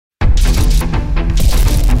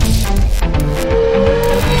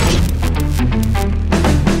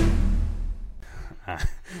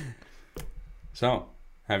So,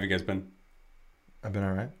 how have you guys been? I've been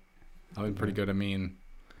all right. I've been pretty good. I mean,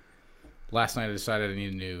 last night I decided I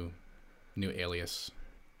need a new alias.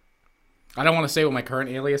 I don't want to say what my current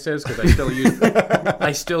alias is because I still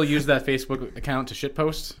use that Facebook account to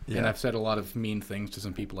shitpost, and I've said a lot of mean things to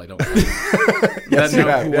some people I don't know. Yes, you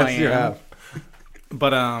have. Yes, you have.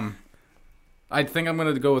 But I think I'm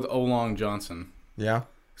gonna go with Olong Johnson. Yeah.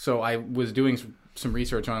 So I was doing some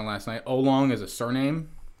research on it last night. Olong is a surname.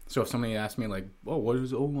 So if somebody asked me like, "Oh, what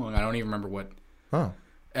is Olong?" I don't even remember what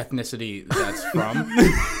ethnicity that's from.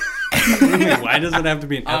 Why does it have to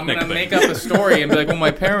be an ethnic I'm gonna thing? make up a story and be like, "Well,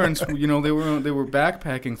 my parents, they were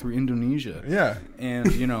backpacking through Indonesia, Yeah. and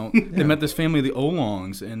they met this family, the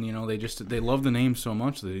Olongs, and they love the name so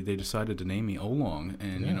much that they decided to name me Olong,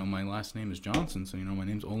 and my last name is Johnson, so my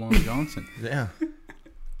name's Olong Johnson." Yeah.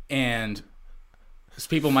 And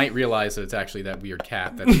people might realize that it's actually that weird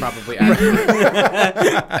cat. That's probably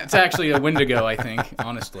it's actually a Wendigo, I think,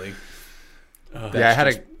 honestly. I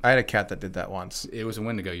had a cat that did that once. It was a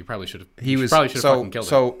Wendigo. You probably should have. So fucking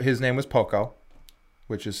killed his name was Poco,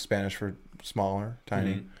 which is Spanish for smaller,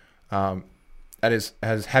 tiny. Mm-hmm. At his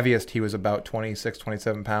heaviest, he was about 26,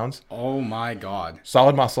 27 pounds. Oh my god!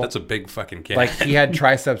 Solid muscle. That's a big fucking cat. Like he had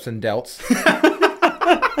triceps and delts.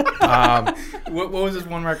 What was his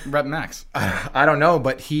one rep max? I don't know,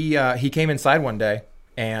 but he came inside one day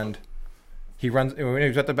and he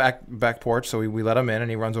was at the back porch, so we let him in, and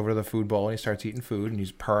he runs over to the food bowl and he starts eating food and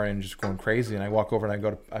he's purring and just going crazy. And I walk over and I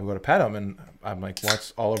go to pet him, and I'm like,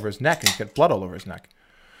 what's all over his neck? And he's got blood all over his neck.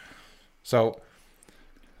 So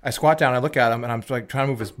I squat down, I look at him, and I'm like trying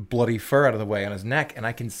to move his bloody fur out of the way on his neck, and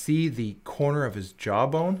I can see the corner of his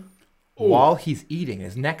jawbone while he's eating.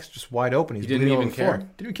 His neck's just wide open. He's bleeding over the floor.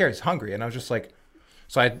 Didn't even care. He's hungry, and I was just like,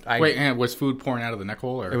 so I wait. And was food pouring out of the neck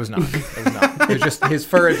hole? Or? It was not. It was just his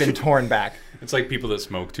fur had been torn back. It's like people that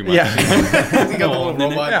smoke too much. Yeah. You got the little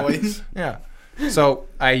robot voice. Yeah. So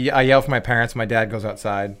I yell for my parents. My dad goes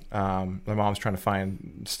outside. My mom's trying to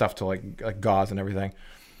find stuff to like gauze and everything.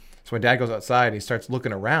 So my dad goes outside. He starts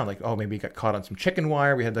looking around like, oh, maybe he got caught on some chicken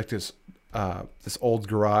wire. We had like this old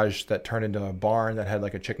garage that turned into a barn that had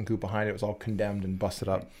like a chicken coop behind it. It was all condemned and busted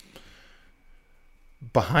up.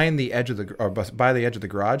 By the edge of the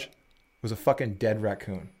garage was a fucking dead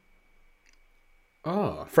raccoon.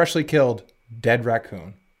 Oh. Freshly killed dead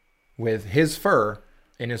raccoon with his fur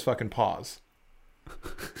in his fucking paws.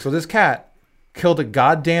 So this cat killed a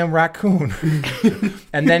goddamn raccoon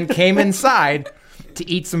and then came inside to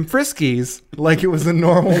eat some Friskies like it was a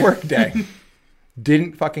normal work day.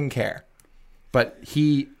 Didn't fucking care. But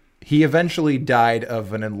he eventually died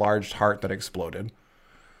of an enlarged heart that exploded.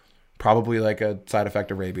 Probably like a side effect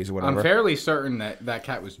of rabies or whatever. I'm fairly certain that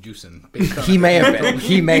cat was juicing. He may have been.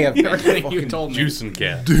 He may have been. Everything you told me. Juicing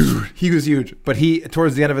cat. Dude, he was huge. But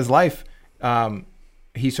towards the end of his life,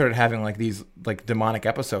 he started having like these like demonic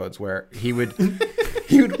episodes where he would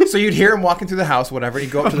so you'd hear him walking through the house, whatever. He'd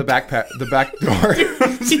go up to the back door.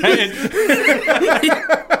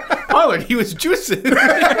 Pollard, he was juicing.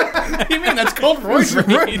 You mean that's called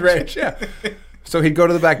roid rage? Yeah. So he'd go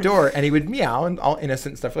to the back door and he would meow and all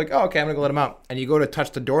innocent stuff. Like, oh, okay, I'm gonna go let him out. And you go to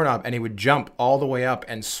touch the doorknob and he would jump all the way up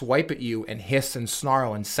and swipe at you and hiss and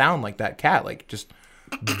snarl and sound like that cat, like just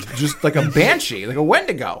like a banshee, like a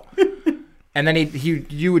Wendigo. And then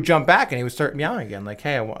you would jump back and he would start meowing again, like,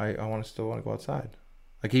 hey, I still want to go outside.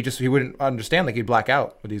 Like he wouldn't understand, like he'd black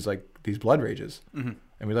out with these blood rages. Mm-hmm.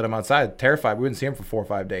 And we let him outside, terrified. We wouldn't see him for 4 or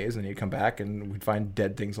 5 days, and he'd come back and we'd find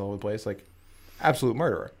dead things all over the place, like absolute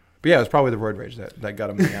murderer. But yeah, it was probably the roid rage that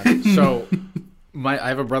got him in the end. So I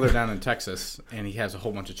have a brother down in Texas, and he has a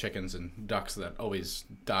whole bunch of chickens and ducks that always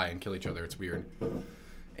die and kill each other. It's weird.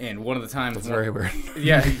 And one of the times... That's very weird.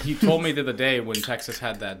 Yeah, he told me the other day when Texas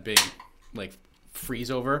had that big, like,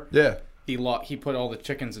 freeze over. Yeah. He put all the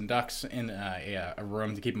chickens and ducks in a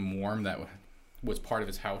room to keep them warm that was part of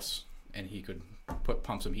his house, and he could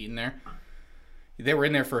pump some heat in there. They were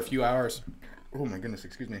in there for a few hours. Oh, my goodness,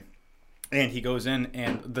 excuse me. And he goes in,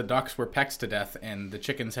 and the ducks were pecked to death, and the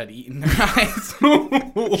chickens had eaten their eyes.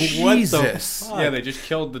 Jesus. Yeah, they just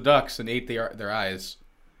killed the ducks and ate their eyes.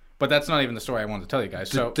 But that's not even the story I wanted to tell you guys.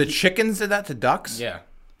 So the chickens did that to ducks? Yeah.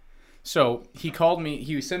 So he called me.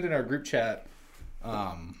 He sent in our group chat.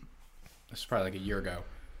 This is probably like a year ago.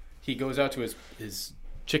 He goes out to his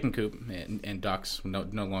chicken coop and ducks. No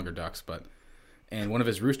longer ducks, and one of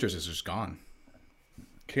his roosters is just gone.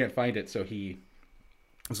 Can't find it, so he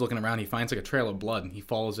was looking around. He finds like a trail of blood, and he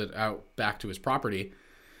follows it out back to his property,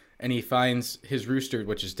 and he finds his rooster,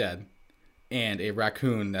 which is dead, and a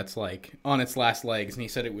raccoon that's like on its last legs, and he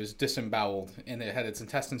said it was disemboweled, and it had its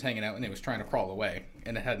intestines hanging out, and it was trying to crawl away,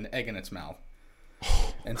 and it had an egg in its mouth.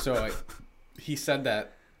 And so he said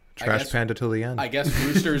that Trash panda till the end. I guess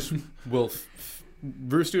roosters will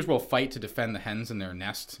fight to defend the hens in their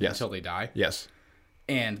nest until they die. Yes.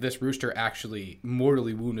 And this rooster actually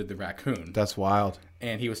mortally wounded the raccoon. That's wild.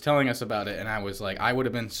 And he was telling us about it, and I was like, I would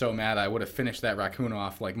have been so mad. I would have finished that raccoon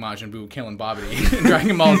off like Majin Buu killing Bobbity in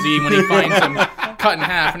Dragon Ball Z when he finds him cut in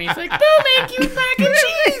half, and he's like, Boo, make you mac and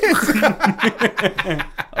cheese!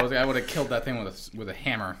 I would have killed that thing with a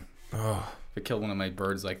hammer. Oh. To kill one of my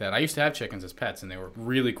birds like that. I used to have chickens as pets, and they were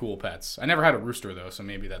really cool pets. I never had a rooster though, so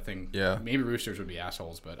maybe that thing. Yeah. Maybe roosters would be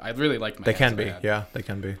assholes, but I really liked my. They can hens be. I had. Yeah, they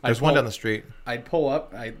can be. There's one down the street. I'd pull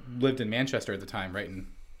up. I lived in Manchester at the time, right in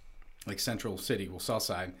like Central City, well, South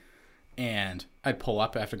Side, and I'd pull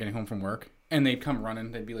up after getting home from work, and they'd come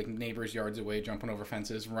running. They'd be like neighbors yards away, jumping over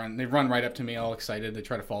fences. They'd run right up to me, all excited. They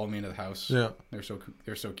try to follow me into the house. Yeah. They're so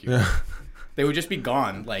cute. Yeah. They would just be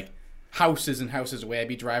gone, like. Houses and houses away. I'd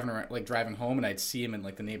be driving home, and I'd see him in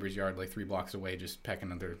like the neighbor's yard, like 3 blocks away, just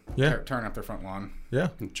pecking at their, tearing up their front lawn. Yeah,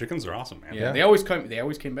 chickens are awesome, man. Yeah, they always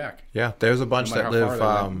came back. Yeah, there's a bunch No that matter how live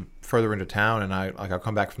far they further into town, and I'll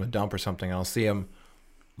come back from the dump or something, and I'll see them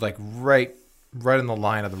like right in the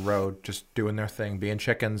line of the road, just doing their thing, being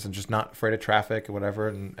chickens, and just not afraid of traffic or whatever.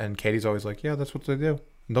 And Katie's always like, yeah, that's what they do.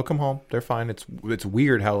 And they'll come home, they're fine. It's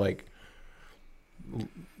weird how like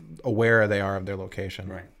aware they are of their location.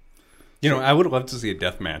 Right. You know, I would love to see a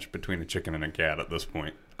death match between a chicken and a cat at this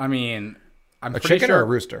point. I mean, I'm a pretty chicken sure, or a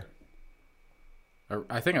rooster?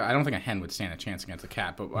 I don't think a hen would stand a chance against a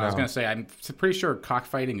cat. But I was going to say, I'm pretty sure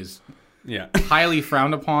cockfighting is highly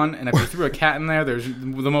frowned upon. And if you threw a cat in there, there's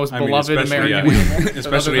the most beloved American animal,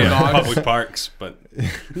 especially in public parks. But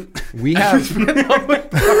we have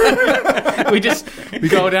we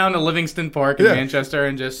go down to Livingston Park in Manchester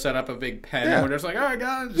and just set up a big pen. And we're just like, oh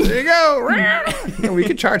god, there you go. Yeah, we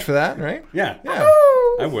could charge for that, right? Yeah,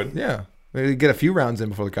 I would. Yeah, we get a few rounds in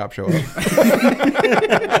before the cops show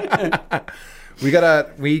up. We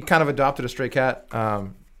kind of adopted a stray cat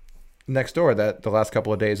next door that the last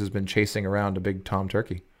couple of days has been chasing around a big tom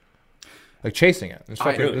turkey, like chasing it.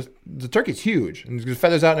 The turkey's huge and his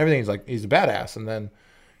feathers out and everything. He's a badass, and then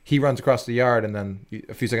he runs across the yard, and then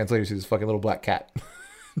a few seconds later, you see this fucking little black cat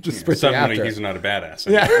just sprinting after. Suddenly, he's not a badass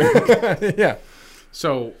Yeah, yeah.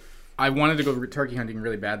 So I wanted to go turkey hunting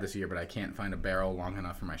really bad this year, but I can't find a barrel long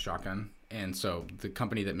enough for my shotgun. And so the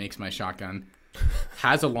company that makes my shotgun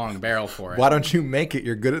has a long barrel for it. Why don't you make it?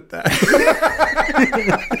 You're good at that.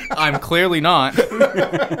 I'm clearly not.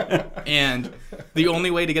 And the only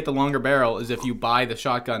way to get the longer barrel is if you buy the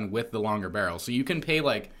shotgun with the longer barrel. So you can pay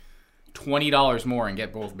like $20 more and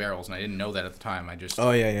get both barrels. And I didn't know that at the time.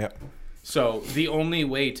 Oh, yeah. So the only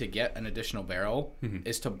way to get an additional barrel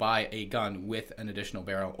is to buy a gun with an additional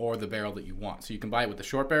barrel or the barrel that you want. So you can buy it with the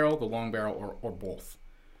short barrel, the long barrel, or both.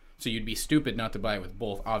 So you'd be stupid not to buy it with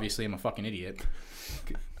both. Obviously, I'm a fucking idiot.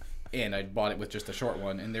 And I bought it with just a short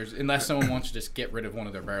one. And unless someone wants to just get rid of one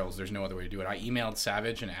of their barrels, there's no other way to do it. I emailed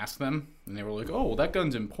Savage and asked them, and they were like, oh, well, that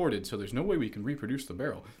gun's imported, so there's no way we can reproduce the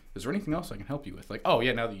barrel. Is there anything else I can help you with? Like, oh,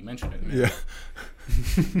 yeah, now that you mention it. Yeah.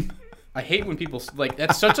 I hate when people, like,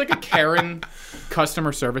 that's such like a Karen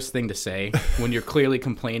customer service thing to say when you're clearly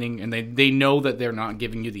complaining and they know that they're not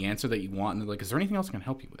giving you the answer that you want. And they're like, is there anything else I can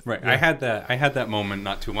help you with? Right. Yeah. I had that moment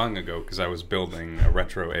not too long ago because I was building a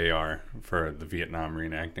retro AR for the Vietnam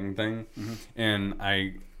reenacting thing. Mm-hmm. And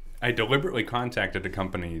I deliberately contacted a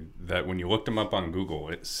company that when you looked them up on Google,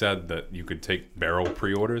 it said that you could take barrel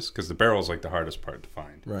pre-orders because the barrel is like the hardest part to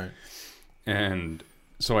find. Right. And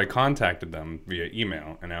so I contacted them via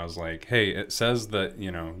email, and I was like, hey, it says that,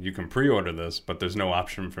 you can pre-order this, but there's no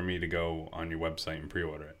option for me to go on your website and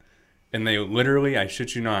pre-order it. And they literally, I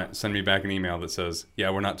shit you not, send me back an email that says,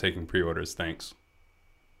 yeah, we're not taking pre-orders, thanks.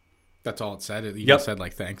 That's all it said? It even said,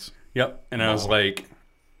 like, thanks? Yep. And I was like,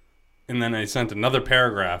 and then I sent another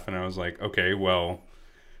paragraph, and I was like, okay, well,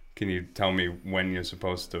 can you tell me when you're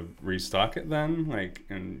supposed to restock it then? Like,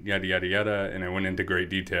 and yada, yada, yada. And I went into great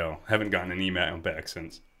detail. Haven't gotten an email back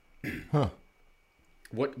since. Huh.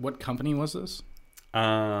 What company was this?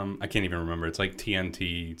 I can't even remember. It's like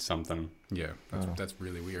TNT something. Yeah, that's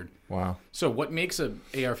really weird. Wow. So what makes a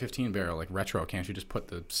AR-15 barrel like retro? Can't you just put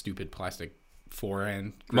the stupid plastic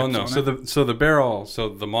forend? Well, no. So the barrel. So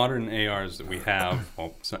the modern ARs that we have,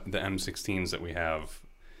 the M16s that we have,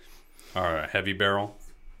 are a heavy barrel.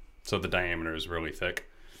 So the diameter is really thick,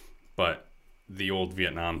 but the old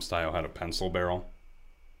Vietnam style had a pencil barrel,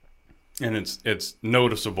 and it's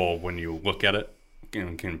noticeable when you look at it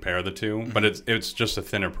and compare the two. But it's just a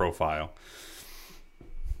thinner profile.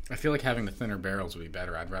 I feel like having the thinner barrels would be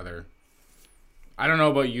better. I don't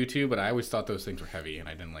know about you two, but I always thought those things were heavy, and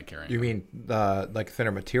I didn't like carrying. You mean like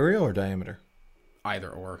thinner material or diameter?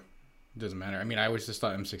 Either or. It doesn't matter. I mean, I always just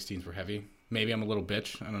thought M16s were heavy. Maybe I'm a little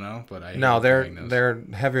bitch. I don't know, but No, they're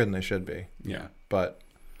heavier than they should be. Yeah. But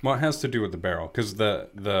Well, it has to do with the barrel because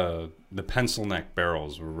the pencil neck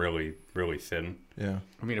barrels were really, really thin. yeah.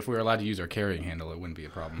 I mean, if we were allowed to use our carrying handle, it wouldn't be a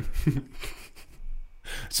problem.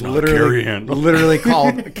 It's not a carry handle. Literally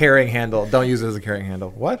called a carrying handle. Don't use it as a carrying handle.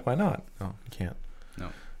 What? Why not? No, you can't.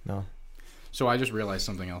 No. So I just realized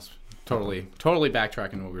something else. Totally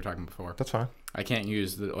backtracking to what we were talking before. That's fine. I can't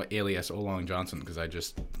use the alias Olong Johnson because I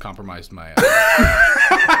just compromised my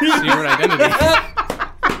secret identity.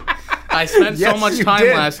 I spent so much time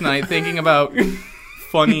last night thinking about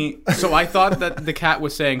funny. So I thought that the cat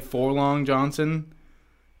was saying Forlong Johnson,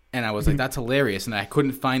 and I was like, "That's hilarious!" And I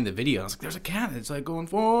couldn't find the video. I was like, "There's a cat. It's like going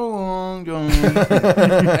Forlong Johnson,"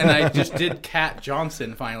 and I just did Cat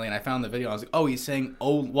Johnson finally, and I found the video. I was like, "Oh, he's saying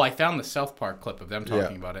oh." Well, I found the South Park clip of them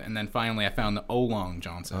talking about it, and then finally I found the Olong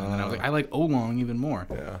Johnson, and then I was like, "I like Olong even more."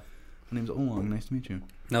 Yeah. My name's Olong. Nice to meet you.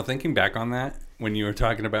 Now, thinking back on that, when you were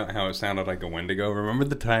talking about how it sounded like a Wendigo, remember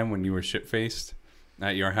the time when you were shit-faced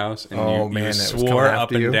at your house and you swore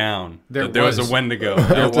up and down that there was a Wendigo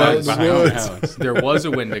behind the house? There was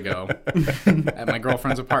a Wendigo at my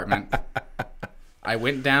girlfriend's apartment. I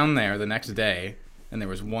went down there the next day, and there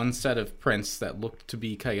was one set of prints that looked to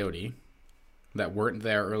be coyote that weren't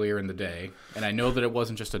there earlier in the day. And I know that it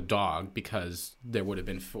wasn't just a dog because there would have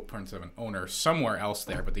been footprints of an owner somewhere else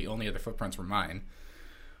there, but the only other footprints were mine.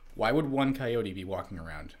 Why would one coyote be walking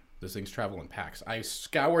around? Those things travel in packs. I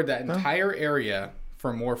scoured that entire area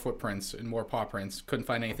for more footprints and more paw prints. Couldn't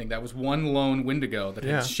find anything. That was one lone Wendigo that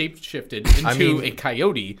had shape-shifted into a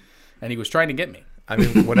coyote, and he was trying to get me. I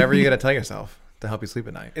mean, whatever you got to tell yourself to help you sleep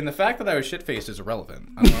at night. And the fact that I was shit-faced is irrelevant.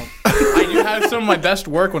 I don't know. I do have some of my best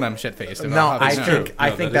work when I'm shit-faced. No, I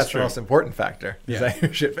think that's the most important factor. Yeah. Is that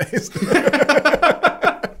you're shit-faced.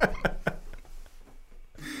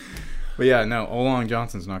 But yeah, no, Olong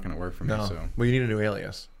Johnson's not going to work for me. No. So. Well, you need a new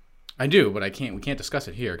alias. I do, but I can't. We can't discuss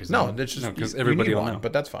it here because it's just because everybody will know.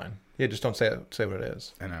 But that's fine. Yeah, just don't say what it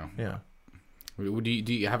is. I know. Yeah. Do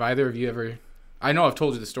you have either of you ever? I know I've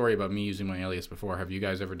told you the story about me using my alias before. Have you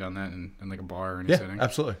guys ever done that in like a bar or any setting? Yeah,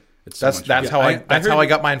 absolutely. That's how I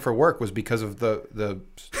got mine for work was because of the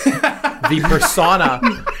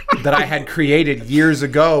persona that I had created years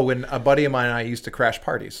ago when a buddy of mine and I used to crash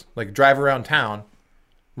parties, like drive around town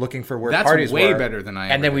looking for where parties were. That's way better than I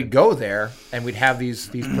ever And then did. we'd go there and we'd have these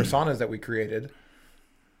personas that we created,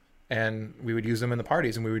 and we would use them in the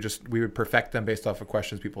parties, and we would perfect them based off of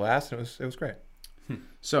questions people asked, and it was great.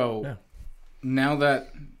 So now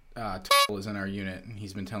that Tull is in our unit, and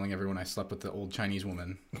he's been telling everyone I slept with the old Chinese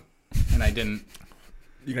woman, and I didn't.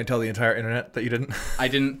 You're gonna tell the entire internet that you didn't? I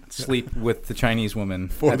didn't sleep with the Chinese woman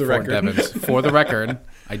For at the Fort record. Devens. For the record,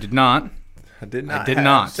 I did not. I did not have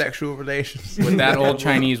have sexual relations with that old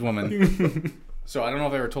Chinese woman. So I don't know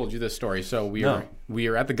if I ever told you this story. So we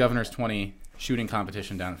were at the Governor's 20 shooting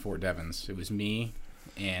competition down at Fort Devens. It was me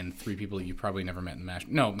and 3 people that you probably never met in MASH.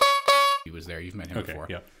 No, he was there. You've met him before.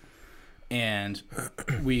 Yeah. And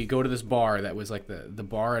we go to this bar that was like the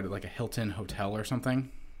bar at like a Hilton hotel or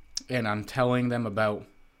something. And I'm telling them about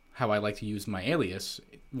how I like to use my alias.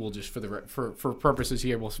 We'll just for purposes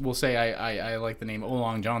here, we'll say I like the name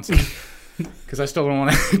Olong Johnson. Because I still don't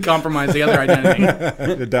want to compromise the other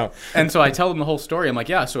identity. Don't. And so I tell them the whole story. I'm like,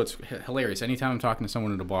 yeah, so it's hilarious. Anytime I'm talking to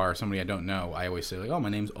someone at a bar or somebody I don't know, I always say, like, oh, my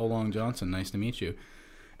name's Olong Johnson. Nice to meet you.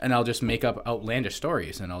 And I'll just make up outlandish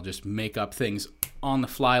stories, and I'll just make up things on the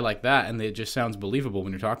fly like that, and it just sounds believable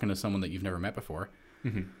when you're talking to someone that you've never met before.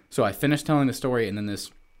 Mm-hmm. So I finished telling the story, and then this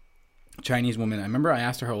Chinese woman, I remember I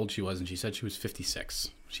asked her how old she was, and she said she was 56.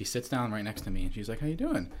 She sits down right next to me, and she's like, how you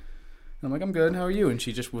doing? And I'm like, I'm good. How are you? And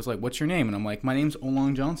she just was like, what's your name? And I'm like, my name's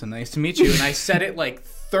Olong Johnson. Nice to meet you. And I said it like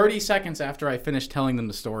 30 seconds after I finished telling them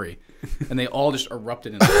the story. And they all just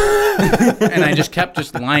erupted in laughter. And I just kept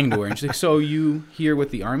just lying to her. And she's like, so you here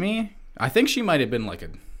with the army? I think she might have been like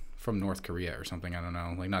from North Korea or something. I don't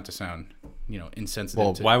know. Like, not to sound, insensitive.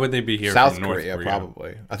 Well, why would they be here South from North Korea?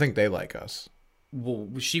 Probably. I think they like us. Well,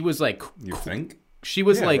 she was like... You think? She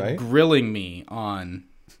was right? grilling me on...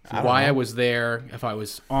 why I was there, if I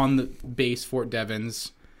was on the base Fort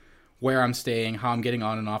Devens, where I'm staying, how I'm getting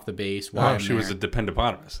on and off the base. Why she was a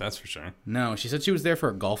dependopotamus, that's for sure. No, she said she was there for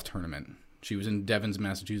a golf tournament. She was in Devens,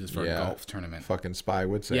 Massachusetts for a golf tournament. Fucking spy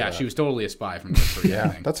would say that. She was totally a spy from North Korea.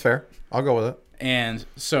 Yeah, that's fair. I'll go with it. And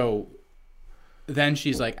so then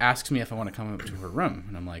she's like, asks me if I want to come up to her room.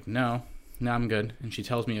 And I'm like, no, I'm good. And she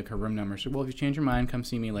tells me her room number. So, well, if you change your mind, come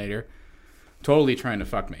see me later. Totally trying to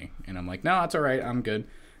fuck me. And I'm like, no, it's all right. I'm good.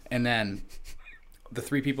 And then the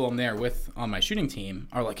 3 people I'm there with on my shooting team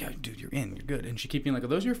are like, yeah, dude, you're in, you're good. And she keep being like, are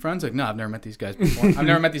those your friends? Like, no, I've never met these guys before. I've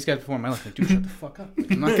never met these guys before in my life. Like, dude, shut the fuck up.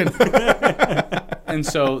 Like, I'm not gonna. And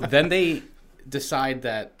so then they decide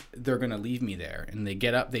that they're gonna leave me there, and they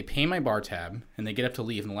get up, they pay my bar tab, and they get up to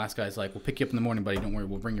leave, and the last guy's like, we'll pick you up in the morning, buddy. Don't worry,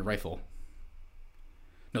 we'll bring your rifle.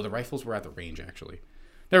 No, the rifles were at the range actually.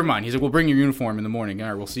 Never mind. He's like, we'll bring your uniform in the morning. All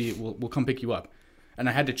right, we'll see. We'll come pick you up. And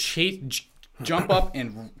I had to jump up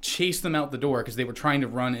and chase them out the door because they were trying to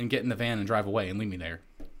run and get in the van and drive away and leave me there.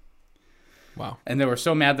 Wow. And they were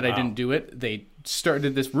so mad that I didn't do it. They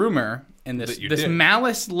started this rumor and this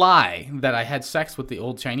malice lie that I had sex with the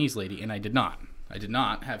old Chinese lady, and I did not. I did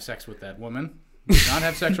not have sex with that woman. I did not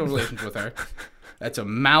have sexual relations with her. That's a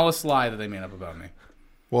malice lie that they made up about me.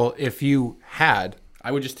 Well, if you had,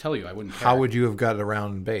 I would just tell you. I wouldn't care. how would you have got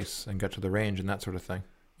around base and got to the range and that sort of thing?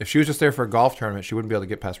 If she was just there for a golf tournament, she wouldn't be able to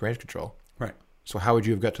get past range control. Right. So how would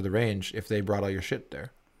you have got to the range if they brought all your shit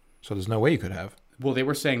there? So there's no way you could have. Well, they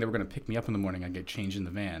were saying they were going to pick me up in the morning. I'd get changed in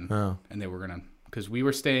the van. Oh. And they were going to, because we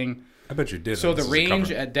were staying. I bet you did. So the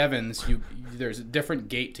range at Devon's, there's a different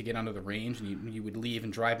gate to get onto the range, and you would leave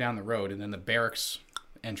and drive down the road, and then the barracks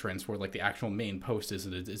entrance, where like the actual main post is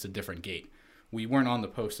a different gate. We weren't on the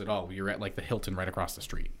post at all. We were at like the Hilton right across the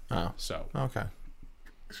street. Oh. So. Okay.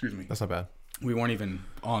 Excuse me. That's not bad. We weren't even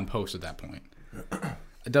on post at that point.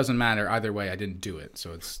 It doesn't matter either way. I didn't do it.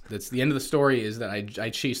 So that's the end of the story. Is that I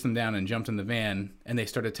chased them down and jumped in the van, and they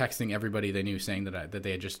started texting everybody they knew saying that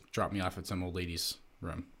they had just dropped me off at some old lady's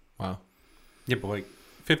room. Wow. Yeah, but like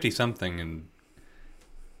 50-something and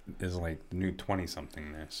is like the new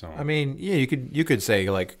 20-something there. So I mean, yeah, you could say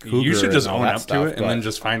like cougar you should just and all own that up stuff, to it and then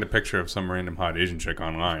just find a picture of some random hot Asian chick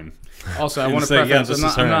online. Also, I And want to say, yeah, preface, this I'm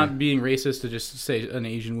is not her. being racist to just say an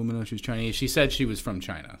Asian woman when she was Chinese. She said she was from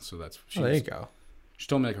China, so that's Oh, there you go. She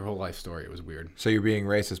told me like her whole life story. It was weird. So you're being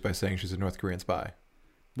racist by saying she's a North Korean spy.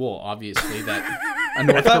 Well, obviously that a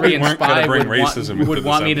North thought we Korean weren't gonna spy bring would racism into would this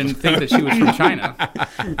want me to episode. think that she was from China.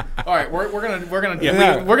 All right, we're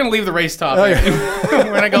gonna leave the race topic.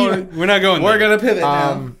 We're not going. We're there. gonna pivot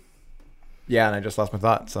now. Yeah, and I just lost my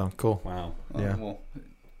thought, so cool. Wow. Yeah. Well,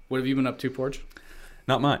 what have you been up to, Porch?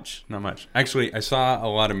 Not much. Actually, I saw a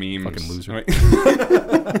lot of memes. Fucking loser.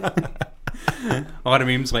 A lot of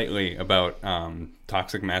memes lately about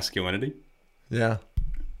toxic masculinity. Yeah.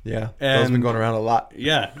 Yeah. And- Those been going around a lot.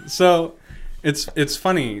 Yeah. So it's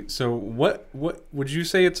funny. So what would you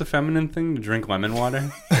say it's a feminine thing to drink lemon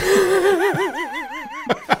water?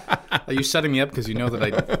 Are you setting me up because you know that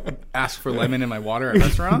I ask for lemon in my water at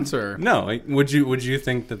restaurants, or No. Like, would you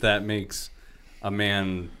think that makes a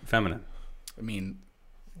man feminine? I mean,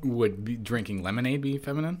 would drinking lemonade be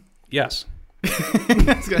feminine? Yes.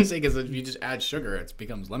 I was gonna say because if you just add sugar, it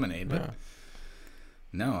becomes lemonade. But Yeah.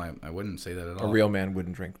 no, I wouldn't say that at all. A real man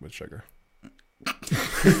wouldn't drink with sugar.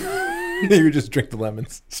 You would just drink the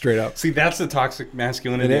lemons straight up. See, that's the toxic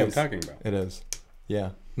masculinity I'm talking about. It is.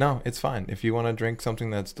 Yeah. No, it's fine. If you want to drink something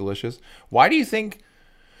that's delicious. Why do you think...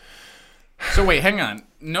 So wait, hang on.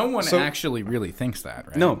 No one So- actually really thinks that,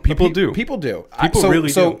 right? No, people do. People do. People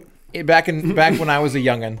really do. Back when I was a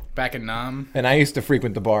youngin', Back in Nam. and I used to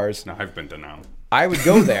frequent the bars, No, I've been to now. I would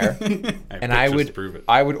go there, and I pictures to prove it.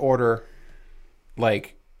 would order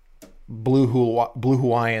like blue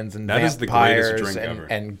Hawaiians and That is the greatest vampires drink ever.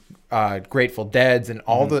 and Grateful Deads and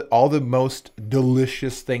all the most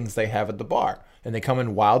delicious things they have at the bar. And they come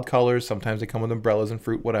in wild colors. Sometimes they come with umbrellas and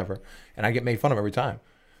fruit, whatever. And I get made fun of every time.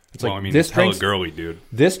 It's Well, like I mean, this it's hella drink's girly, dude.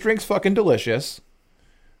 this drink's fucking delicious.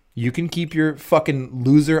 You can keep your fucking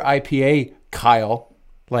loser IPA, Kyle.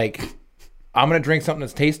 Like, I'm going to drink something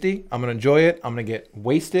that's tasty. I'm going to enjoy it. I'm going to get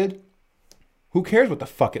wasted. Who cares what the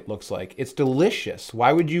fuck it looks like? It's delicious.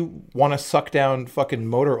 Why would you want to suck down fucking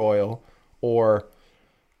motor oil or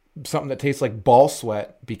something that tastes like ball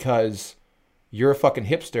sweat because you're a fucking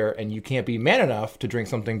hipster and you can't be man enough to drink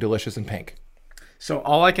something delicious and pink? So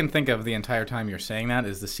all I can think of the entire time you're saying that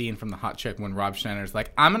is the scene from The Hot Chick when Rob Schneider's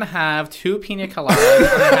like, I'm going to have 2 pina coladas,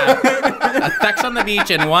 I'm going to have a sex on the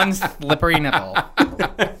beach and 1 slippery nipple.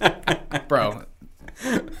 Bro,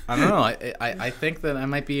 I don't know. I think that I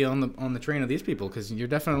might be on the train of these people because you're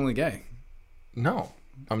definitely gay. No,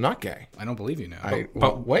 I'm not gay. I don't believe you now.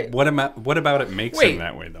 But wait. what about it makes Wait. him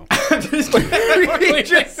that way, though? He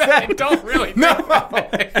just I said, don't really. no.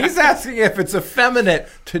 He's asking if it's effeminate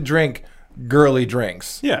to drink girly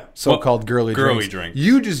drinks. Yeah. So-called Well, girly girly drinks. drinks.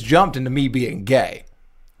 You just jumped into me being gay.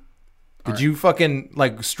 Did you fucking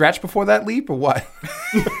like stretch before that leap or what?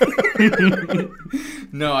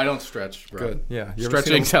 No, I don't stretch, bro. Good. Yeah.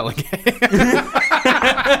 Stretching's hella gay.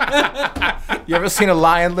 You ever seen a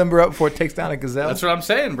lion limber up before it takes down a gazelle? That's what I'm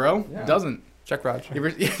saying, bro. It doesn't. Check Raj.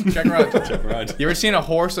 Check Raj. Check Raj. You ever seen a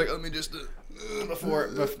horse like, let me just before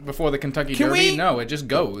the Kentucky Derby? No, it just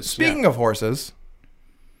goes. Speaking of horses,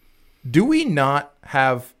 do we not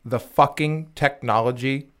have the fucking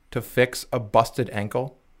technology to fix a busted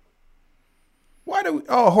ankle? Why do we,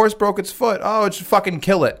 a horse broke its foot. Oh, it should fucking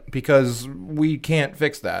kill it because we can't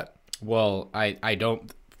fix that. Well, I don't.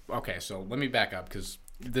 Okay, so let me back up because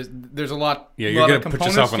there's a lot. Yeah, you're going to put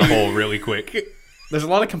yourself in a hole really quick. There's a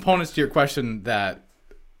lot of components to your question that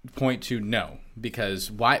point to no. Because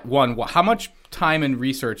how much time and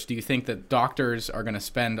research do you think that doctors are going to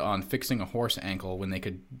spend on fixing a horse ankle when they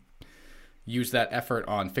could use that effort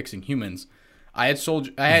on fixing humans? I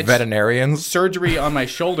had veterinarians surgery on my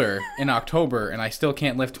shoulder in October, and I still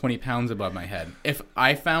can't lift 20 pounds above my head. If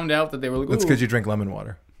I found out that they were like, that's because you drink lemon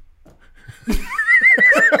water.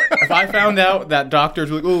 If I found out that doctors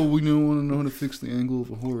were like, oh, we don't want to know how to fix the ankle of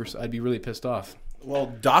a horse, I'd be really pissed off.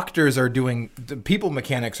 Well, doctors are doing, people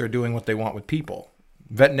mechanics are doing what they want with people.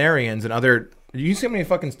 Veterinarians and other, you see how many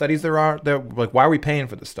fucking studies there are? Like, why are we paying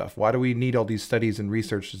for this stuff? Why do we need all these studies and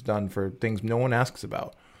research is done for things no one asks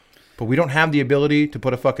about? But we don't have the ability to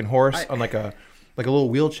put a fucking horse on like a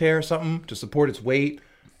little wheelchair or something to support its weight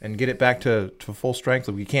and get it back to full strength.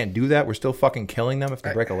 Like, we can't do that. We're still fucking killing them if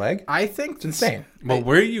they break a leg. I think it's insane. Well,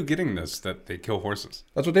 where are you getting this that they kill horses?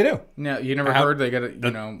 That's what they do. No, you never heard they got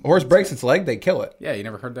a horse breaks its leg, they kill it. Yeah, you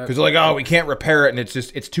never heard that? Because they're like, oh, we can't repair it, and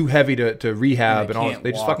it's too heavy to rehab, and all.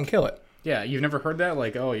 They just fucking kill it. Yeah, you've never heard that?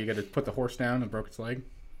 Like, oh, you got to put the horse down and broke its leg?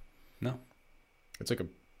 No. It's like a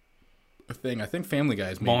thing. I think Family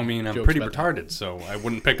Guy's made Well, I mean, I'm pretty retarded, so I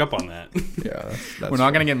wouldn't pick up on that. Yeah, we're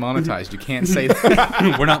not going to get monetized. You can't say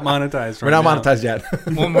that. We're not monetized. We're not monetized yet.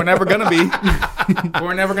 Well, we're never going to be.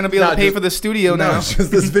 We're never going to be able to pay for the studio now. It's just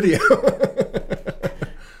this video.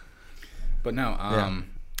 But no,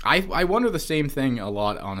 I wonder the same thing a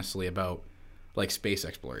lot, honestly, about like space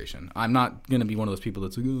exploration. I'm not going to be one of those people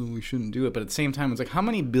that's like, oh, we shouldn't do it. But at the same time, it's like, how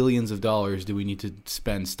many billions of dollars do we need to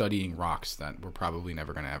spend studying rocks that we're probably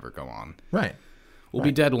never going to ever go on? Right. We'll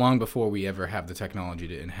be dead long before we ever have the technology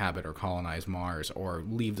to inhabit or colonize Mars or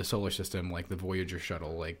leave the solar system like the Voyager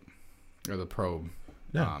shuttle, or the probe.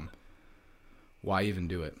 Yeah. Why even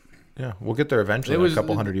do it? Yeah, we'll get there eventually. In a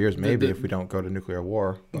couple hundred years, maybe, if we don't go to nuclear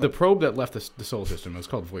war. But the probe that left the solar system, it was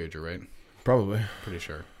called Voyager, right? Probably. Pretty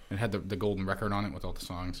sure. It had the golden record on it with all the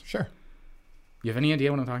songs. Sure. You have any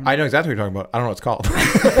idea what I'm talking about? I know exactly what you're talking about. I don't know what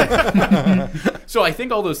it's called. So I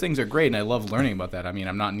think all those things are great, and I love learning about that. I mean,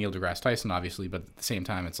 I'm not Neil deGrasse Tyson, obviously, but at the same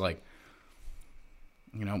time, it's like,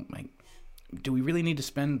 do we really need to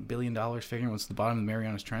spend $1 billion figuring what's the bottom of the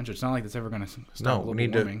Marianas Trench? It's not like that's ever going to stop global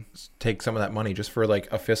warming. To take some of that money just for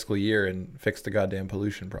like a fiscal year and fix the goddamn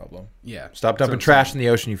pollution problem. Yeah. Stop dumping trash in the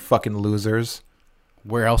ocean, you fucking losers.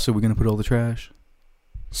 Where else are we going to put all the trash?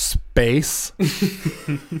 Space.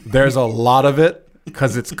 There's a lot of it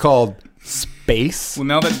because it's called space. Well,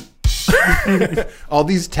 now that all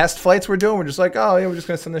these test flights we're doing, we're just like, oh yeah, we're just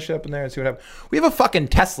gonna send this shit up in there and see what happens. We have a fucking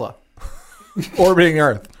Tesla orbiting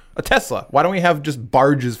Earth. A Tesla. Why don't we have just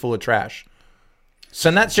barges full of trash?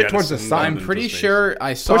 Send that shit towards the sun. I'm pretty sure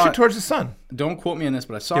I saw. Push it towards the sun. Don't quote me on this,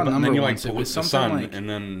 but I saw a number once. It was something like, and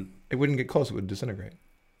then it wouldn't get close. It would disintegrate.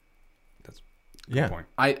 Good point.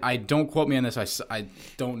 I don't quote me on this. I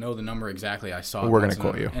don't know the number exactly. I saw. We're gonna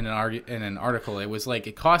quote you in an article. It was like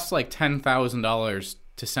it costs like $10,000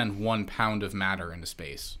 to send 1 pound of matter into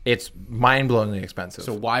space. It's mind-blowingly expensive.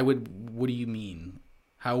 So what do you mean?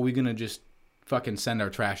 How are we gonna just fucking send our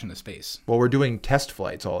trash into space? Well, we're doing test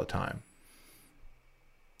flights all the time.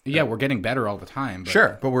 Yeah, we're getting better all the time. But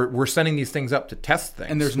sure, but we're sending these things up to test things.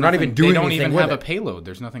 And there's not even doing. They don't anything even with have it. a payload.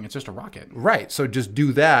 There's nothing. It's just a rocket. Right. So just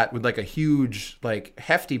do that with like a huge like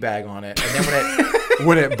hefty bag on it, and then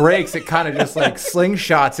when it breaks, it kind of just like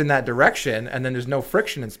slingshots in that direction, and then there's no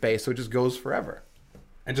friction in space, so it just goes forever.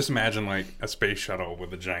 And just imagine like a space shuttle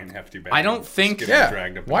with a giant hefty bag. I don't think.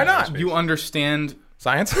 Dragged up why not? You understand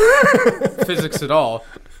science, physics at all?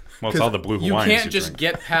 Well, it's all the blue Hawaiians. You can't just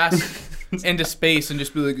get past into space and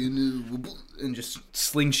just be like, and just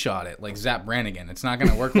slingshot it like Zap Brannigan. It's not going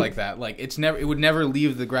to work like that. Like it would never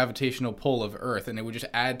leave the gravitational pull of Earth, and it would just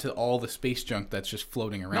add to all the space junk that's just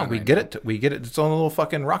floating around. No, we get it. We get it. It's on a little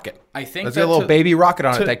fucking rocket. I think there's a little baby rocket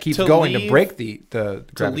on it that keeps going to break the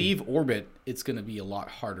gravity. To leave orbit, it's going to be a lot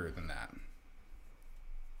harder than that.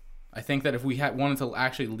 I think that if we wanted to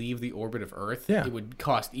actually leave the orbit of Earth, it would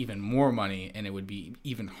cost even more money, and it would be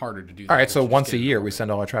even harder to do that. All right, so once a year, we send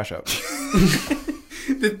all our trash out.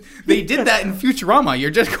 They did that in Futurama. You're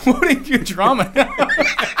just quoting Futurama.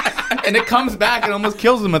 And it comes back and almost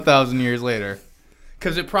kills them 1,000 years later.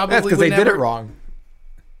 Because it probably That's because they did it wrong.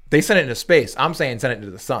 They sent it into space. I'm saying send it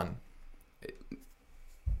into the sun.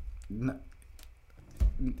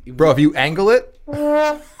 Bro, if you angle it,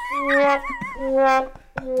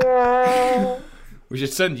 We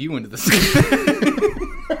should send you into the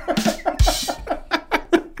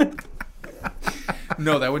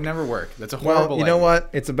No, that would never work. That's a horrible well, you know idea. what?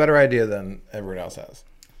 It's a better idea than everyone else has.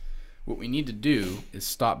 What we need to do is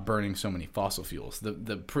stop burning so many fossil fuels.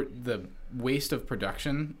 The waste of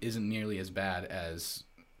production isn't nearly as bad as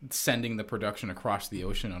sending the production across the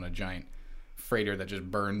ocean on a giant freighter that just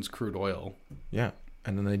burns crude oil. Yeah.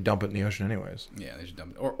 And then they dump it in the ocean anyways. Yeah, they just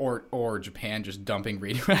dump it. Or Japan just dumping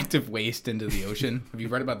radioactive waste into the ocean. Have you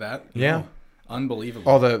read about that? Yeah. Unbelievable.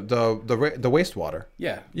 Oh, the wastewater.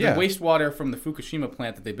 Yeah. Yeah. The wastewater from the Fukushima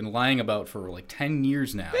plant that they've been lying about for like 10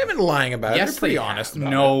 years now. They haven't been lying about it. Yes, They're pretty they honest have.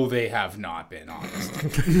 about No, it. they have not been honest.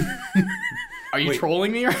 Are you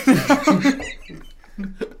trolling me right now?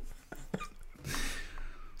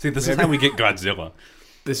 See, this is how we get Godzilla.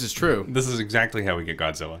 This is true. This is exactly how we get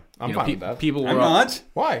Godzilla. I'm fine with that. People I'm were not.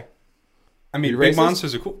 Why? I mean, You big racist?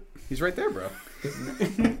 monsters are cool. He's right there, bro.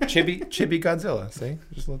 Chibi Godzilla. See?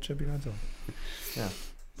 Just a little chibi Godzilla. Yeah.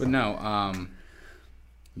 But no,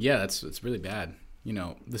 yeah, it's really bad. You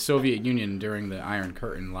know, the Soviet Union during the Iron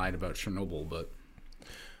Curtain lied about Chernobyl, but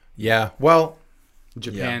Yeah. Well,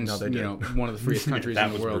 Japan's, no, they did. one of the freest countries in That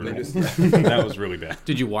the was world. brutal. That was really bad.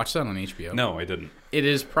 Did you watch that on HBO? No, I didn't. It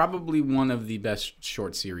is probably one of the best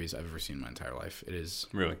short series I've ever seen in my entire life. It is.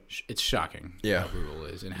 Really? It's shocking. Yeah. How brutal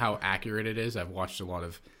it is and how accurate it is. I've watched a lot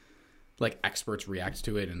of like experts react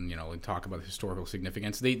to it and like, talk about the historical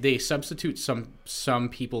significance. They substitute some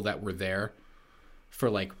people that were there for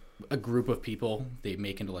like a group of people. They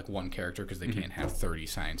make into like one character because they can't have 30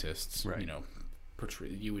 scientists. Right.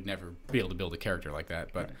 You would never be able to build a character like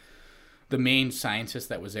that. But the main scientist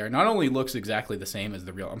that was there not only looks exactly the same as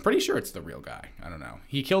the real. I'm pretty sure it's the real guy. I don't know.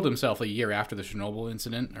 He killed himself a year after the Chernobyl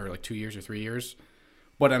incident, or like 2 years or 3 years.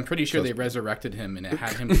 But I'm pretty sure they resurrected him and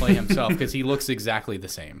had him play himself because he looks exactly the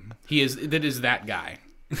same. That is that guy.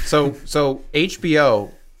 so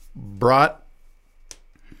HBO brought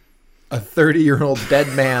a 30-year-old dead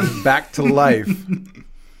man back to life.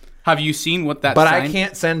 Have you seen what that? But I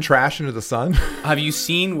can't send trash into the sun. Have you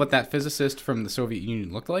seen what that physicist from the Soviet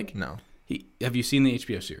Union looked like? No, Have you seen the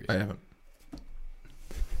HBO series? I haven't.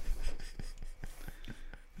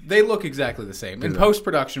 They look exactly the same. In post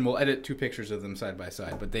production, we'll edit 2 pictures of them side by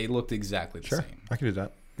side, but they looked exactly the Sure, same. I can do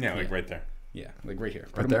that. Yeah, like right there. Yeah, like right here.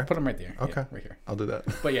 Right there? Put them right there. Okay, Yeah, right here. I'll do that.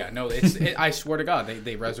 But yeah, no, I swear to God,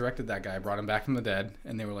 they resurrected that guy, brought him back from the dead,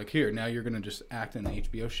 and they were like, "Here, now you're gonna just act in the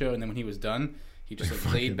HBO show." And then when he was done, he just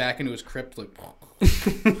like laid back into his crypt, like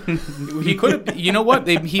he could have. You know what?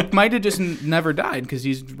 He might have just never died because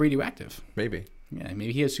he's radioactive. Maybe. Yeah,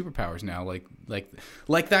 maybe he has superpowers now,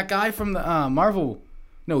 like that guy from the Marvel.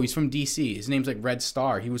 No, he's from DC. His name's like Red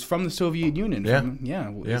Star. He was from the Soviet Union.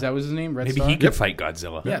 Yeah. Is that was his name? Red Maybe Star. he could fight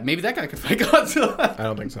Godzilla. Yeah, maybe that guy could fight Godzilla. I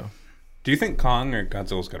don't think so. Do you think Kong or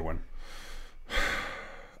Godzilla's got to win?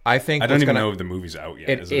 I think I don't what's even gonna- know if the movie's out yet.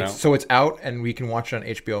 Is it it's out? so it's out and we can watch it on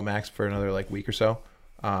HBO Max for another like week or so.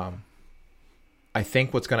 I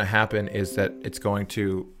think what's going to happen is that it's going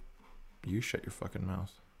to. You shut your fucking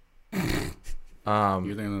mouth.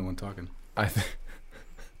 You're the only one talking.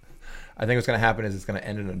 I think what's going to happen is it's going to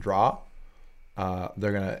end in a draw.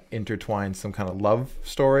 They're going to intertwine some kind of love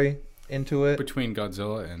story into it Between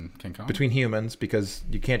Godzilla and King Kong? between humans, because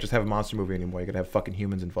you can't just have a monster movie anymore. You got to have fucking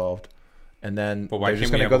humans involved, and then But why they're can't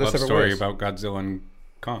just we going to have go a their love separate story ways. about Godzilla and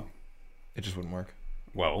Kong? It just wouldn't work.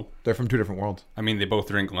 Well, They're from 2 different worlds. I mean, they both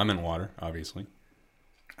drink lemon water, obviously.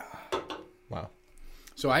 Wow.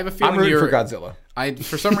 So I have a I'm feeling rooting you're... for Godzilla. I,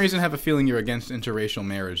 for some reason, have a feeling you're against interracial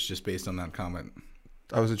marriage just based on that comment.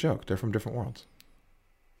 That was a joke. They're from different worlds.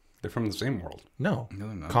 They're from the same world. No. No,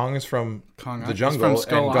 they're not. Kong is from Kong- the he's jungle, from and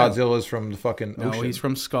Skull Island. Godzilla is from the fucking No, ocean. he's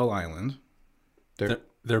from Skull Island.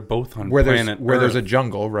 They're both on where planet there's a Earth.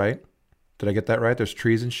 jungle, right? Did I get that right? There's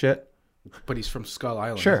trees and shit. But he's from Skull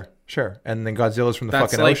Island. Sure. And then Godzilla's from the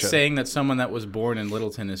That's fucking like ocean. saying that someone that was born in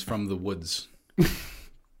Littleton is from the woods. That's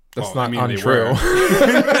Well, I not mean, they untrue. were.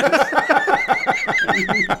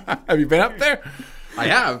 Have you been up there? I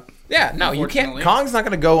have. Yeah, no, you can't. Unfortunately. Kong's not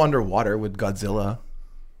going to go underwater with Godzilla.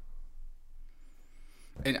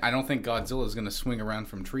 And I don't think Godzilla is going to swing around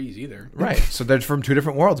from trees either. Right. So they're from 2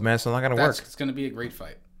 different worlds, man. So it's not going to work. It's going to be a great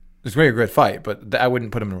fight. It's going to be a great fight, but I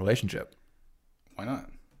wouldn't put them in a relationship. Why not?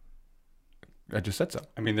 I just said so.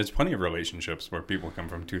 I mean, there's plenty of relationships where people come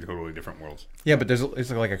from 2 totally different worlds. Yeah, but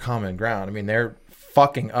it's like a common ground. I mean, they're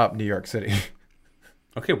fucking up New York City.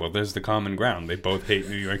 Okay, well, there's the common ground. They both hate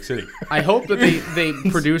New York City. I hope that they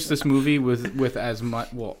produced this movie with as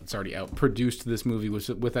much. Well, it's already out. Produced this movie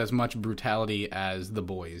with as much brutality as The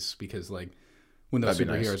Boys, because like when those That'd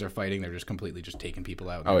be superheroes nice. are fighting, they're just completely just taking people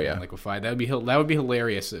out. Oh, yeah. and liquefied. That would be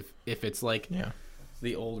hilarious if it's like Yeah.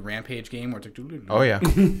 the old Rampage game where it's like, Oh yeah.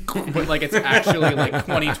 but like it's actually like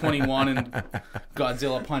 2021 and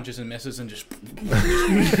Godzilla punches and misses and just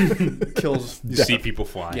kills. You see people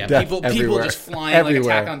flying. Yeah, Death people everywhere. just flying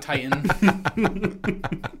Everywhere. like Attack on Titan.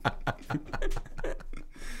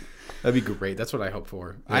 That'd be great. That's what I hope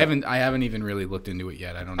for. Yeah. I haven't even really looked into it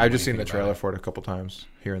yet. I don't know. I've just seen the anything about trailer it. for it a couple times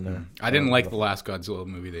here and there. I didn't like the last Godzilla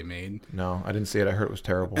movie they made. No, I didn't see it. I heard it was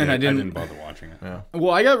terrible. And I I didn't- didn't bother watching it. Yeah. Well,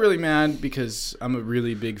 I got really mad because I'm a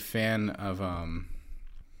really big fan of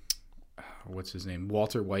what's his name?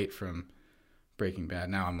 Walter White from Breaking Bad.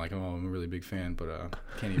 Now I'm like, oh, I'm a really big fan, but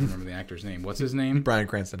can't even remember the actor's name. What's his name? Bryan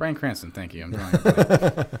Cranston. Bryan Cranston. Thank you. I'm drawing.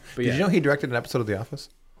 But Did yeah. you know he directed an episode of The Office?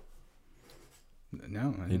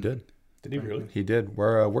 No, I He didn't. did. Did he really? He did.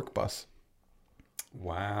 We're a work bus.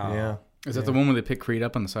 Wow. Yeah. Is that the one where they pick Creed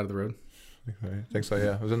up on the side of the road? I think so,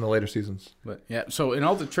 yeah. It was in the later seasons. But yeah, so in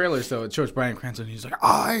all the trailers though, it shows Bryan Cranston. He's like,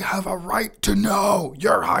 "I have a right to know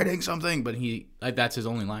you're hiding something," but that's his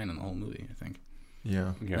only line in the whole movie, I think.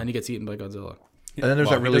 Yeah. Yeah. And then he gets eaten by Godzilla. And then there's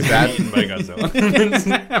Well, that really he bad doesn't get eaten by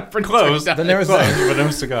Godzilla. Pretty Close. much. Then there was Close, that, but it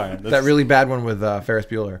was the guy. that really bad one with Ferris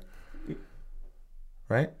Bueller.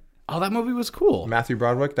 Right? Oh, that movie was cool. Matthew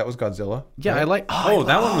Broderick, that was Godzilla. Yeah, I like. Oh,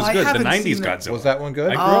 that one was I good. The haven't 90s seen that. Godzilla. Was that one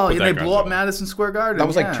good? I grew up Oh, with and they that blew up Godzilla. Madison Square Garden. That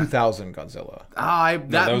was like yeah. 2000 Godzilla.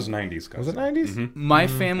 That was 90s Godzilla. Was it 90s? Mhm. My It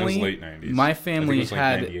family, was late 90s. my I think it family was like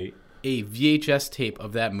had 98. a VHS tape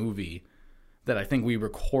of that movie that I think we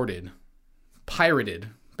recorded, pirated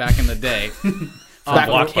back in the day, off of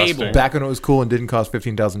Blockbuster. cable. Back when it was cool and didn't cost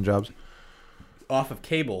 15,000 jobs. Off of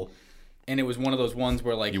cable, and it was one of those ones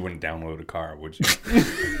where like You wouldn't download a car, would you?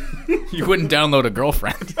 you wouldn't download a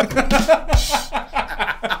girlfriend.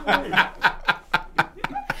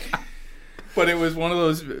 But it was one of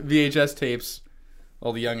those VHS tapes.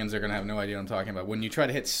 All the youngins are going to have no idea what I'm talking about. When you try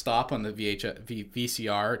to hit stop on the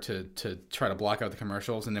VCR to try to block out the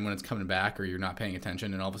commercials, and then when it's coming back or you're not paying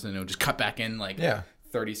attention, and all of a sudden it'll just cut back in like Yeah.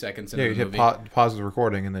 30 seconds into Yeah, the you'd movie. hit pause the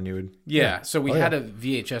recording and then you would... Yeah, so we Oh, had yeah. a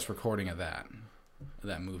VHS recording of that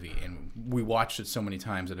movie, and we watched it so many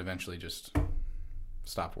times it eventually just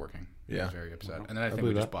stopped working. I Yeah. was very upset. And then I think we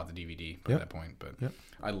believe just that. bought the DVD by Yep. that point, but Yep.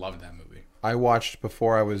 I loved that movie. I watched,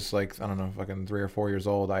 before I was like, I don't know, fucking 3 or 4 years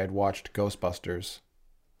old, I had watched Ghostbusters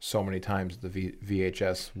so many times the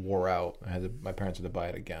VHS wore out. My parents had to buy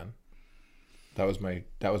it again. That was my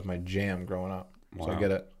jam growing up. So I Wow. get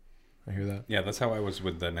it. I hear that. Yeah, that's how I was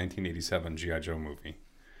with the 1987 G.I. Joe movie.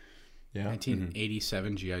 Yeah.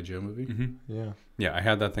 1987 G.I. Joe movie. Yeah. Yeah, I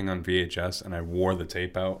had that thing on VHS, and I wore the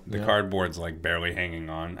tape out. The Yeah. cardboard's like barely hanging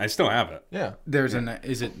on. I still have it. Yeah. There's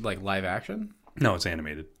is it like live action No, it's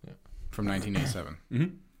animated. from 1987?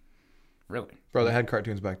 Mhm. Really? Bro, they had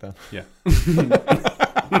cartoons back then. Yeah.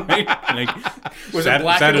 Right? Like, Was it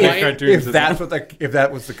black and Saturday white? cartoons. If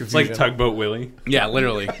that was the It's confusion. like Tugboat Willie. Yeah,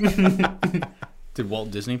 literally. Did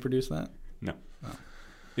Walt Disney produce that? No.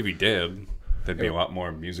 If he did, there'd be a lot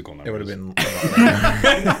more musical numbers. It would have been.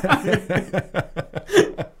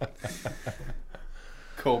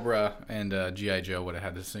 Cobra and G.I. Joe would have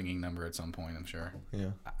had the singing number at some point, I'm sure.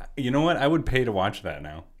 Yeah. You know what? I would pay to watch that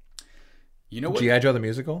now. You know what? G.I. Joe the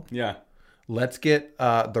musical. Yeah. Let's get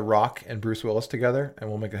The Rock and Bruce Willis together, and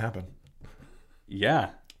we'll make it happen. Yeah.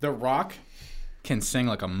 The Rock can sing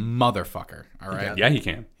like a motherfucker, all right? Yeah, he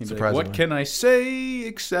can. He'd be like, Surprisingly. what can I say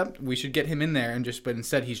except we should get him in there and but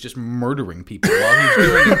instead he's just murdering people while he's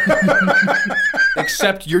doing it.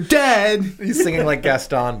 Except you're dead. He's singing like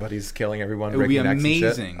Gaston, but he's killing everyone. It would be breaking necks and shit.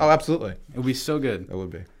 amazing. Oh, absolutely. It would be so good. That would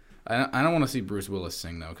be. I don't want to see Bruce Willis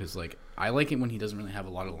sing though, because like I like it when he doesn't really have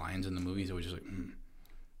a lot of lines in the movies. It was just like,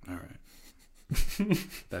 all right,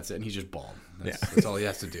 that's it. And he's just bald. That's all he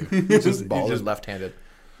has to do. He's just bald. He's left-handed.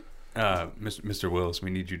 Mr. Willis, we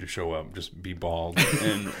need you to show up. Just be bald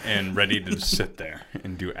and ready to just sit there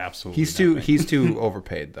and do absolutely nothing. He's too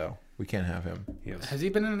overpaid though. We can't have him. Yes. Has he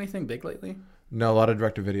been in anything big lately? No, a lot of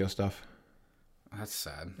direct-to-video stuff. That's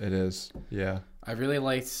sad. It is. Yeah. I really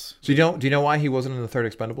liked. So do you know why he wasn't in the third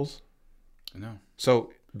Expendables? No,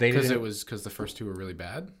 So they because didn't. because the first two were really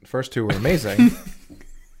bad. The first two were amazing.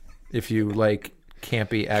 If you like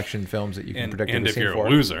campy action films that you can predict And the if scene you're for. a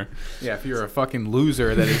loser, Yeah, if you're a fucking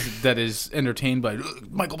loser that is entertained by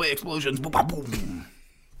Michael Bay explosions, boom, boom, boom.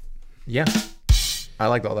 Yeah, I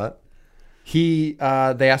liked all that. They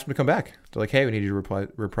asked him to come back. They're like, "Hey, we need you to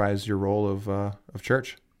reprise your role of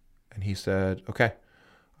Church," and he said, "Okay,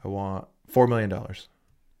 I want $4 million."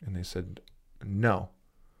 And they said, "No,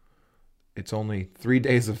 it's only 3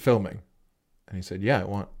 days of filming." And he said, "Yeah, I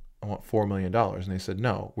want $4 million." And they said,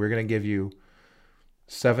 "No, we're gonna give you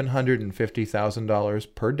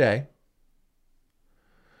 $750,000 per day.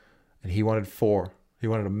 And he wanted $4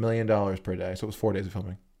 million per day. So it was 4 days of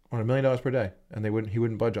filming. Wanted $1 million per day. And he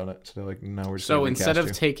wouldn't budge on it. So they're like, no, we're just So gonna instead of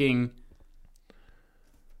recast taking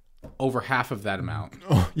over half of that amount,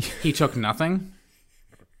 you. he took nothing.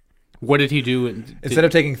 What did he do? Instead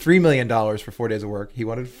of taking $3 million for 4 days of work, he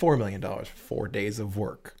wanted $4 million for 4 days of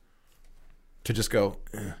work. To just go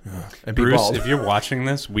and be Bruce, bald. if you're watching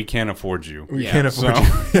this, we can't afford you. We can't afford you.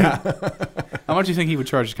 Yeah. How much do you think he would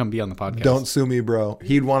charge to come be on the podcast? Don't sue me, bro.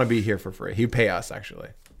 He'd want to be here for free. He'd pay us, actually.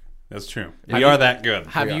 That's true. We are that good.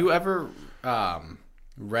 Have you ever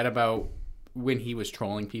read about when he was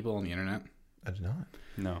trolling people on the internet? I did not.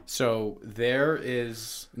 No. So there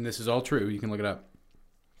is, and this is all true. You can look it up.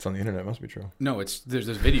 It's on the internet. It must be true. No, there's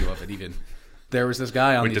this video of it even. There was this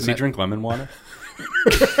guy on. Wait, does he drink lemon water?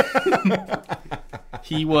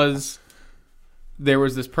 There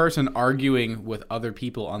was this person arguing with other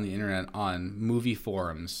people on the internet on movie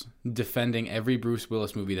forums, defending every Bruce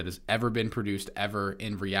Willis movie that has ever been produced ever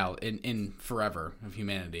in reality, in forever of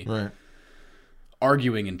humanity. Right.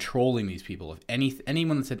 Arguing and trolling these people. If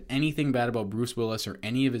anyone that said anything bad about Bruce Willis or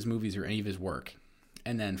any of his movies or any of his work,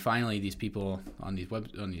 and then finally these people on these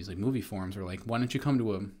like movie forums are like, why don't you come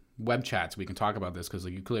to a web chat so we can talk about this, because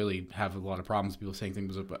like you clearly have a lot of problems with people saying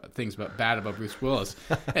things bad about Bruce Willis.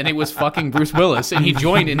 And it was fucking Bruce Willis, and he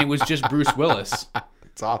joined, and it was just Bruce Willis.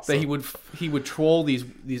 It's awesome. That he would troll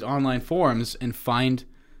these online forums and find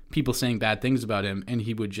people saying bad things about him, and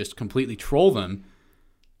he would just completely troll them,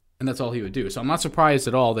 and that's all he would do. So I'm not surprised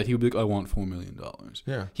at all that he would be like, I want $4 million.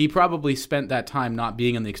 Yeah. He probably spent that time not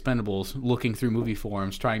being in the Expendables, looking through movie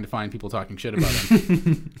forums, trying to find people talking shit about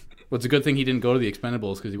him. Well, it's a good thing he didn't go to the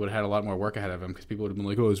Expendables, because he would have had a lot more work ahead of him, because people would have been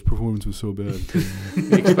like, oh, his performance was so bad.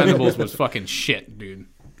 The Expendables was fucking shit, dude.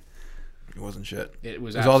 It wasn't shit. It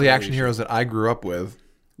was all the action shit. heroes that I grew up with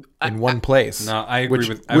in one place. No, I agree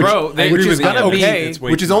with which is going to be, it's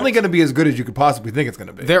way which is too only much. going to be as good as you could possibly think it's going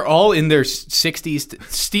to be. They're all in their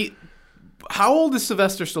 60s. How old is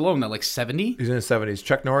Sylvester Stallone now? Like 70? He's in his 70s.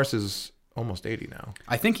 Chuck Norris is almost 80 now.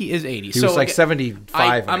 I think he is 80. He was like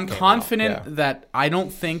 75. I'm confident that I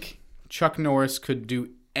don't think Chuck Norris could do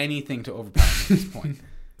anything to overpower him at this point.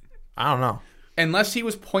 I don't know. Unless he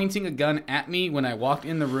was pointing a gun at me when I walked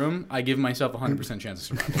in the room, I give myself a 100%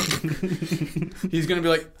 chance of survival. He's going to be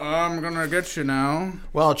like, I'm going to get you now.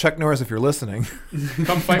 Well, Chuck Norris, if you're listening,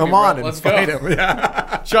 come fight me, come on bro. and Let's fight go. him.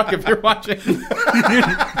 Yeah. Chuck, if you're watching.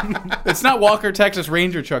 It's not Walker, Texas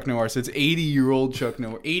Ranger Chuck Norris. It's 80-year-old Chuck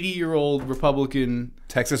Norris. 80-year-old Republican.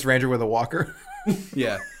 Texas Ranger with a walker.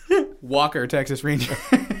 Yeah. Walker, Texas Ranger.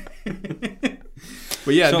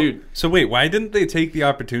 But yeah, dude. So wait, why didn't they take the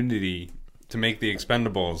opportunity to make the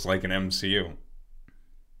Expendables like an MCU?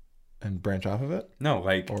 And branch off of it? No,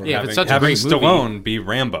 like Yeah, if it's having, such a having great movie. Stallone be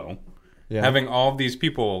Rambo. Yeah. Having all of these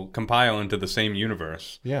people compile into the same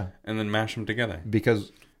universe. Yeah. And then mash them together.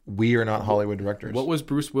 Because we are not Hollywood directors. What was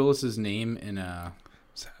Bruce Willis's name in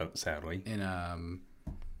Sadly.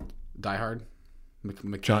 Die Hard? John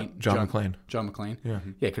McClane. John McClane. Yeah.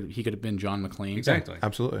 Yeah, he could have been John McClane. Exactly.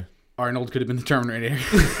 Absolutely. Arnold could have been the Terminator.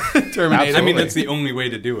 Absolutely. I mean, that's the only way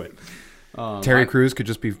to do it. Terry Crews could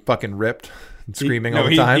just be fucking ripped and screaming all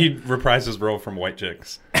the time. He reprised his role from White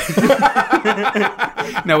Chicks.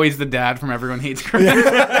 No, he's the dad from Everyone Hates Chris.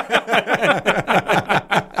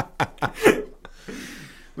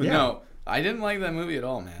 But no, I didn't like that movie at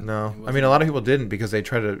all, man. No. I mean, a lot of people didn't, because they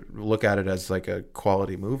try to look at it as like a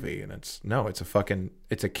quality movie. And it's a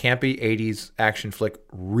campy 80s action flick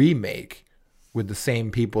remake with the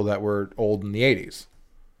same people that were old in the 80s.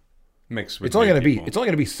 Mixed with It's only new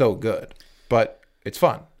going to be so good, but it's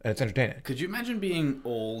fun and it's entertaining. Could you imagine being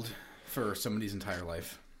old for somebody's entire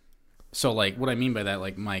life? So, like, what I mean by that,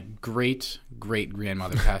 like, my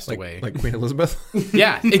great-great-grandmother passed away. Like Queen Elizabeth?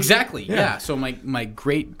 Yeah, exactly. Yeah. So my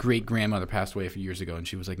great-great-grandmother passed away a few years ago, and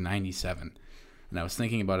she was like 97. And I was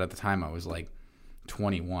thinking about it at the time. I was like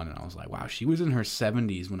 21, and I was like, wow, she was in her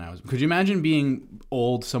 70s when I was. Could you imagine being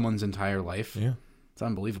old someone's entire life? Yeah. It's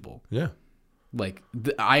unbelievable. Yeah. Like,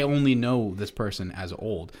 I only know this person as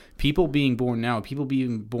old. People being born now, people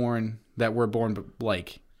being born that were born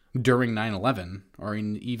like during 9/11 or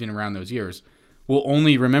even around those years, will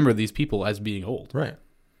only remember these people as being old. Right.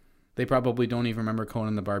 They probably don't even remember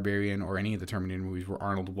Conan the Barbarian or any of the Terminator movies where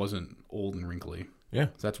Arnold wasn't old and wrinkly. Yeah.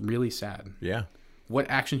 So that's really sad. Yeah. What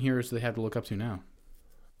action heroes do they have to look up to now?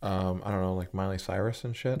 I don't know, like Miley Cyrus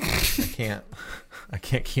and shit. I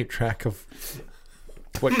can't keep track of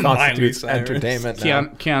what constitutes entertainment now.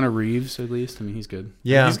 Keanu Reeves, at least. I mean, he's good.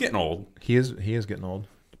 Yeah. He's getting old. He is getting old.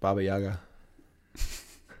 Baba Yaga.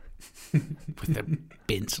 with the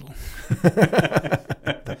pencil.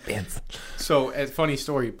 The pencil. So, a funny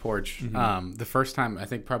story, Porch. The first time, I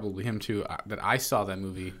think probably him too, that I saw that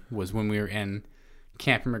movie was when we were in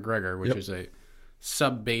Camp McGregor, which is a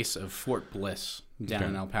sub base of Fort Bliss down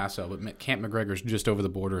in El Paso. But Camp McGregor's just over the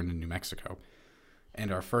border into New Mexico.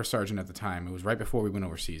 And our first sergeant at the time, it was right before we went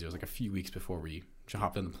overseas. It was like a few weeks before we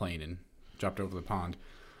hopped on the plane and dropped over the pond.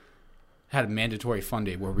 Had a mandatory fun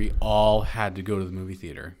day where we all had to go to the movie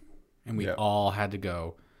theater. And we all had to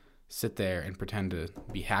go sit there and pretend to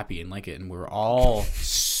be happy and like it. And we were all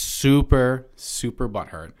super, super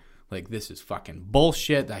butthurt. Like, this is fucking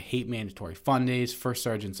bullshit. I hate mandatory fun days. First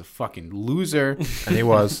sergeant's a fucking loser. And he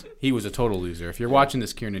was. He was a total loser. If you're watching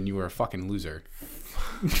this, Kieran, you were a fucking loser.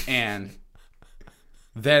 And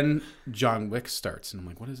then John Wick starts. And I'm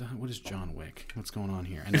like, what is that? What is John Wick? What's going on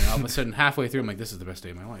here? And then all of a sudden, halfway through, I'm like, this is the best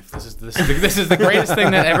day of my life. This is the greatest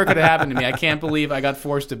thing that ever could have happened to me. I can't believe I got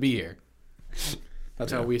forced to be here.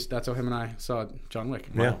 That's how him and I saw John Wick.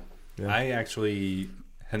 Wow. Yeah. I actually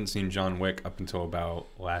hadn't seen John Wick up until about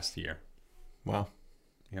last year. Wow.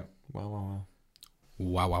 Yep. Wow.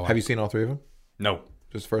 Have you seen all three of them? No.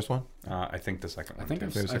 Just the first one? I think the second one. I think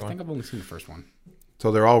I've only seen the first one.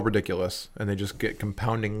 So they're all ridiculous, and they just get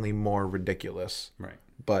compoundingly more ridiculous. Right.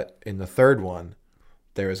 But in the third one,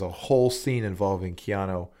 there is a whole scene involving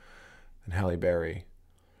Keanu and Halle Berry.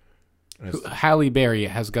 Halle Berry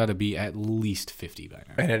has got to be at least 50 by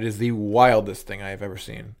now. And it is the wildest thing I have ever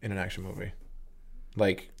seen in an action movie.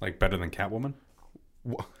 Like better than Catwoman?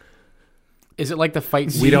 Is it like the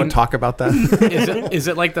fight scene? We don't talk about that. Is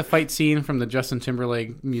it like the fight scene from the Justin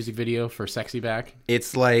Timberlake music video for Sexy Back?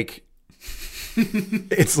 It's like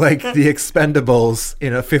the Expendables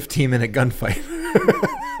in a 15-minute gunfight.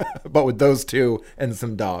 But with those two and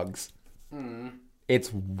some dogs.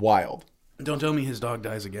 It's wild. Don't tell me his dog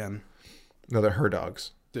dies again. No, they're her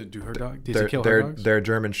dogs. Do her dog? Did he kill her dogs? They're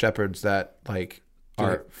German shepherds that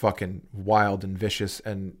are fucking wild and vicious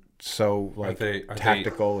and so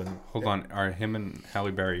tactical. And hold on, are him and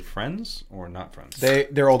Halle Berry friends or not friends?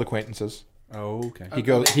 They're old acquaintances. Oh, okay.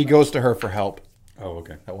 He goes to her for help. Oh,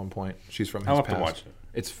 okay. At one point, she's from his I'll have past. to watch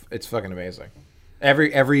it. It's fucking amazing.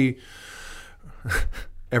 Every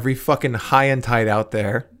fucking high and tight out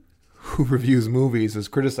there who reviews movies has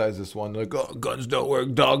criticized this one. Like, oh, guns don't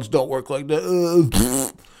work, dogs don't work like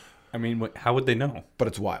that. I mean, how would they know? But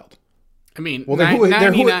it's wild. I mean, well,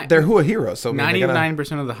 they're Hua heroes. So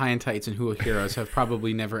 99% of the high and tights and Hua heroes have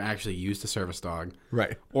probably never actually used a service dog,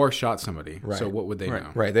 right? Or shot somebody. Right. So what would they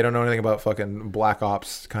know? Right. They don't know anything about fucking Black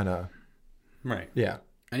Ops kind of. Right. Yeah.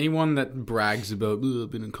 Anyone that brags about I've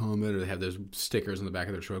been in combat, or they have those stickers on the back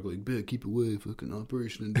of their truck like keep away, fucking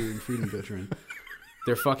Operation Enduring Freedom veteran.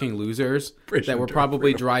 They're fucking losers that were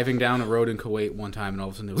probably driving down a road in Kuwait one time, and all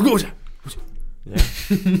of a sudden they were yeah.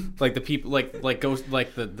 Like the people, like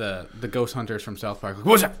the ghost hunters from South Park. Like,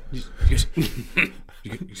 what's that?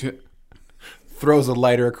 Throws a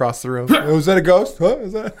lighter across the room. Oh, was that a ghost? Huh?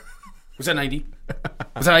 Was that 90?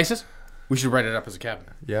 Was that ISIS? We should write it up as a cabin.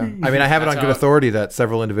 Yeah. I mean, I have it on good authority that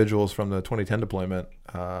several individuals from the 2010 deployment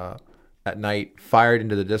at night fired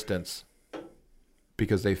into the distance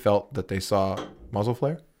because they felt that they saw muzzle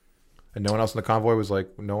flare. And no one else in the convoy was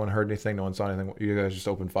like, no one heard anything, no one saw anything. You guys just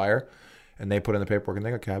opened fire. And they put in the paperwork and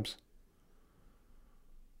they got cabs.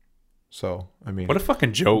 So, I mean... What a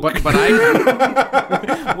fucking joke. But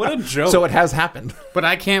I... What a joke. So it has happened. But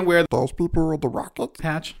I can't wear those people with the rocket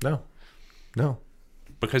patch. No.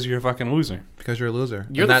 Because you're a fucking loser. Because you're a loser.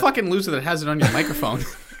 You're the fucking loser that has it on your microphone.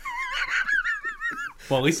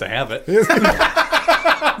 Well, at least I have it.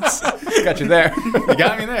 Got you there. You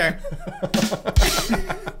got me there.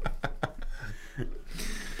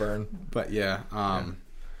 Burn. But yeah,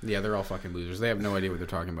 they're all fucking losers. They have no idea what they're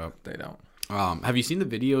talking about. They don't. Have you seen the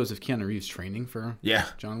videos of Keanu Reeves training for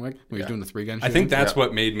John Wick? When he was doing the 3-gun shooting? I think that's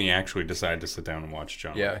what made me actually decide to sit down and watch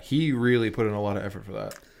John Wick. Yeah, he really put in a lot of effort for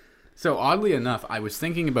that. So oddly enough, I was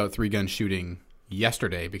thinking about 3-gun shooting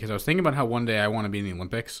yesterday because I was thinking about how one day I want to be in the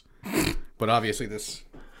Olympics. But obviously this,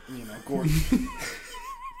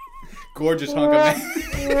 gorgeous hunk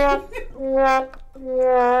of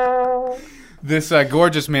this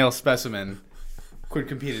gorgeous male specimen could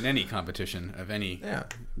compete in any competition of any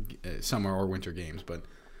summer or winter games. But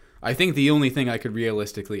I think the only thing I could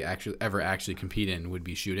realistically actually compete in would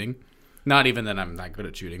be shooting. Not even that I'm that good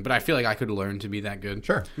at shooting, but I feel like I could learn to be that good.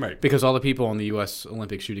 Sure. Right. Because all the people on the U.S.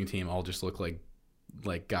 Olympic shooting team all just look like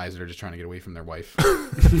guys that are just trying to get away from their wife.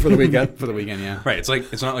 For the weekend? For the weekend, yeah. Right.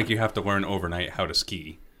 It's not like you have to learn overnight how to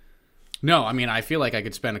ski. No, I mean, I feel like I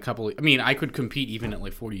could spend I could compete even at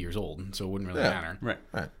like 40 years old, so it wouldn't really matter. Right.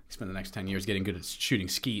 Spend the next 10 years getting good at shooting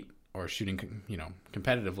skeet, or shooting,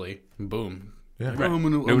 competitively, boom. Yeah. Right.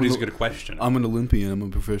 Nobody's going to question it. I'm an Olympian. I'm a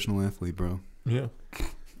professional athlete, bro. Yeah. Have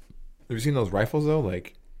you seen those rifles though?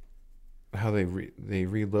 Like how they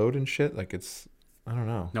reload and shit. Like it's I don't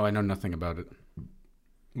know. No, I know nothing about it.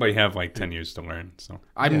 But you have like 10 years to learn. So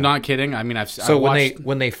I'm not kidding. I mean, I've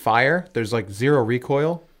when they fire, there's like zero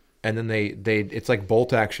recoil, and then they it's like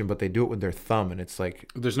bolt action, but they do it with their thumb, and it's like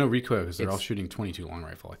there's no recoil because they're all shooting 22 long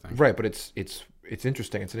rifle. I think. Right, but it's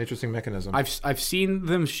interesting. It's an interesting mechanism. I've seen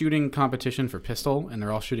them shooting competition for pistol, and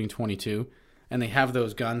they're all shooting 22, and they have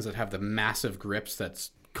those guns that have the massive grips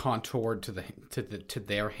that's contoured to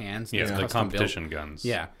their hands. yeah, that's the custom competition guns.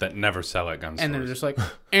 Yeah. That never sell at gun stores. And they're just like,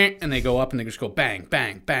 and they go up and they just go bang,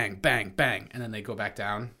 bang, bang, bang, bang, and then they go back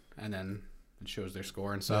down, and then it shows their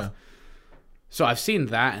score and stuff. Yeah. So I've seen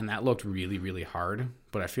that, and that looked really, really hard.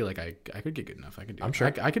 But I feel like I could get good enough. I could do. I'm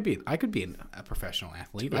sure I could be a professional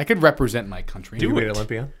athlete. I could represent my country. Do it,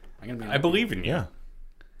 Olympian. I believe in you. Yeah.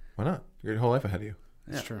 Why not? You got your whole life ahead of you.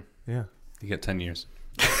 That's true. Yeah. You get 10 years.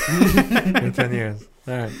 10 years.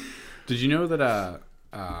 All right. Did you know that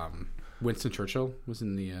Winston Churchill was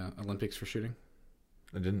in the Olympics for shooting?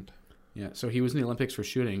 I didn't. Yeah, so he was in the Olympics for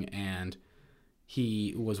shooting, and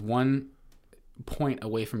he was 1 point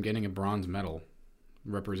away from getting a bronze medal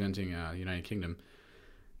representing the United Kingdom.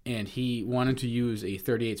 And he wanted to use a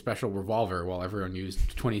 .38 special revolver while everyone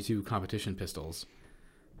used 22 competition pistols.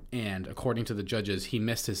 And according to the judges, he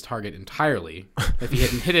missed his target entirely. If he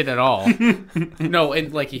hadn't hit it at all. No,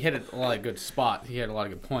 and like he hit it a lot of good spots. He had a lot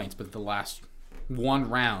of good points, but the last one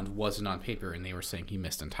round wasn't on paper, and they were saying he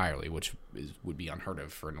missed entirely, which would be unheard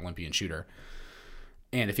of for an Olympian shooter.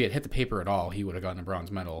 And if he had hit the paper at all, he would have gotten a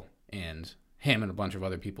bronze medal. And him and a bunch of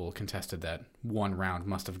other people contested that one round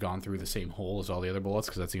must have gone through the same hole as all the other bullets,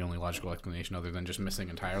 because that's the only logical explanation other than just missing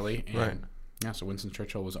entirely. And right. Yeah, so Winston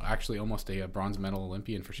Churchill was actually almost a bronze medal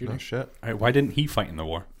Olympian for shooting. Oh, shit. All right, why didn't he fight in the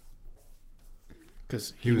war?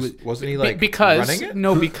 Because wasn't he like running it?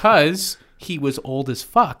 No, because he was old as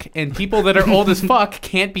fuck, and people that are old as fuck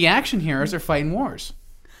can't be action heroes or fighting wars.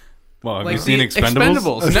 Well, have Like you seen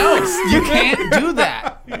Expendables? No, you can't do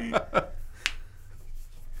that.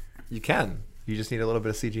 You can. You just need a little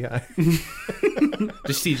bit of CGI.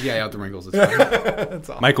 Just CGI out the wrinkles. It's fine.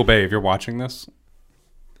 That's all. Michael Bay, if you're watching this.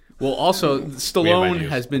 Well, also, Stallone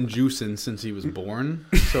has been juicing since he was born.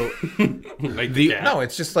 So, no,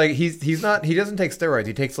 it's just like he doesn't take steroids.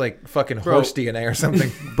 He takes like fucking horse DNA or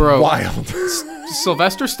something. Bro, wild.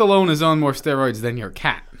 Sylvester Stallone is on more steroids than your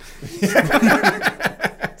cat.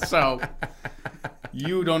 So,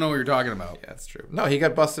 you don't know what you're talking about. Yeah, that's true. No, he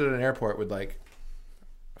got busted at an airport with like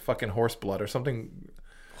fucking horse blood or something.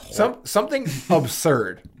 Something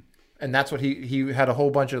absurd. And that's what he had a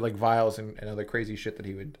whole bunch of like vials and other crazy shit that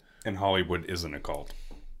he would. And Hollywood isn't a cult.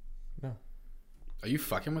 No. Are you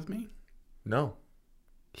fucking with me? No.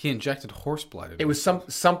 He injected horse blood. It was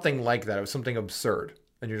something like that. It was something absurd.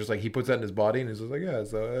 And you're just like, he puts that in his body and he's just like, yeah,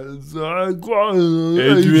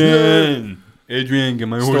 Adrian, get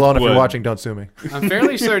my horse Stallone, blood. if you're watching, don't sue me. I'm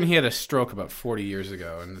fairly certain he had a stroke about 40 years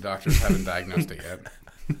ago, and the doctors haven't diagnosed it yet.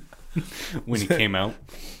 When he came out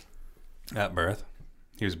at birth.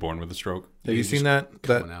 He was born with a stroke. Have you seen that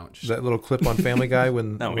little clip on Family Guy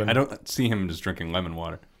when? No, I don't see him just drinking lemon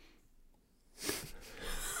water.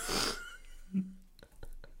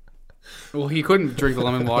 Well, he couldn't drink the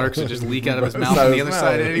lemon water because it just leaked out of his mouth on the other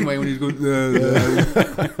side anyway when he was going.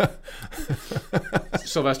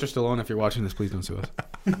 Sylvester Stallone, if you're watching this, please don't sue us.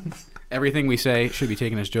 Everything we say should be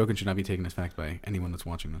taken as joke and should not be taken as fact by anyone that's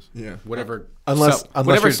watching this. Yeah. Whatever Unless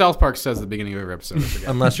South Park says at the beginning of every episode.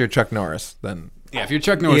 Unless you're Chuck Norris, then. Yeah, if you're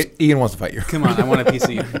Chuck Norris, Ian wants to fight you. Come on, I want a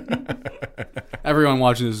PC. Everyone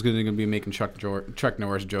watching this is going to be making Chuck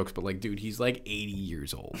Norris jokes, but like, dude, he's like 80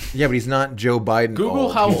 years old. Yeah, but he's not Joe Biden. Google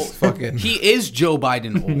old. how he's fucking. He is Joe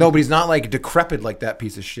Biden old. No, but he's not like decrepit like that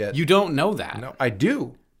piece of shit. You don't know that. No, I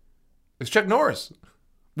do. It's Chuck Norris.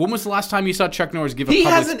 When was the last time you saw Chuck Norris give a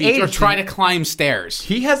public speech or try to climb stairs?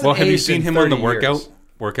 He hasn't. Well, have you seen him on the years.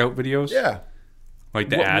 workout videos? Yeah. Like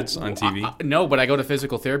the ads on TV? No, but I go to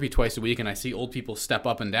physical therapy twice a week, and I see old people step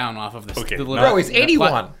up and down off of the. Okay, bro, he's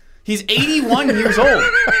 81. He's 81 years old.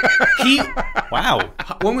 Wow.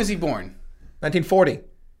 When was he born? 1940.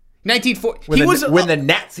 1940. When the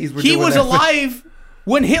Nazis were. He was alive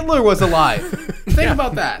when Hitler was alive. Think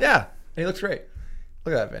about that. Yeah, and he looks great.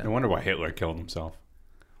 Look at that man. No wonder why Hitler killed himself.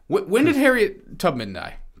 When did Harriet Tubman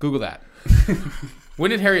die? Google that.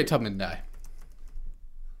 When did Harriet Tubman die?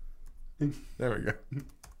 There we go.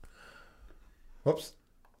 Whoops.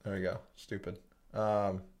 There we go. Stupid.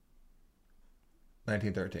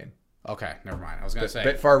 1913. Okay, never mind. I was going to say.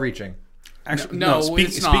 Bit far reaching. Actually, No,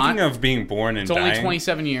 it's not. Speaking of being born and It's only dying,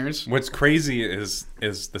 27 years. what's crazy is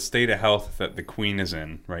the state of health that the Queen is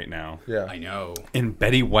in right now. Yeah. I know. And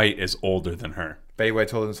Betty White is older than her. Betty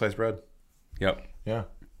White's holding sliced bread. Yep. Yeah.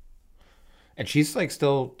 And she's like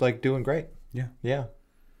still like doing great. Yeah. Yeah.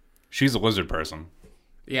 She's a lizard person.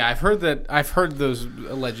 Yeah, I've heard that. I've heard those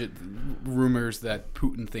alleged rumors that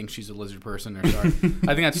Putin thinks she's a lizard person. Or sorry. I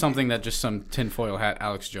think that's something that just some tinfoil hat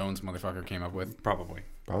Alex Jones motherfucker came up with. Probably.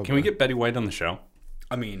 Probably. Can we get Betty White on the show?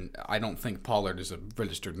 I mean, I don't think Pollard is a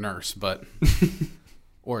registered nurse, but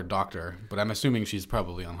or a doctor. But I'm assuming she's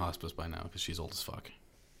probably on hospice by now because she's old as fuck.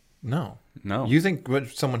 No. No. You think when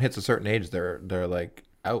someone hits a certain age, they're like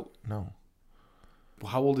out? No.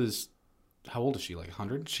 Well, how old is she? Like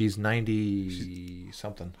 100? She's 90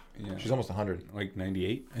 something. Yeah. She's almost 100. Like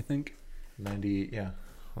 98, I think. 90. Yeah.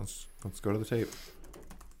 Let's go to the tape.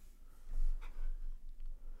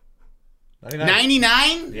 99.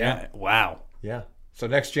 99? Yeah. Wow. Yeah. So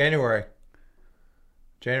next January,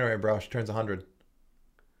 bro, she turns 100.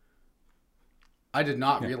 I did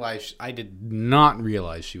not realize. I did not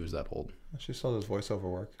realize she was that old. She still does voiceover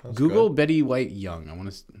work. That's Google good. Betty White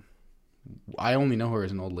young. I only know her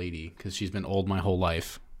as an old lady because she's been old my whole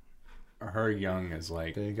life. Her young is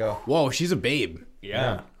like... There you go. Whoa, she's a babe.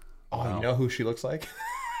 Yeah. Oh, Wow. you know who she looks like?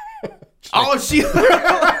 Oh, she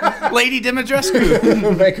Lady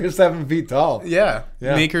Dimitrescu. Make her 7 feet tall. Yeah.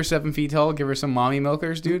 Yeah. Make her 7 feet tall. Give her some mommy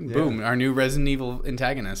milkers, dude. Yeah. Boom. Our new Resident Evil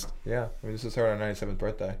antagonist. Yeah. I mean, this is her on her 97th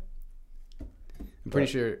birthday. I'm pretty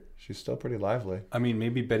sure. She's still pretty lively. I mean,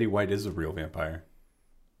 maybe Betty White is a real vampire.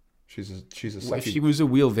 She's a If succubus. she was a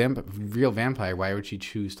real vampire, why would she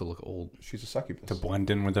choose to look old? She's a succubus. To blend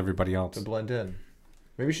in with everybody else. To blend in.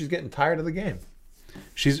 Maybe she's getting tired of the game.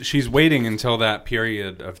 She's waiting until that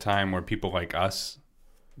period of time where people like us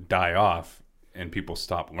die off and people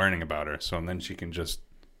stop learning about her, so then she can just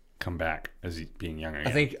come back as being young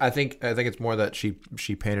again. I think it's more that she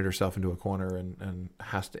painted herself into a corner and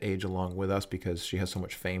has to age along with us because she has so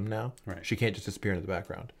much fame now. Right. She can't just disappear into the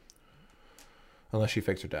background unless she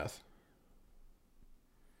fakes her death.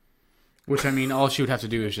 Which, I mean, all she would have to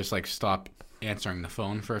do is just, like, stop answering the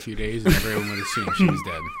phone for a few days and everyone would assume she was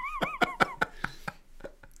dead.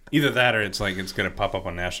 Either that or it's like it's going to pop up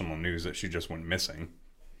on national news that she just went missing.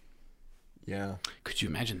 Yeah. Could you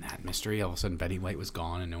imagine that mystery? All of a sudden, Betty White was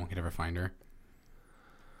gone and no one could ever find her.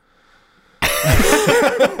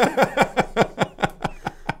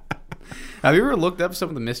 Have you ever looked up some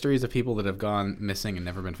of the mysteries of people that have gone missing and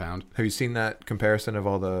never been found? Have you seen that comparison of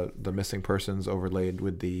all the missing persons overlaid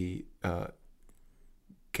with the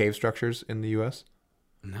cave structures in the U.S.?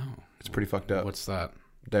 No. It's pretty fucked up. What's that?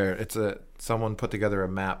 Someone put together a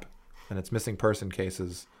map, and it's missing person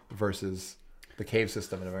cases versus the cave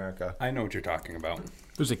system in America. I know what you're talking about.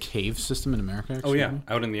 There's a cave system in America? Oh, yeah. excuse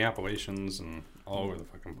me? Out in the Appalachians and all over the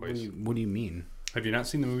fucking place. What do you mean? Have you not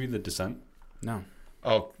seen the movie The Descent? No.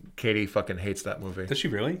 Oh, Katie fucking hates that movie. Does she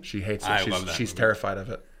really? She hates it. I love that She's movie. terrified of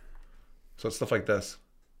it. So it's stuff like this.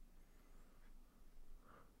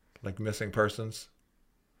 Like missing persons.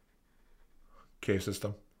 Cave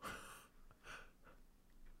system.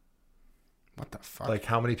 What the fuck? Like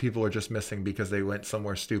how many people are just missing because they went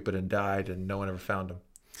somewhere stupid and died and no one ever found them.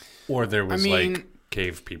 Or there was mean, like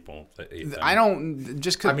cave people that ate them. I don't...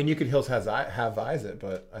 Just cause, I mean, you could have eyes it,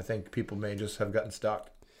 but I think people may just have gotten stuck.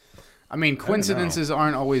 I mean, coincidences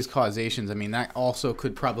aren't always causations. I mean, that also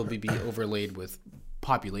could probably be overlaid with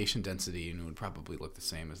population density and it would probably look the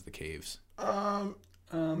same as the caves.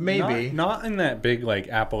 Maybe. Not in that big like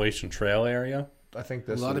Appalachian Trail area. I think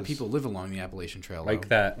A this lot of is- people live along the Appalachian Trail. Like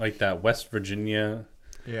that West Virginia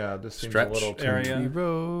Yeah, this seems stretch a little too area. Country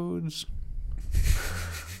roads.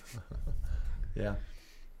 Yeah.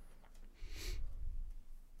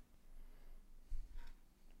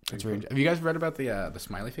 That's very, have you guys read about the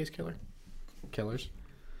smiley face killers?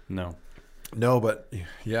 No. No, but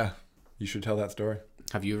yeah, you should tell that story.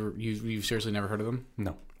 Have you ever, you've seriously never heard of them?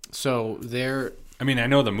 No. So they're I mean, I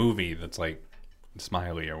know the movie that's like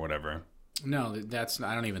Smiley or whatever. no, that's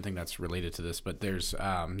I don't even think that's related to this. But there's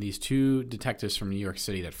these two detectives from New York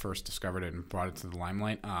City that first discovered it and brought it to the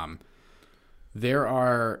limelight. There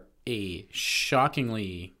are a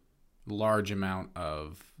shockingly large amount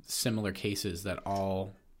of similar cases that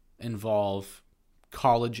all involve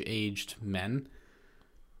college-aged men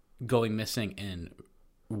going missing in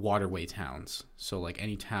waterway towns. So like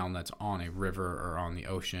any town that's on a river or on the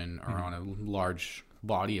ocean or on a large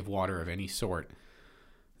body of water of any sort,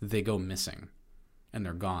 they go missing and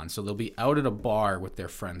they're gone. So they'll be out at a bar with their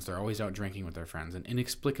friends. They're always out drinking with their friends, and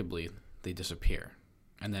inexplicably they disappear.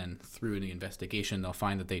 And then through the investigation, they'll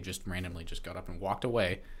find that they just randomly just got up and walked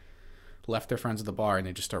away. left their friends at the bar, and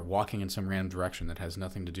they just start walking in some random direction that has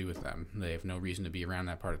nothing to do with them. They have no reason to be around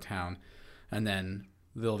that part of town. And then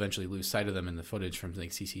they'll eventually lose sight of them in the footage from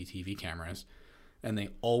like CCTV cameras. And they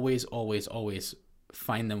always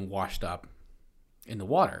find them washed up in the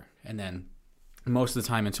water. And then most of the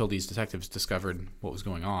time, until these detectives discovered what was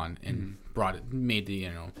going on and brought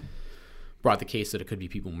the case that it could be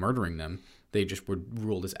people murdering them, they just were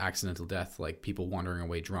ruled as accidental death, like people wandering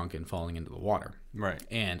away drunk and falling into the water. Right.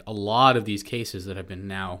 And a lot of these cases that have been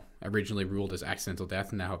now originally ruled as accidental death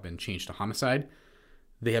and now have been changed to homicide,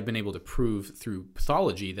 they have been able to prove through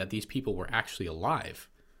pathology that these people were actually alive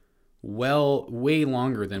way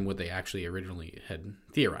longer than what they actually originally had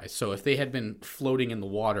theorized. So if they had been floating in the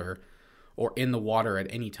water or in the water at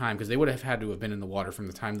any time, because they would have had to have been in the water from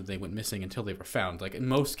the time that they went missing until they were found. Like in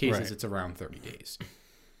most cases, It's around 30 days.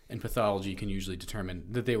 And pathology can usually determine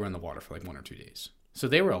that they were in the water for like 1 or 2 days. So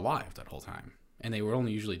they were alive that whole time. And they were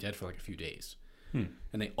only usually dead for like a few days. And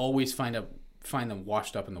they always find them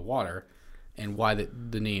washed up in the water. And why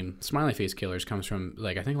the name Smiley Face Killers comes from,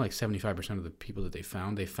 like, I think like 75% of the people that they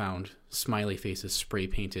found smiley faces spray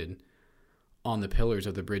painted on the pillars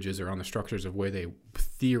of the bridges or on the structures of where they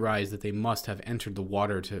theorized that they must have entered the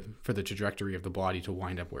water for the trajectory of the body to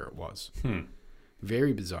wind up where it was.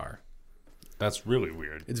 Very bizarre. That's really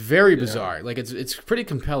weird. It's very bizarre. Like it's pretty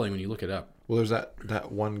compelling when you look it up. Well, there's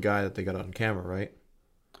that one guy that they got on camera, right?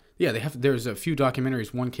 Yeah, there's a few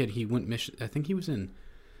documentaries. One kid, he went I think he was in,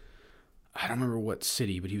 I don't remember what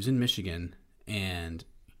city, but he was in Michigan, and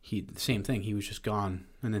the same thing. He was just gone,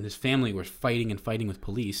 and then his family was fighting with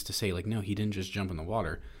police to say like, no, he didn't just jump in the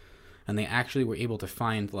water, and they actually were able to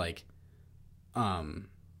find like,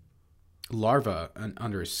 larvae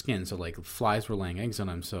under his skin. So like flies were laying eggs on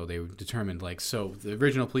him. So they determined like, so the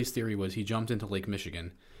original police theory was he jumped into Lake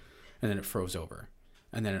Michigan, and then it froze over,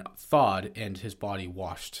 and then it thawed, and his body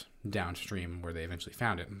washed downstream where they eventually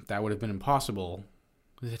found it. That would have been impossible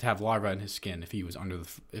to have larvae in his skin if he was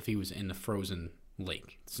in the frozen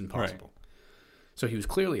lake. It's impossible. Right. So he was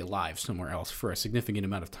clearly alive somewhere else for a significant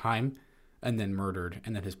amount of time, and then murdered,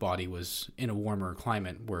 and then his body was in a warmer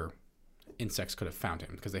climate where insects could have found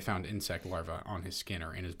him, because they found insect larvae on his skin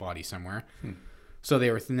or in his body somewhere. So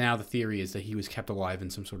now the theory is that he was kept alive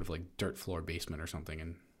in some sort of like dirt floor basement or something.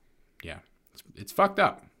 And yeah, it's fucked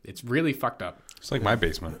up. It's really fucked up. It's like my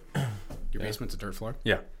basement. Your basement's a dirt floor?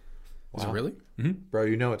 Yeah. Is it really? Bro,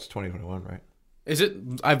 you know it's 2021, right? Is it?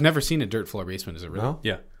 I've never seen a dirt floor basement. Is it really? No?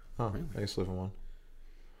 Yeah. Oh, really? I used to live in one.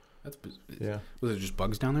 Yeah. Was it just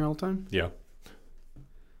bugs down there all the time? Yeah.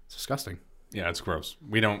 It's disgusting. Yeah, it's gross.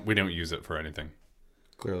 We don't use it for anything.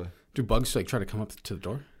 Clearly. Do bugs like try to come up to the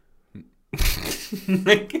door?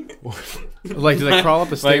 Like, do they crawl up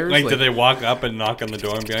the stairs? Like, do they walk up and knock on the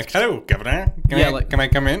door and be like, "Hello, Governor. Can I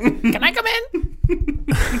come in? Can I come in?"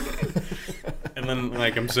 And then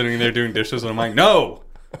like I'm sitting there doing dishes and I'm like, "No,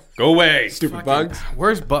 go away, Stupid bugs."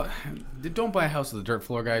 Where's Don't buy a house with a dirt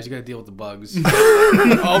floor, guys. You got to deal with the bugs.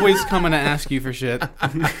 Always coming to ask you for shit.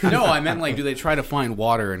 No, I meant like, do they try to find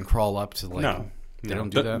water and crawl up to like? No, they don't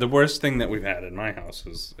do that. The worst thing that we've had in my house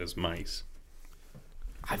is mice.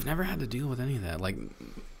 I've never had to deal with any of that. Like,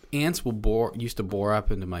 ants used to bore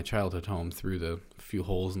up into my childhood home through the few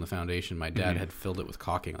holes in the foundation. My dad had filled it with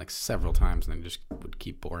caulking like several times, and then just would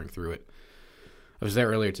keep boring through it. I was there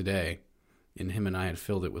earlier today, and him and I had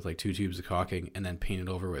filled it with like 2 tubes of caulking and then painted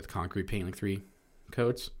over with concrete paint, like 3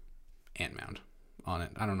 coats. Ant mound on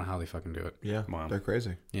it. I don't know how they fucking do it. Yeah, wow. They're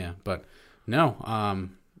crazy. Yeah, but no,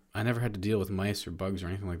 I never had to deal with mice or bugs or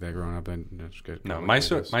anything like that growing up.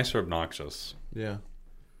 Mice are obnoxious. Yeah.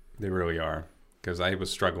 They really are. Because I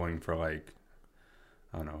was struggling for like,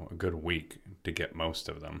 I don't know, a good week to get most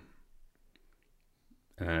of them.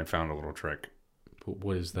 And then I found a little trick.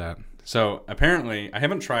 What is that? So apparently, I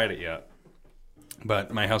haven't tried it yet,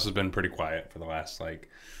 but my house has been pretty quiet for the last like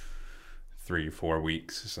 3-4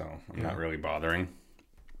 weeks, so I'm not really bothering.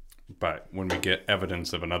 But when we get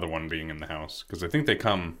evidence of another one being in the house, because I think they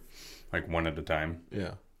come like one at a time.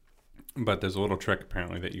 Yeah. But there's a little trick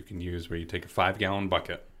apparently that you can use where you take a 5-gallon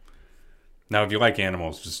bucket. Now, if you like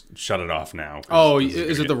animals, just shut it off now. Oh,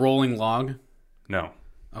 is it the rolling log? No.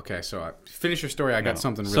 Okay, so finish your story. I got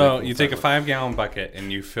something really cool. So you take a 5-gallon bucket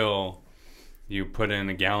and you put in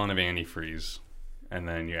a gallon of antifreeze, and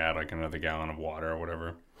then you add like another gallon of water or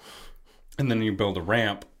whatever. And then you build a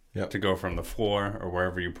ramp to go from the floor or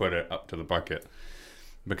wherever you put it up to the bucket.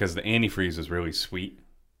 Because the antifreeze is really sweet.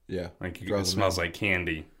 Yeah. Like it smells like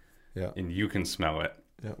candy. Yeah. And you can smell it.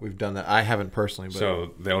 Yeah, we've done that. I haven't personally, but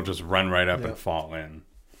so they'll just run right up and fall in.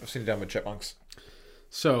 I've seen it done with chipmunks.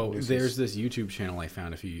 So there's this YouTube channel I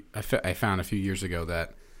found a few years ago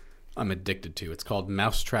that I'm addicted to. It's called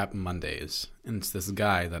Mousetrap Mondays. And it's this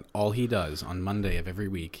guy that all he does on Monday of every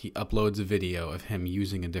week, he uploads a video of him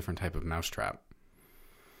using a different type of mousetrap.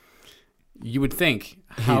 You would think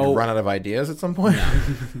how... He'd run out of ideas at some point?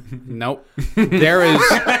 No. Nope. There is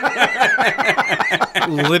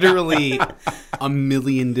literally a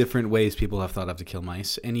million different ways people have thought of to kill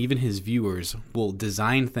mice. And even his viewers will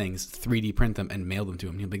design things, 3D print them, and mail them to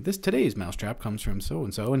him. He'll be like, today's mousetrap comes from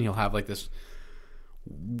so-and-so. And he'll have like this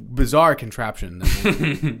bizarre contraption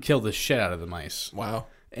that will kill the shit out of the mice. Wow.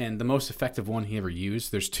 And the most effective one he ever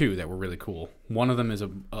used, there's two that were really cool. One of them is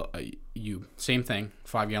same thing,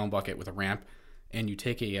 5-gallon bucket with a ramp, and you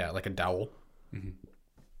take a like a dowel,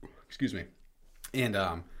 excuse me, and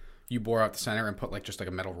you bore out the center and put just like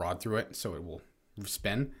a metal rod through it so it will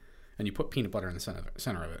spin, and you put peanut butter in the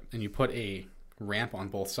center of it, and you put a ramp on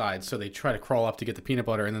both sides so they try to crawl up to get the peanut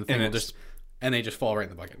butter, and then the thing will and they just fall right in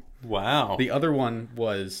the bucket. Wow. The other one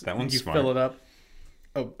was that one's smart. Fill it up.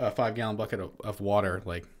 A 5-gallon bucket of water,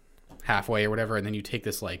 like halfway or whatever, and then you take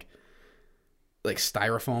this like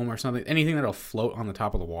styrofoam or something, anything that'll float on the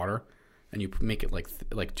top of the water, and you make it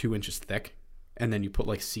like 2 inches thick, and then you put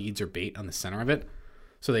like seeds or bait on the center of it,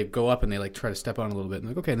 so they go up and they like try to step on a little bit, and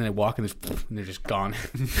like okay, and then they walk and they're just gone.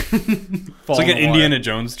 It's like an Indiana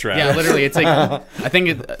Jones trap. Yeah, literally, it's like I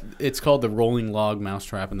think it's called the rolling log mouse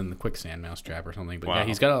trap, and then the quicksand mouse trap or something. But yeah,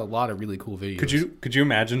 he's got a lot of really cool videos. Could you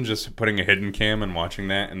imagine just putting a hidden cam and watching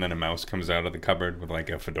that, and then a mouse comes out of the cupboard with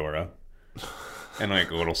like a fedora and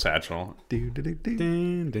like a little satchel,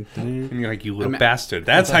 and you're like, you little bastard.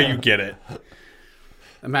 That's how you get it.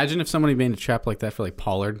 Imagine if somebody made a trap like that for like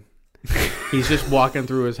Pollard. He's just walking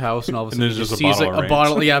through his house, and all of a sudden he just sees like a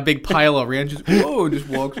bottle, a big pile of ranch. Just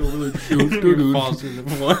walks over there, falls in the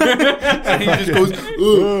floor, and he just goes,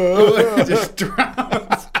 just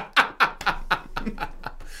drowns.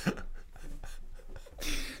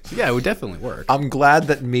 So yeah, it would definitely work. I'm glad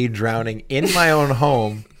that me drowning in my own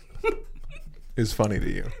home is funny to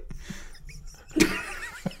you.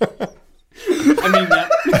 I mean,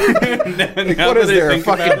 what is there, a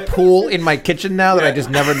fucking pool in my kitchen now that I just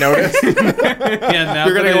never noticed? Yeah,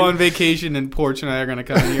 you're gonna go on vacation, and Porch and I are gonna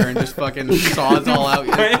come in here and just fucking sawzall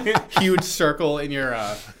out your huge circle in your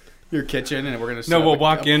kitchen, and we're gonna. We'll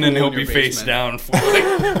walk in and he'll be face down. Fuck,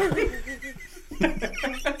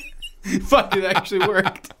 it actually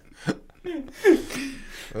worked.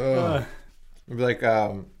 It'd be like,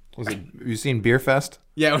 have you seen Beer Fest?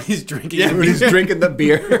 Yeah, when he's drinking. Yeah, when he's drinking the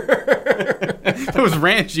beer. That was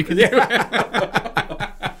ranch. You can do it.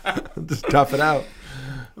 Just tough it out.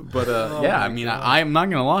 But I mean, I'm not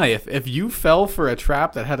gonna lie. If you fell for a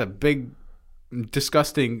trap that had a big,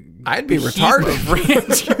 disgusting, I'd be retarded.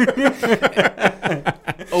 Ranch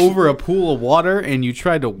over a pool of water, and you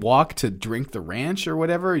tried to walk to drink the ranch or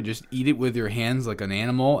whatever, you just eat it with your hands like an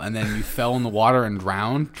animal, and then you fell in the water and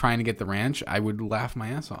drowned trying to get the ranch, I would laugh my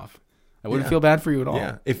ass off. I wouldn't feel bad for you at all.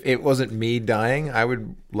 Yeah. If it wasn't me dying, I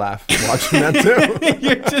would laugh watching that too.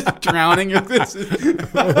 You're just drowning.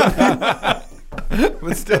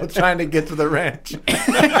 But still trying to get to the ranch.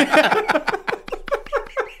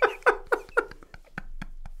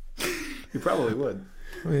 You probably would.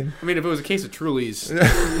 I mean, if it was a case of Truly's,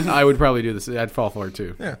 I would probably do this. I'd fall for it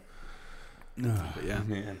too. Yeah. But yeah,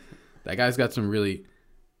 man. That guy's got some really,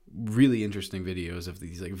 really interesting videos of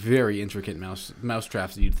these like very intricate mouse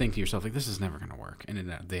traps that you'd think to yourself like, this is never going to work,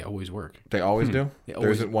 and they always work. They always do.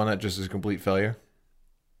 There isn't one that just is a complete failure.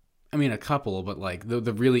 I mean, a couple, but like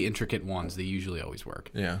the really intricate ones, they usually always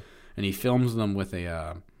work. Yeah. And he films them with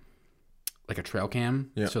a like a trail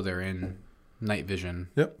cam, so they're in night vision.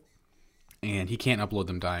 Yep. And he can't upload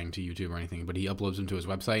them dying to YouTube or anything, but he uploads them to his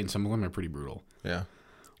website, and some of them are pretty brutal. Yeah.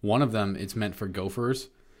 One of them, it's meant for gophers.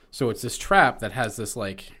 So it's this trap that has this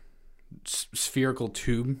like spherical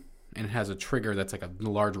tube, and it has a trigger that's like a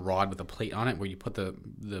large rod with a plate on it where you put the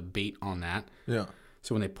bait on that. Yeah.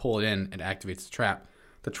 So when they pull it in, it activates the trap.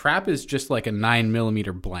 The trap is just like a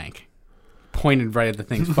 9mm blank pointed right at the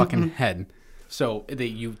thing's fucking head. So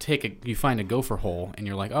you find a gopher hole, and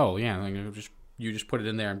you're like, oh yeah, like you just put it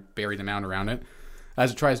in there and bury the mound around it.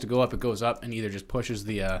 As it tries to go up, it goes up and either just pushes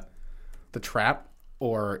the trap,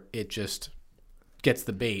 or it just gets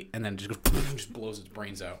the bait and then just blows its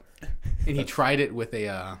brains out. And he tried it with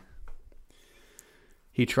a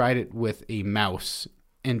mouse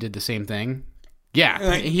and did the same thing.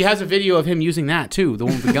 Yeah, he has a video of him using that too. The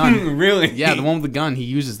one with the gun. Really? Yeah, the one with the gun. He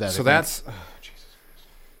uses that. So that's Jesus.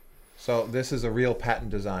 So this is a real patent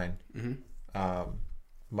design. Mm-hmm.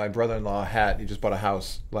 My brother-in-law he just bought a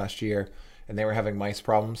house last year, and they were having mice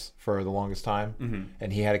problems for the longest time. Mm-hmm.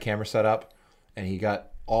 And he had a camera set up, and he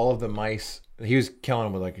got all of the mice. He was killing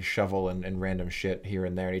them with like a shovel and random shit here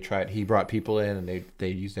and there. And he brought people in and they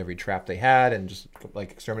used every trap they had and just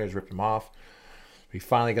like exterminators ripped them off. He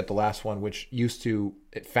finally got the last one, which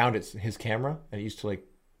it found his camera and it used to like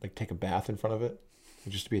take a bath in front of it.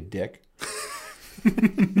 Just to be a dick.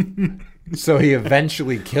 So he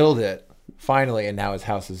eventually killed it finally. And now his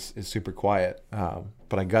house is super quiet.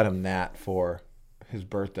 But I got him that for his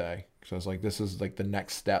birthday. So I was like, this is like the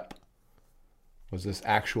next step. Was this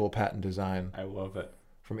actual patent design? I love it.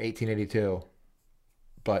 From 1882.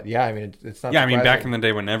 But yeah, I mean, it's not. Yeah, I mean, back surprising. in the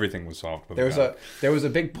day when everything was solved. With There was a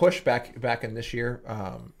big push back in this year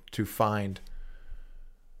to find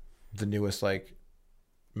the newest like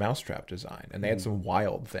mousetrap design, and they had some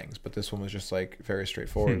wild things, but this one was just like very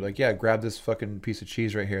straightforward. Like, yeah, grab this fucking piece of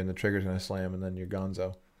cheese right here, and the trigger's gonna slam, and then you're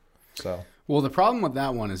gonzo. So. Well, the problem with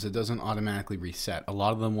that one is it doesn't automatically reset. A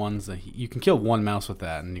lot of the ones that you can kill one mouse with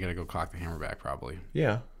that, and you got to go cock the hammer back probably.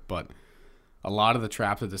 Yeah. But a lot of the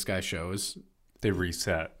traps that this guy shows, they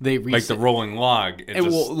reset. Like the rolling log. It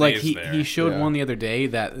just stays there. He showed one the other day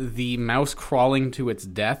that the mouse crawling to its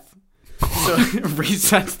death, so it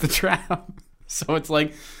resets the trap. So it's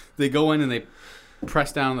like they go in and they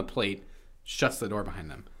press down on the plate, shuts the door behind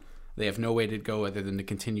them. They have no way to go other than to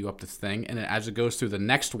continue up this thing, and then as it goes through the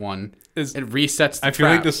next one, it resets the I feel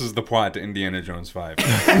trap. like this is the plot to Indiana Jones 5.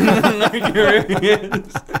 Like, it really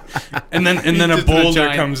is. And then a Just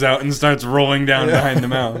boulder comes out and starts rolling down behind the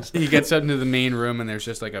mouse. He gets up into the main room, and there's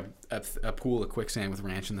just like a pool of quicksand with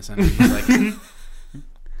ranch in the center. He's like,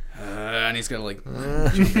 and he's gonna like.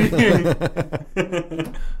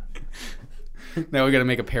 Now we got to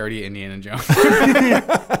make a parody of Indiana Jones.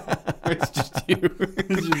 It's just you.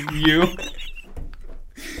 It's just you.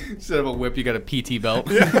 Instead of a whip, you got a PT belt.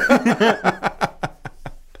 But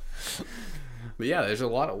yeah, there's a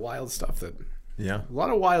lot of wild stuff that you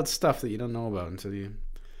don't know about until you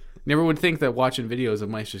never would think that watching videos of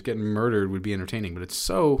mice just getting murdered would be entertaining, but it's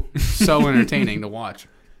so entertaining to watch.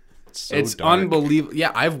 It's dark. unbelievable.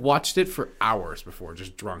 Yeah, I've watched it for hours before,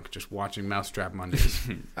 just drunk, just watching Mousetrap Mondays.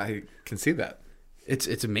 I can see that.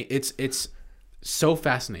 It's so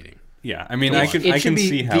fascinating. Yeah, I mean, I can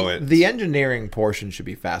see how the engineering portion should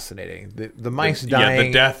be fascinating. The mice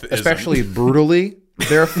dying, the death isn't. especially brutally.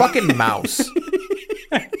 They're a fucking mouse.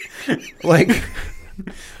 Like,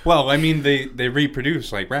 well, I mean, they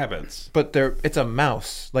reproduce like rabbits, but it's a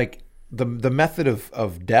mouse. Like the method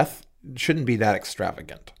of death shouldn't be that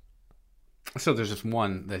extravagant. So there's this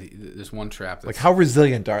one trap. Like, how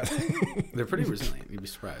resilient are they? They're pretty resilient. You'd be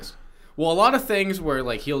surprised. Well, a lot of things where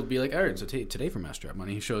like he'll be like, all right, so today for Mousetrap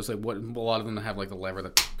Money, he shows like what a lot of them have like the lever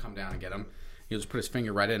that come down and get him. He'll just put his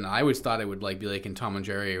finger right in. I always thought it would like be like in Tom and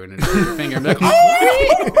Jerry or in his finger and be like,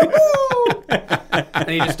 oh! And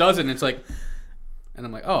he just does it, and it's like, and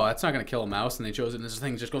I'm like, oh, that's not gonna kill a mouse. And they chose it, and this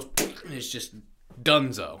thing just goes, and it's just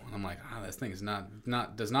dunzo. And I'm like, oh, this thing is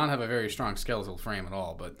does not have a very strong skeletal frame at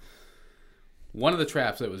all, but. One of the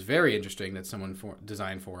traps that was very interesting that someone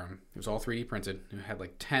designed for him, it was all 3D printed. It had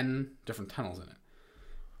like 10 different tunnels in it.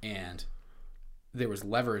 And there was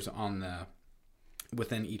levers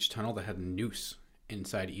within each tunnel that had a noose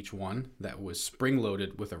inside each one that was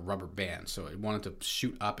spring-loaded with a rubber band. So it wanted to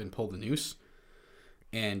shoot up and pull the noose.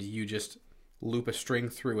 And you just loop a string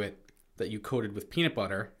through it that you coated with peanut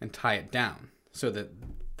butter and tie it down so that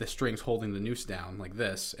the string's holding the noose down like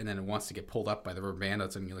this. And then it wants to get pulled up by the rubber band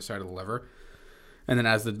that's on the other side of the lever. And then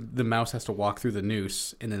as the mouse has to walk through the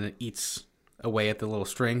noose, and then it eats away at the little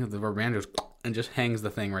string of the rubber band and just hangs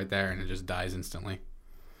the thing right there, and it just dies instantly.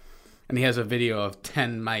 And he has a video of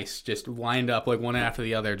 10 mice just lined up like one after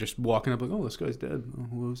the other, just walking up like, oh, this guy's dead. Oh,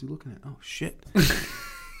 what was he looking at? Oh, shit. And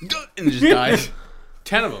it just dies.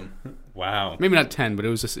 10 of them. Wow. Maybe not 10, but it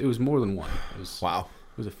was more than one. Wow.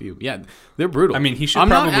 It was a few. Yeah, they're brutal. I mean, he should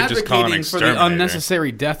probably just call an I'm not advocating for the exterminator.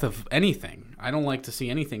 unnecessary death of anything. I don't like to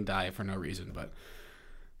see anything die for no reason, but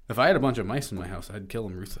if I had a bunch of mice in my house, I'd kill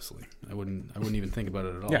them ruthlessly. I wouldn't even think about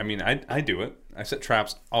it at all. Yeah, I mean, I do it. I set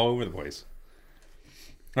traps all over the place.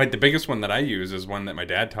 Like, the biggest one that I use is one that my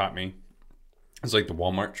dad taught me. It's like the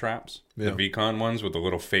Walmart traps. Yeah. The Vicon ones with the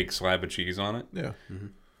little fake slab of cheese on it. Yeah. Mm-hmm.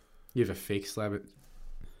 You have a fake slab.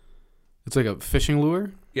 It's like a fishing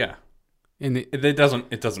lure? Yeah. And It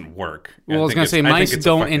doesn't work. Well, I was going to say, mice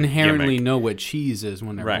don't inherently know what cheese is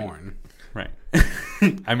when they're Right. born. Right.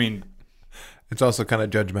 I mean, It's also kind of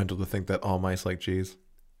judgmental to think that all mice like cheese.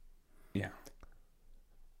 yeah.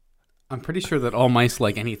 I'm pretty sure that all mice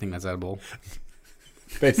like anything that's edible.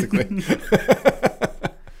 Basically.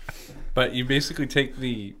 But you basically take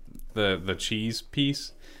the cheese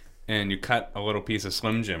piece and you cut a little piece of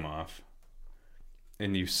Slim Jim off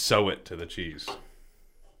and you sew it to the cheese.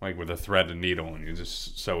 like with a thread and needle, and you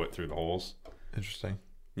just sew it through the holes. Interesting.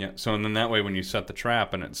 Yeah. So and then that way, when you set the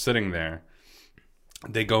trap and it's sitting there,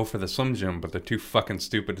 they go for the Slim Jim, but they're too fucking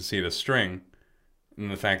stupid to see the string and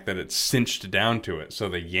the fact that it's cinched down to it. So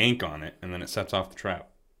they yank on it, and then it sets off the trap.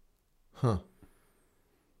 Huh.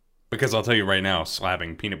 Because I'll tell you right now,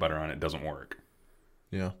 slapping peanut butter on it doesn't work.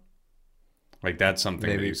 Yeah. Like that's something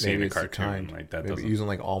that you see in a it's the cartoon. kind. Like that Maybe doesn't. using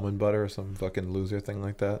like almond butter or some fucking loser thing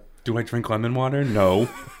like that. Do I drink lemon water? No.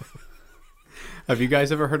 Have you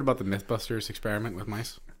guys ever heard about the MythBusters experiment with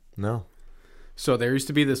mice? No. So there used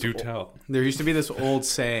to be this. Do tell. There used to be this old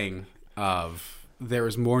saying of there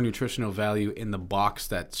is more nutritional value in the box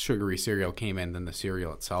that sugary cereal came in than the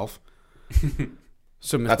cereal itself.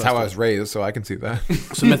 So That's how I was raised, so I can see that.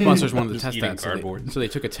 So MythBusters wanted to Just test eating that. cardboard. So they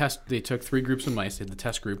took a test. They took 3 groups of mice. They had the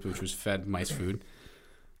test group, which was fed mice food.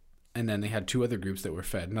 And then they had 2 other groups that were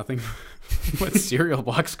fed nothing but cereal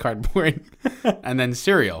box cardboard and then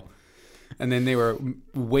cereal. And then they were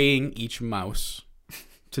weighing each mouse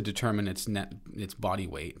to determine its body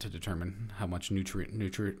weight, to determine how much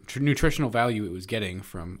nutritional value it was getting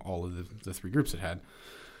from all of the 3 groups it had.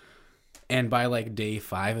 And by like day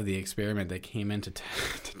 5 of the experiment, they came in to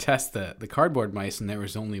test the cardboard mice, and there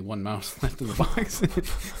was only 1 mouse left in the box. It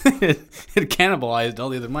cannibalized all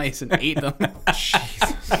the other mice and ate them.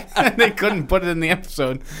 And they couldn't put it in the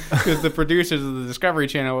episode because the producers of the Discovery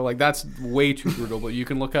Channel were like, "That's way too brutal." But you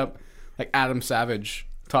can look up like Adam Savage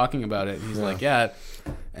talking about it. And he's like, "Yeah."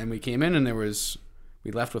 And we came in, and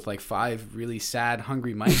we left with like 5 really sad,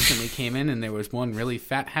 hungry mice, and we came in, and there was 1 really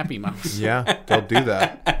fat, happy mouse. Yeah, they'll do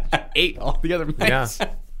that. Ate all the other mice.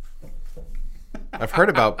 Yeah. I've heard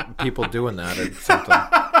about people doing that or something.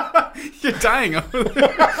 You're dying over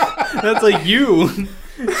there. That's like you.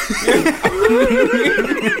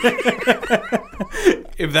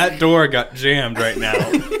 If that door got jammed right now,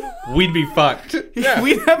 we'd be fucked. Yeah.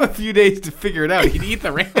 We'd have a few days to figure it out. He'd eat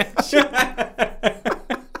the ranch.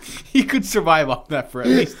 He could survive off that for at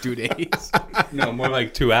least 2 days. No, more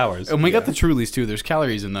like 2 hours. And we got the Trulies too. There's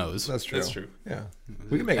calories in those. That's true. That's true. Yeah.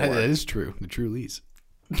 We can make it That work. is true. The Trulies.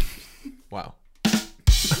 Wow. I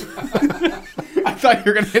thought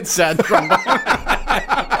you were gonna hit sad trombone.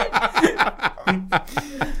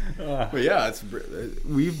 But yeah,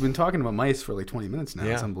 we've been talking about mice for like 20 minutes now.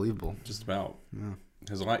 Yeah. It's unbelievable. Just about. Yeah.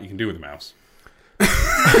 There's a lot you can do with a mouse.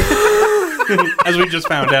 As we just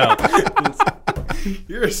found out.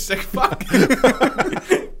 You're a sick fuck.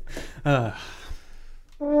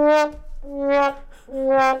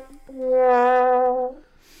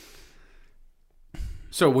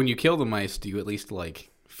 So when you kill the mice, do you at least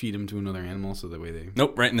like feed them to another animal so that way they...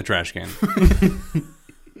 Nope, right in the trash can.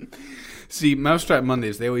 See, Mousetrap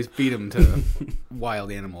Mondays, they always feed them to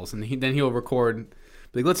wild animals. And then he'll record,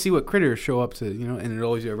 like, let's see what critters show up to, and it'll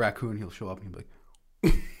always be a raccoon. He'll show up and he'll be like...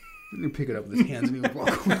 And he'll pick it up with his hands and he'll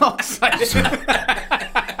walk all excited.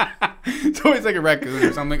 It's always like a raccoon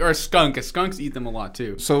or something. Or a skunk. Skunks eat them a lot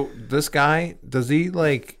too. So this guy, has he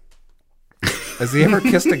ever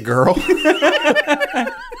kissed a girl?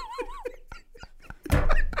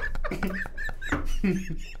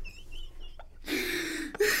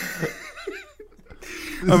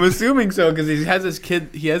 I'm assuming so because he has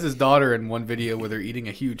his daughter in one video where they're eating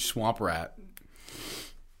a huge swamp rat.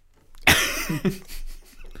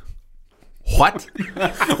 What?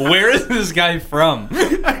 Where is this guy from?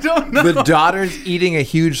 I don't know. The daughter's eating a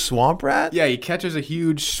huge swamp rat? Yeah, he catches a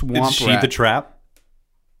huge swamp Is she rat. the trap?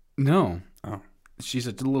 No. Oh. She's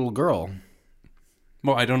a little girl.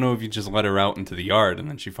 Well, I don't know if you just let her out into the yard and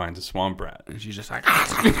then she finds a swamp rat. And she's just like...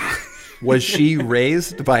 Was she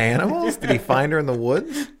raised by animals? Did he find her in the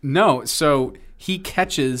woods? No, so he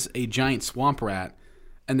catches a giant swamp rat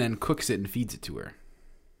and then cooks it and feeds it to her.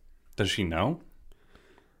 Does she know?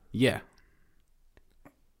 Yeah.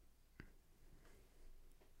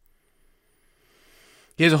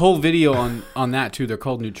 He has a whole video on that too. They're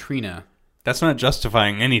called Neutrina. That's not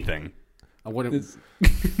justifying anything.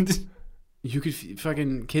 You could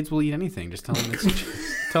fucking kids will eat anything. Just tell them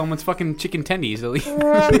it's fucking chicken tendies. They'll eat.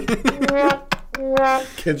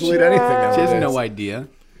 Kids will eat anything nowadays. She has no idea.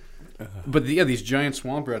 But these giant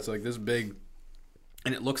swamp rats are like this big,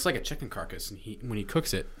 and it looks like a chicken carcass. And when he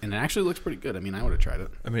cooks it, and it actually looks pretty good. I mean, I would have tried it.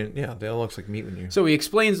 I mean, yeah, they all looks like meat when you... So he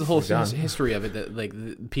explains the whole Done. history of it. That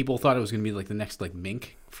like people thought it was going to be like the next like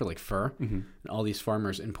mink for like fur. Mm-hmm. And all these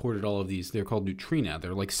farmers imported all of these. They're called Neutrina.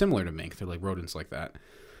 They're like similar to mink. They're like rodents like that.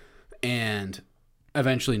 And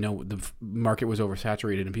eventually, the market was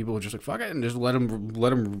oversaturated, and people were just like, "Fuck it," and just let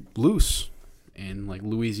them loose. In like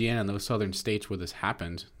Louisiana and those southern states where this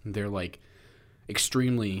happened, they're like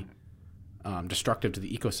extremely destructive to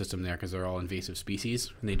the ecosystem there because they're all invasive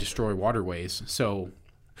species and they destroy waterways. So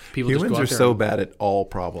People Humans just go are out there so and- bad at all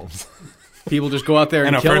problems. People just go out there and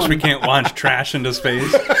And at kill first we them. can't launch trash into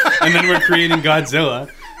space, and then we're creating Godzilla.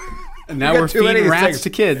 And now We got we're too many feeding of these rats things. to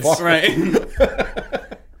kids. Fuck.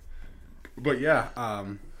 Right. But yeah,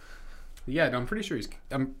 no, I'm pretty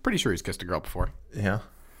sure he's kissed a girl before. Yeah.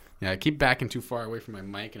 Yeah, I keep backing too far away from my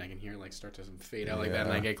mic, and I can hear it like start to fade out like that, and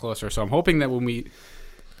Yeah. I get closer. So I'm hoping that when we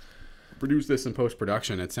produce this in post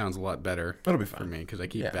production, it sounds a lot better. That'll be for fine. me because I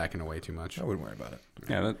keep Yeah. backing away too much. I wouldn't worry about it.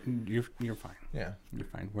 Yeah, you're fine. Yeah. You're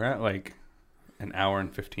fine. We're at like an hour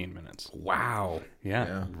and 15 minutes. Wow! Yeah.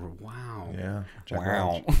 Yeah. Wow! Yeah.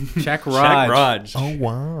 Wow. Check Check Raj. Raj. Oh,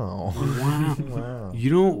 wow. Wow. Wow. You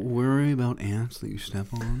don't worry about ants that you step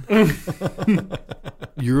on.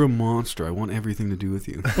 You're a monster. I want everything to do with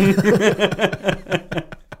you.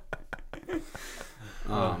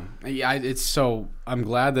 Yeah, it's so. I'm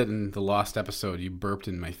glad that in the lost episode you burped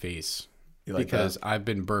in my face. You like Because that? I've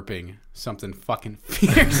been burping something fucking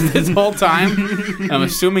fierce this whole time. I'm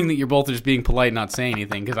assuming that you're both just being polite, not saying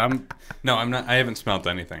anything. Because I'm No, I'm not. I haven't smelled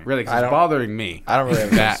anything. really, cause I it's don't- bothering me. I don't really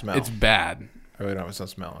have a Bad. smell. It's bad. I really don't have a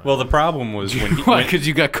smell. Well, the problem was when he Why? went, Because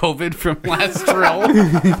you got COVID from last drill.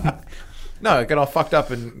 No, I got all fucked up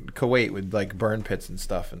in Kuwait with like burn pits and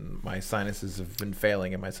stuff, and my sinuses have been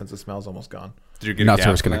failing, and my sense of smell is almost gone. did you get Not a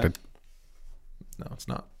service gap for that? connected. No, it's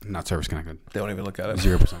not. Not service connected. They don't even look at it.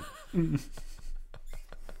 0%.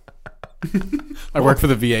 I work for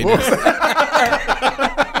the VA now.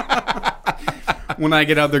 When I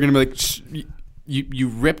get out, they're gonna be like, Shh, "You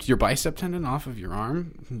ripped your bicep tendon off of your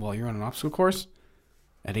arm while you're on an obstacle course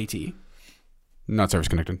at AT." Not service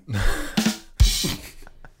connected.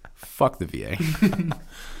 Fuck the VA.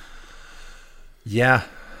 Yeah,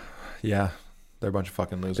 yeah, they're a bunch of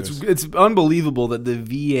fucking losers. It's unbelievable that the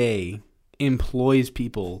VA employs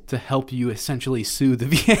people to help you essentially sue the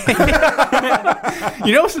VA.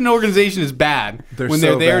 You know, if an organization is bad They're when so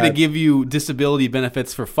they're there to bad. give you disability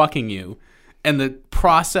benefits for fucking you, and the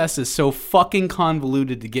process is so fucking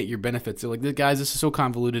convoluted to get your benefits. They're like, guys, this is so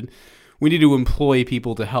convoluted. We need to employ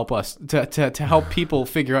people to help us to help people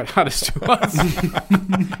figure out how to sue us.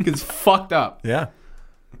 It's fucked up. Yeah,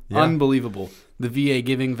 yeah, Unbelievable. The VA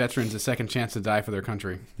giving veterans a second chance to die for their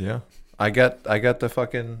country. yeah. I got the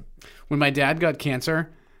fucking. When my dad got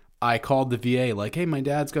cancer, I called the VA like, "Hey, my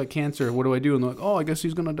dad's got cancer. What do I do?" And they're like, "Oh, I guess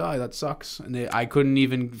he's gonna die. That sucks." And I couldn't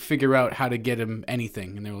even figure out how to get him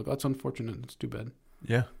anything. And they were like, "Oh, it's unfortunate. It's too bad."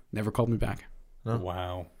 Yeah, Never called me back. No.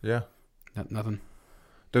 Wow. yeah. Nothing.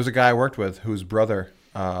 There's a guy I worked with whose brother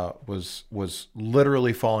was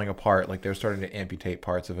literally falling apart. Like they were starting to amputate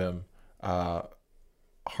parts of him.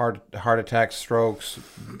 Heart attacks, strokes,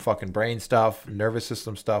 fucking brain stuff, nervous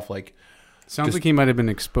system stuff. Like Sounds Just- like he might have been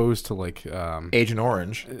exposed to like. Agent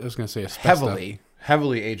Orange, I was gonna say asbestos.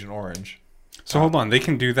 heavily Agent Orange. So hold on, they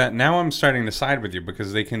can do that. Now I'm starting to side with you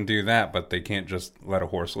because they can do that, but they can't just let a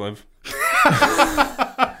horse live.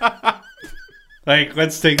 Like,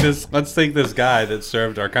 let's take this guy that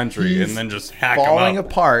served our country and then just hack Falling him up.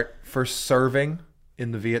 apart for serving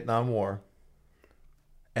in the Vietnam War.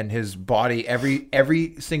 And his body,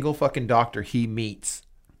 every single fucking doctor he meets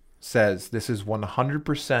says this is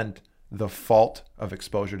 100% the fault of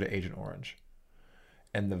exposure to Agent Orange.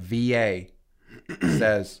 And the VA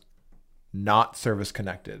says not service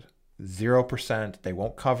connected. 0%. They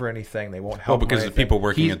won't cover anything. They won't help. Well, because him or the people anything.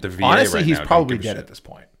 working He's- at the VA honestly, right he's now don't probably give a dead shit. at this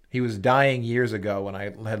point. He was dying years ago when I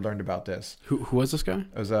had learned about this. Who was this guy?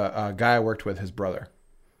 It was a guy I worked with, his brother.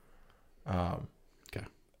 Okay.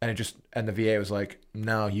 And the VA was like,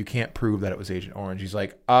 no, you can't prove that it was Agent Orange. He's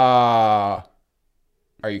like, are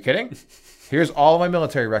you kidding? Here's all my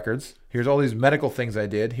military records. Here's all these medical things I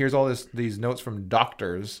did. Here's all these notes from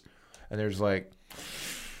doctors. And there's like,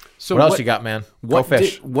 So what else you got, man? Go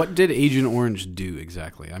fish. What did Agent Orange do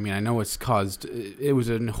exactly? I mean, I know it's caused. It was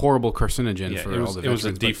a horrible carcinogen Yeah, for it all was, the it was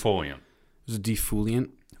a veterans, but defoliant. it was a defoliant.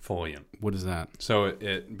 Foliant. What is that? So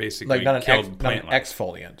it basically Like not an, killed plant life.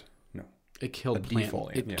 exfoliant. It killed A plant.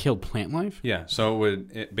 defoliant. It Yeah. killed plant life. Yeah, so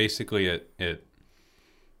it basically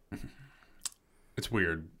it's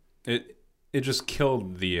weird. It just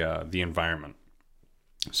killed the environment.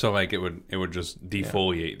 So like it would just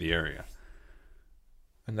defoliate the area.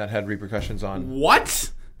 And that had repercussions on.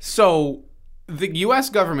 What? So the U.S.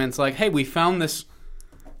 government's like, hey, we found this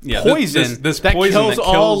Yeah, poison this that poison kills that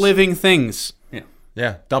all kills- living things. Yeah.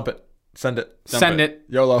 Yeah, dump it. Send it. Send it.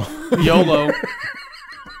 YOLO. YOLO.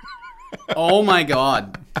 Oh my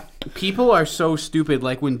god. People are so stupid.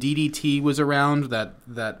 Like when DDT was around,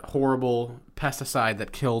 that horrible pesticide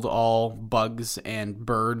that killed all bugs and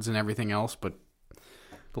birds and everything else, but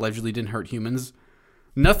allegedly didn't hurt humans.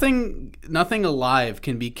 Nothing alive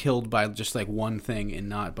can be killed by just like one thing and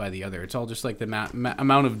not by the other. It's all just like the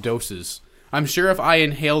amount of doses. I'm sure if I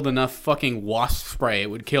inhaled enough fucking wasp spray, it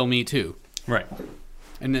would kill me too. Right.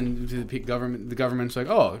 And then the government's like,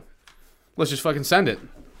 oh, let's just fucking send it.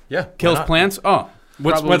 Yeah. Kills plants. Oh,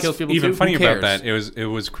 What's kills people even too. funny Who about cares? that? It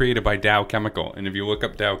was created by Dow Chemical, and if you look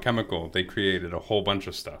up Dow Chemical, they created a whole bunch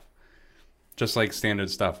of stuff, just like standard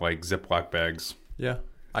stuff like Ziploc bags, Yeah,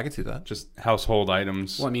 I can see that. just household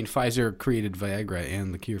items. Well, I mean, Pfizer created Viagra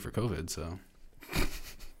and the cure for COVID, so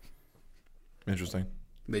Interesting.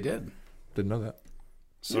 they did. Didn't know that.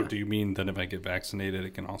 So do you mean that if I get vaccinated,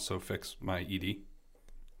 it can also fix my ED?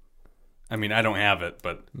 I mean, I don't have it,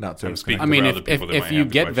 but Not so. I'm speaking I mean, for if other people that if might you have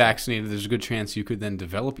the get question. vaccinated, there's a good chance you could then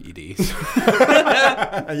develop EDs.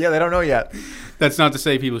 Yeah, they don't know yet, That's not to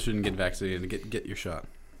say people shouldn't get vaccinated. Get your shot.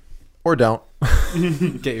 or don't.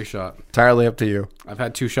 Get your shot. Entirely up to you. I've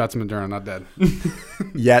had 2 shots of Moderna, not dead.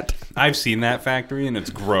 Yet. I've seen that factory, and it's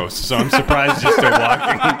gross, so I'm surprised you're still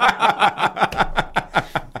walking.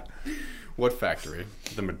 What factory?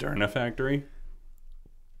 The Moderna factory?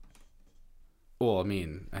 Well, I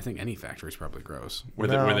mean, I think any factory is probably gross. Where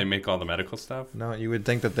No. they make all the medical stuff? No, you would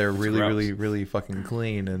think that they're really, gross. really, really fucking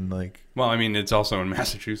clean and like, Well, I mean, it's also in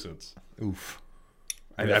Massachusetts. oof.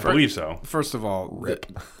 I believe so. First of all,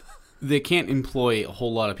 they can't employ a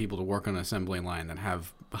whole lot of people to work on an assembly line that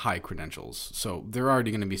have high credentials. So they're already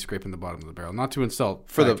going to be scraping the bottom of the barrel. Not to insult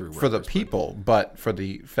For factory the workers, people, but for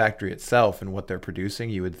the factory itself and what they're producing,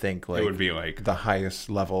 you would think like It would be like the highest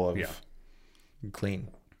level of Yeah. clean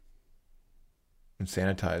and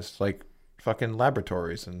sanitized, like fucking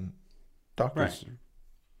laboratories and doctors.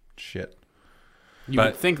 Shit. You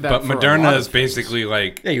would think that. But for a lot Moderna of is things. basically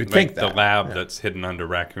like, Yeah, you'd like think the that, lab yeah. that's hidden under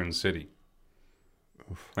Raccoon City.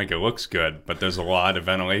 Like, it looks good, but there's a lot of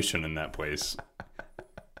ventilation in that place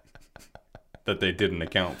that they didn't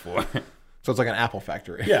account for. So it's like an apple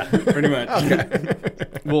factory. Yeah, pretty much.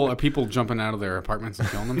 Well, are people jumping out of their apartments and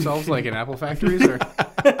killing themselves like in apple factories? Or?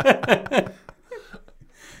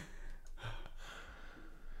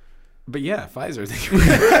 But yeah, Pfizer.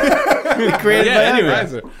 They created Yeah, anyway.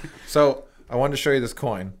 Pfizer. So I wanted to show you this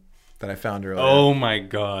coin that I found earlier. Oh my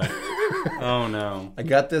god. Oh no. I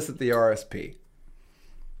got this at the RSP.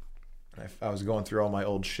 I was going through all my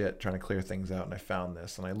old shit, trying to clear things out, and I found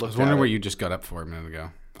this. And I I looked was wondering at what it. you just got up for a minute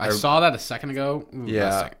ago. I saw that a second ago.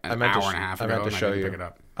 Yeah, an hour and a half ago. I meant to and show didn't you. Pick it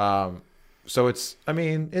up. So it's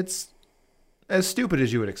as stupid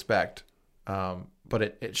as you would expect, but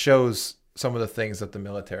it shows some of the things that the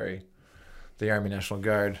military, the Army National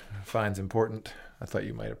Guard, finds important. I thought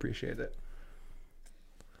you might appreciate it.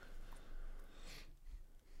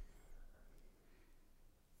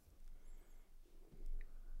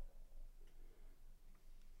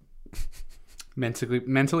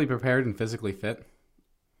 Mentally prepared and physically fit.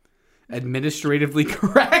 Administratively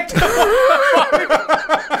correct.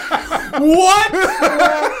 What?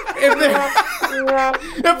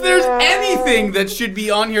 If there's anything that should be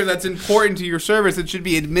on here that's important to your service, it should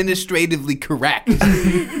be administratively correct.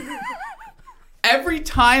 Every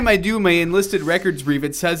time I do my enlisted records brief,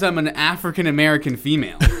 it says I'm an African American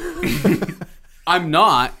female. I'm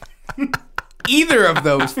not either of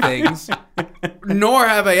those things, nor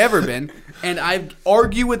have I ever been. And I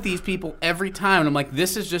argue with these people every time, and I'm like,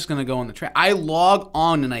 this is just going to go on the track. I log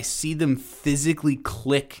on and I see them physically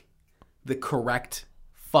click the correct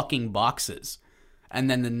fucking boxes. And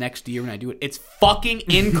then the next year when I do it, it's fucking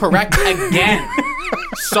incorrect again.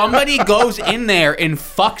 Somebody goes in there and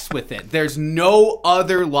fucks with it. There's no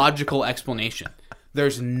other logical explanation.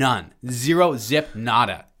 There's none. Zero, zip,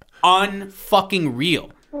 nada. Unfucking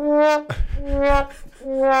real.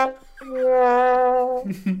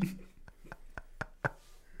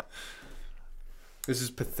 This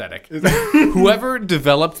is pathetic. Whoever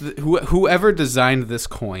whoever designed this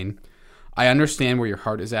coin, I understand where your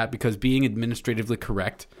heart is at, because being administratively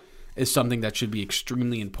correct is something that should be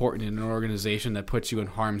extremely important in an organization that puts you in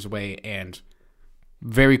harm's way and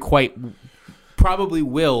very quite probably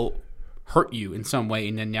will hurt you in some way,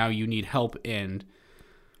 and then now you need help and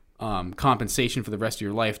compensation for the rest of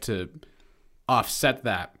your life to offset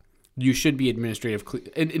that. You should be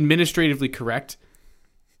administratively correct.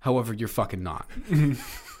 However, you're fucking not.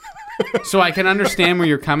 So I can understand where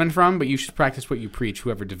you're coming from, but you should practice what you preach,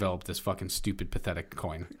 whoever developed this fucking stupid, pathetic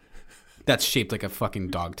coin. That's shaped like a fucking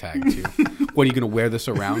dog tag, too. What, are you going to wear this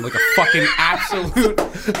around like a fucking absolute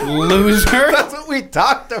loser? That's what we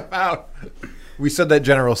talked about. We said that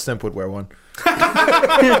General Simp would wear one.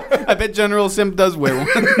 I bet General Simp does wear one.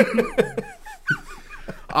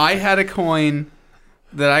 I had a coin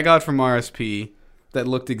that I got from RSP that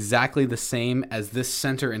looked exactly the same as this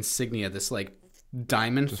center insignia, this like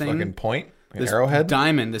diamond Just thing. fucking point. An This arrowhead.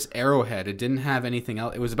 diamond, this arrowhead. It didn't have anything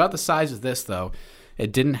else. It was about the size of this, though.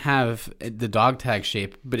 It didn't have the dog tag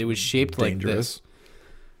shape, but it was shaped like this.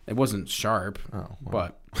 It wasn't sharp,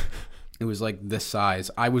 but it was like this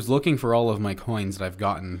size. I was looking for all of my coins that I've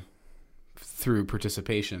gotten through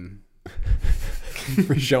participation.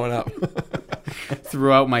 For showing up.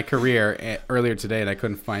 Throughout my career earlier today, and I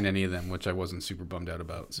couldn't find any of them, which I wasn't super bummed out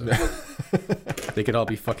about. So they could all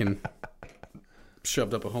be fucking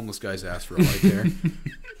shoved up a homeless guy's ass for all I care.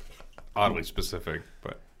 Oddly specific,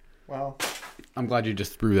 but Well, I'm glad you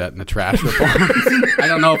just threw that in the trash. I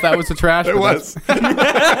don't know if that was the trash. it was.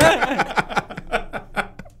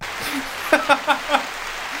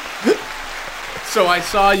 So I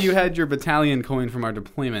saw you had your battalion coin from our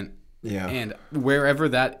deployment. Yeah. And wherever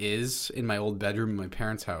that is in my old bedroom in my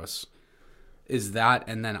parents' house is that,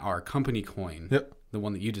 and then our company coin. Yep. The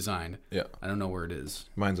one that you designed. Yeah. I don't know where it is.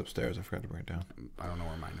 Mine's upstairs. I forgot to bring it down. I don't know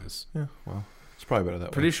where mine is. Yeah. Well, it's probably better that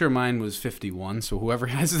way. Pretty sure mine was 51. So whoever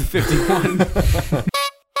has the 51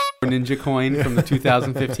 ninja coin from the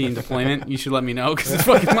 2015 deployment, you should let me know because it's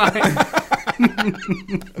fucking mine.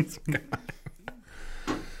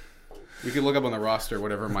 We could look up on the roster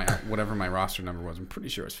whatever my roster number was. I'm pretty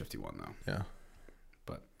sure it's 51 though. Yeah.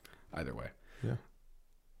 But either way. Yeah.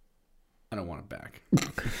 I don't want it back.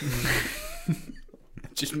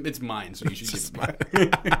 Just it's mine, so you should give it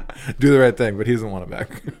back. Do the right thing, but he doesn't want it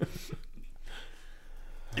back.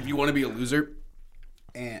 If you want to be a loser,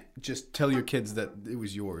 and just tell your kids that it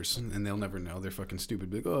was yours, and they'll never know. They're fucking stupid.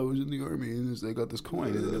 Be like, oh, I was in the army, and they got this coin,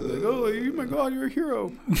 and they'll be like, oh my god, you're a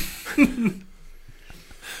hero.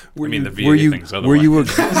 the VA thing's otherwise.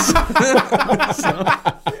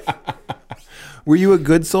 Were you a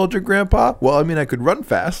good soldier, Grandpa? Well, I mean, I could run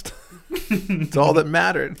fast. It's all that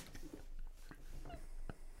mattered.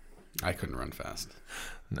 I couldn't run fast.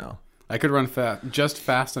 No. I could run just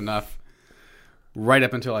fast enough right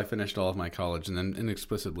up until I finished all of my college, and then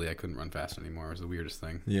inexplicably I couldn't run fast anymore. It was the weirdest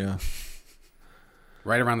thing. Yeah.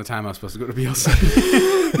 Right around the time I was supposed to go to BLC.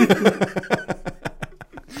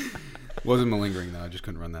 Wasn't malingering, though. I just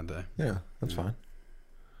couldn't run that day. Yeah, that's fine.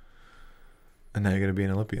 And now you're going to be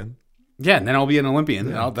an Olympian. Yeah, and then I'll be an Olympian.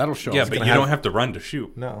 Yeah. And that'll show. Yeah, us. but you don't have to run to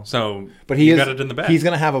shoot. No. So But you got it in the bag. He's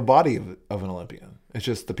going to have a body of an Olympian. It's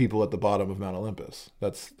just the people at the bottom of Mount Olympus.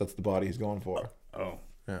 That's the body he's going for. Oh.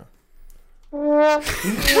 Yeah.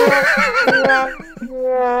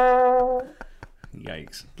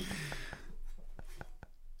 Yikes.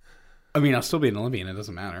 I mean, I'll still be an Olympian. It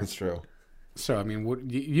doesn't matter. That's true. So, I mean,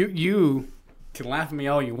 you can laugh at me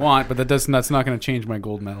all you want, but that's not going to change my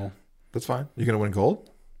gold medal. That's fine. You're going to win gold?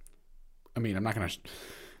 I mean, I'm not going to...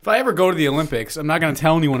 If I ever go to the Olympics, I'm not going to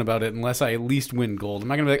tell anyone about it unless I at least win gold. I'm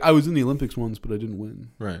not going to be like, I was in the Olympics once, but I didn't win.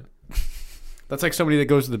 Right. That's like somebody that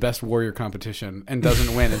goes to the best warrior competition and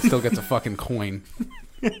doesn't win and still gets a fucking coin.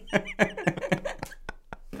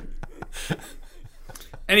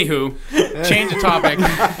 Anywho, change the topic.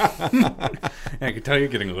 Yeah, I can tell you're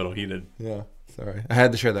getting a little heated. Yeah. Sorry. I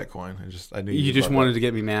had to share that coin. I knew You just wanted to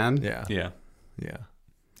get me mad? Yeah. Yeah. Yeah.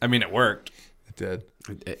 I mean, it worked. It did.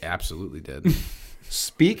 It absolutely did.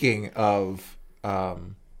 Speaking of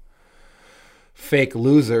fake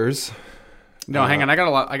losers. No, hang on. I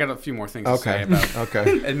got a few more things to say about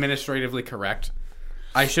Okay. administratively correct.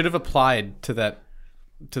 I should have applied to the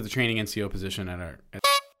training NCO position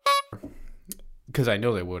because I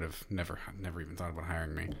know they would have never even thought about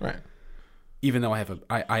hiring me. Right. Even though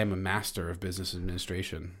I am a master of business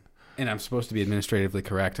administration and I'm supposed to be administratively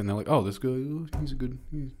correct, and they're like, oh, this guy, he's a good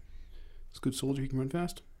soldier. He can run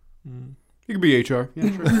fast. He could be HR.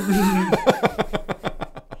 Yeah, sure.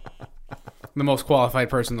 The most qualified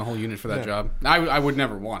person in the whole unit for that job. I would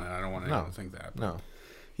never want it. I don't want anyone to think that. No.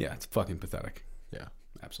 Yeah, it's fucking pathetic. Yeah.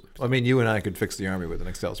 Absolutely. Well, I mean, you and I could fix the Army with an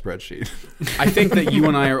Excel spreadsheet. I think that you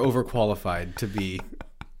and I are overqualified to be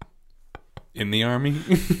In the Army?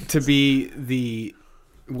 the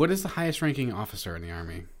what is the highest ranking officer in the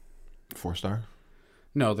Army? 4-star?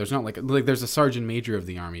 No, there's not like there's a sergeant major of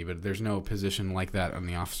the Army, but there's no position like that on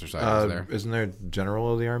the officer side, is there? Isn't there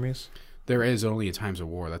general of the armies? There is only at times of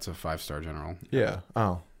war. That's a 5-star general. Yeah.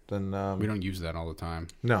 Oh, then We don't use that all the time.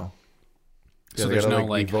 no. So they there's gotta, no be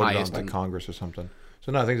like voted on highest by in, Congress or something.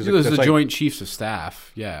 So no, I think there's the like, Joint Chiefs of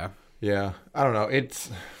Staff. Yeah. Yeah, I don't know. I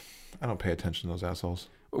don't pay attention to those assholes.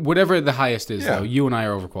 Whatever the highest is, Yeah. though, you and I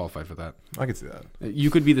are overqualified for that. I could see that. You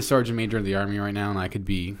could be the sergeant major of the Army right now, and I could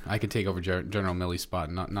take over General Milley's spot.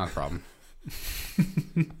 Not a problem.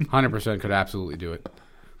 100% could absolutely do it.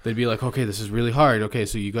 They'd be like, okay, this is really hard. Okay,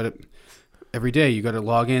 so you got to every day you got to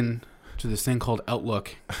log in to this thing called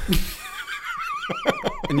Outlook,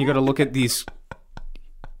 and you got to look at these.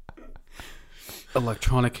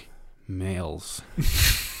 electronic mails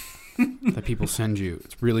that people send you.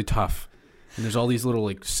 It's really tough. And there's all these little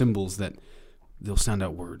like symbols that they'll send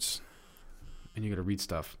out words. And you got to read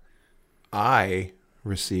stuff. I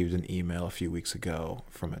received an email a few weeks ago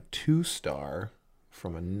from a 2-star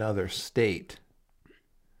from another state.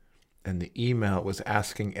 And the email was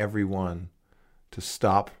asking everyone to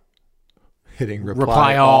stop hitting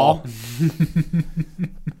reply all.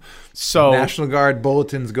 So National Guard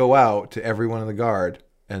bulletins go out to everyone in the Guard.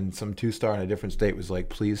 And some 2-star in a different state was like,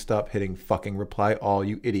 please stop hitting fucking reply all,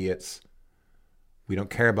 you idiots. We don't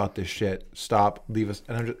care about this shit. Stop. Leave us.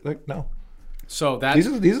 And I'm just like, no. So that These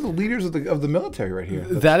are the leaders of the military right here.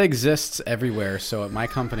 that exists everywhere. So at my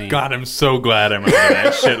company, God, I'm so glad I'm under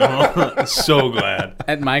that shit. I'm so glad.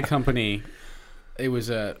 at my company, it was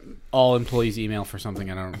a all employees email for something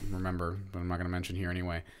I don't remember, but I'm not going to mention here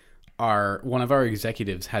anyway. One of our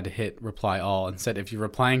executives had to hit reply all and said, if you're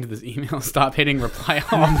replying to this email, stop hitting reply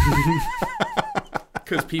all.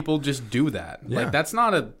 Because people just do that. Yeah. Like, that's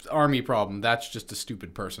not an army problem. That's just a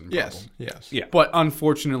stupid person problem. Yes. Yeah. But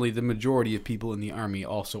unfortunately, the majority of people in the army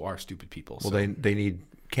also are stupid people. Well, So. they need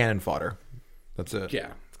cannon fodder. That's it. Yeah,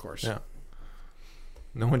 of course. Yeah.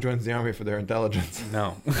 No one joins the army for their intelligence.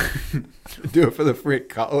 No. Do it for the free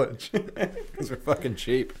college. Because we're fucking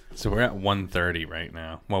cheap. So we're at 130 right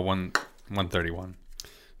now. Well, 131.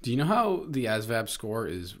 Do you know how the ASVAB score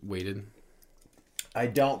is weighted? I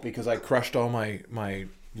don't, because I crushed all my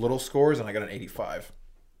little scores and I got an 85.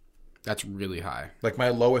 That's really high. Like my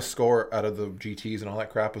lowest score out of the GTs and all that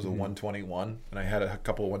crap was a 121, and I had a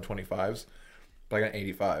couple of 125s, but I got an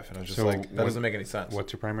 85, and I was just So like, that what- doesn't make any sense.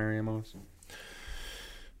 What's your primary MOs?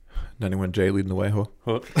 91J leading the way, huh?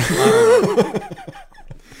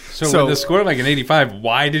 So with the score like an 85,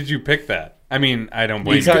 why did you pick that? I mean, I don't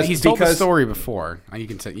blame Because- you. He's told the story before. You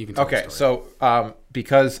can tell Okay, the story. so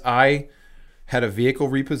because I had a vehicle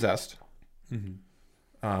repossessed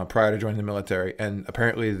prior to joining the military, and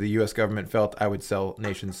apparently the U.S. government felt I would sell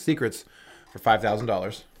nation's secrets for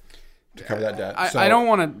 $5,000 to cover that debt. I don't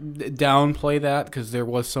want to downplay that, because there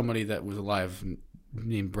was somebody that was alive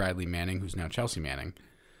named Bradley Manning, who's now Chelsea Manning.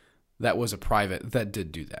 That was a private that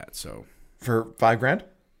did do that. So For $5,000?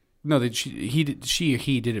 no, he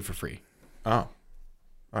did it for free. Oh, all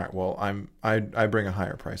right. Well, I bring a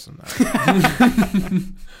higher price than that.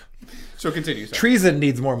 So continue. Treason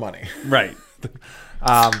needs more money. Right.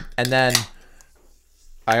 And then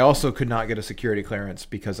I also could not get a security clearance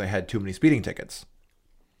because I had too many speeding tickets.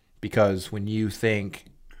 Because when you think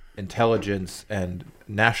intelligence and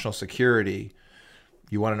national security,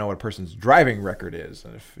 you want to know what a person's driving record is.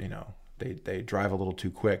 And if, they drive a little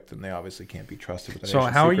too quick, then they obviously can't be trusted with the So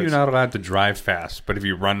nation's how are you secrets. not allowed to drive fast, but if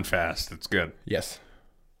you run fast, it's good? Yes.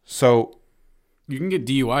 So You can get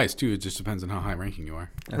DUIs too. It just depends on how high ranking you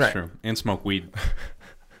are. That's Right. true. And smoke weed.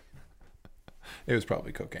 it was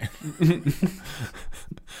probably cocaine.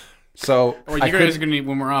 So Or you guys are gonna need,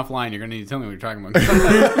 when we're offline, you're gonna need to tell me what you're talking about.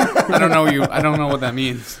 I don't know you. I don't know what that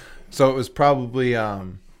means. So it was probably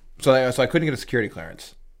so I couldn't get a security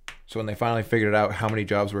clearance. So when they finally figured out how many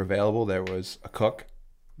jobs were available, there was a cook,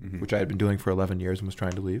 which I had been doing for 11 years and was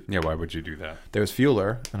trying to leave. Yeah, why would you do that? There was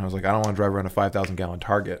fueler, and I was like, I don't want to drive around a 5,000 gallon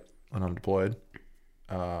Target when I'm deployed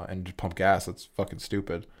and just pump gas. That's fucking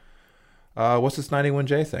stupid. What's this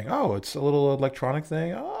 91J thing? Oh, it's a little electronic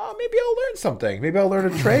thing. Oh, maybe I'll learn something. Maybe I'll learn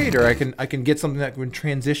a trade, or I can get something that can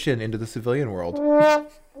transition into the civilian world.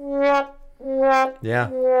 Yeah.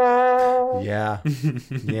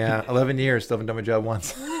 11 years, still haven't done my job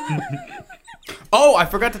once. Oh, I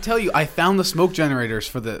forgot to tell you. I found the smoke generators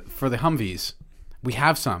for the Humvees. We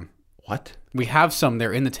have some. What? We have some.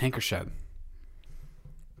 They're in the tanker shed.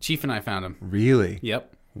 Chief and I found them. Really?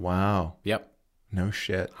 Yep. Wow. Yep. No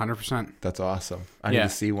shit. 100%. That's awesome. I need Yeah. to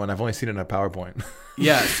see one. I've only seen it in a PowerPoint.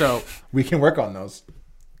 Yeah. So We can work on those.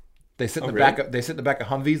 They sit in the really? back. They sit in the back of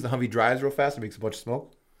Humvees. The Humvee drives real fast and makes a bunch of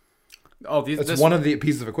smoke. That's one of the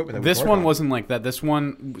pieces of equipment. That we This work one on. wasn't like that. This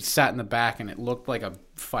one sat in the back and it looked like a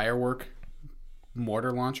firework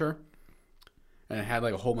mortar launcher, and it had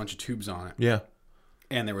like a whole bunch of tubes on it. Yeah.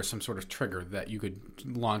 And there was some sort of trigger that you could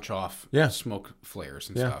launch off Yeah. smoke flares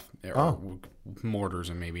and Yeah. stuff. Or Oh. mortars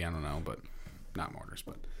and maybe, I don't know, but not mortars.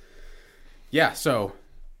 But yeah, so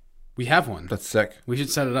we have one. That's sick. We should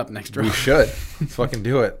set it up next We round. should. Let's fucking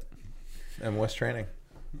do it. And West training.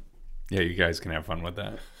 Yeah, you guys can have fun with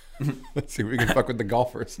that. Let's see if we can fuck with the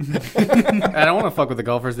golfers. I don't want to fuck with the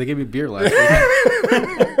golfers. They gave me beer last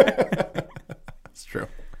week. It's true.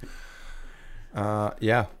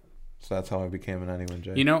 Yeah. So that's how I became an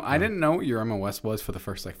 91J. You know, I didn't know what your MOS was for the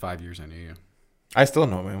first 5 years I knew you. I still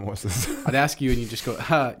know, man. What's this? I'd ask you and you just go,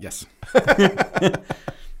 yes.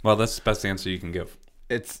 Well, that's the best answer you can give.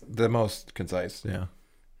 It's the most concise. Yeah.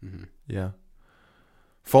 Mm-hmm. Yeah.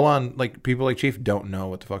 Full on, like, people like Chief don't know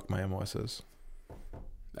what the fuck my MOS is.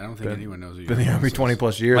 I don't think anyone knows. Been in the Army 20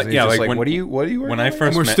 plus years. Like, And yeah, he's just like like, when- what do you when I working on? first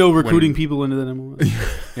And we're met- still recruiting when- people into that MOS.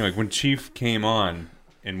 You know, like when Chief came on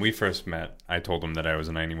and we first met, I told him that I was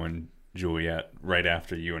a 91 Juliet right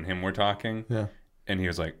after you and him were talking. Yeah. And he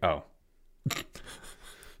was like, oh.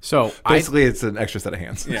 So Basically, it's an extra set of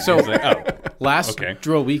hands. Yeah. So- He was like, oh. last Okay.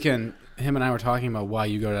 drill weekend, him and I were talking about why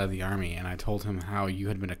you got out of the Army, and I told him how you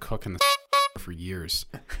had been a cook in the for years.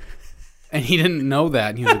 And he didn't know that.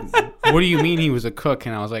 And he was like, what do you mean he was a cook?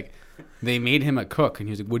 And I was like, they made him a cook. And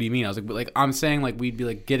he was like, what do you mean? I was like, but like, I'm saying like we'd be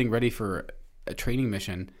like getting ready for a training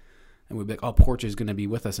mission, and we'd be like, oh, Porch is going to be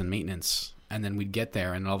with us in maintenance. And then we'd get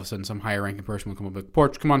there, and all of a sudden some higher ranking person would come up like,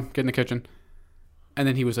 Porch, come on, get in the kitchen. And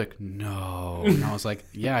then he was like, no. And I was like,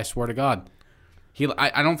 yeah, I swear to God.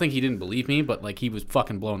 I don't think he didn't believe me, but like he was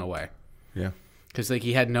fucking blown away. Yeah. Because like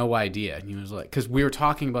he had no idea. And he was like, because we were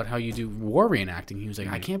talking about how you do war reenacting. He was like,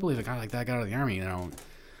 I can't believe a guy like that got out of the Army. You know,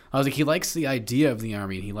 I was like, he likes the idea of the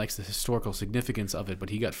Army and he likes the historical significance of it, but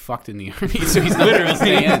he got fucked in the Army, so he's not going to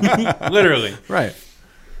stay in. Literally. Right.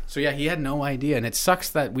 So yeah, he had no idea, and it sucks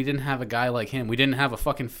that we didn't have a guy like him. We didn't have a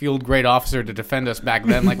fucking field grade officer to defend us back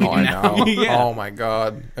then, like we Oh, do I now. know. Yeah. Oh my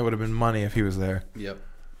God, it would have been money if he was there. Yep,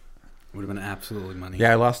 would have been absolutely money.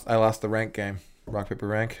 Yeah, I lost the rank game, rock paper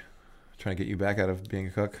rank, trying to get you back out of being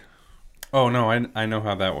a cook. Oh, no, I know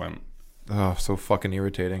how that went. Oh, so fucking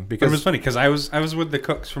irritating. But it Because was funny because I was with the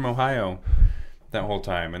cooks from Ohio that whole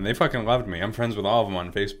time, and they fucking loved me. I'm friends with all of them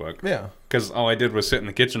on Facebook. yeah, Because all I did was sit in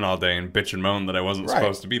the kitchen all day and bitch and moan that I wasn't Right.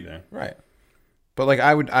 supposed to be there. right. But like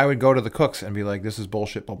I would go to the cooks and be like, this is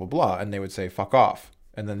bullshit, blah blah blah, and they would say fuck off,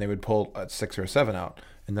 and then they would pull a 6 or a 7 out,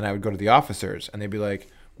 and then I would go to the officers and they'd be like,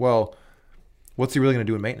 well, what's he really gonna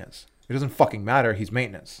do in maintenance? It doesn't fucking matter. He's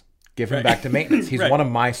maintenance. Give him Right. back to maintenance. He's Right. one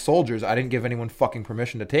of my soldiers. I didn't give anyone fucking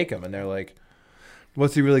permission to take him, and they're like,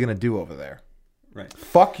 what's he really gonna do over there? Right.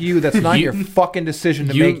 Fuck you. That's not your fucking decision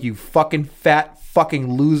to make, you fucking fat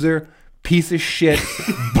fucking loser, piece of shit,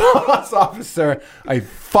 boss officer. I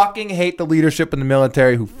fucking hate the leadership in the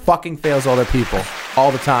military who fucking fails all their people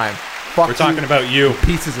all the time. Fuck We're talking about you.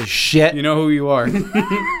 pieces of shit. You know who you are.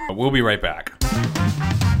 We'll be right back.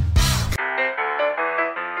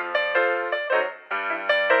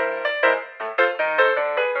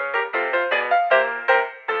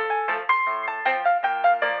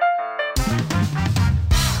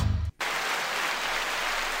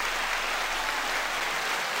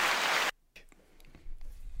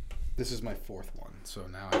 This is my fourth one, so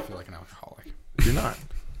now I feel like an alcoholic. You're not.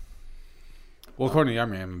 Well, according to the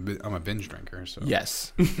Army, I'm a binge drinker. So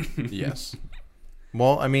Yes. Yes.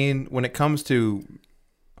 Well, I mean, when it comes to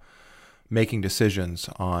making decisions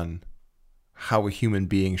on how a human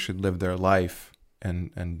being should live their life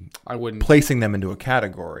and I wouldn't. placing them into a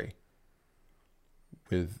category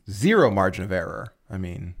with zero margin of error, I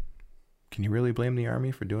mean, can you really blame the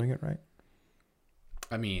Army for doing it right?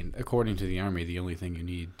 I mean, according to the Army, the only thing you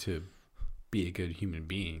need to be a good human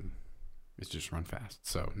being is just run fast.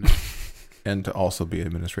 So no. And to also be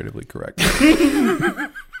administratively correct.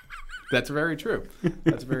 That's very true.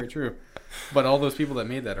 That's very true. But all those people that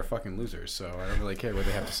made that are fucking losers, so I don't really care what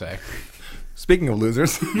they have to say. Speaking of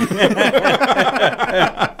losers.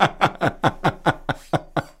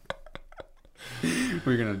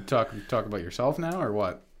 We're gonna talk about yourself now, or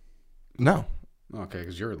what? No, Okay,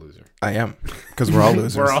 because you're a loser. I am. Because we're all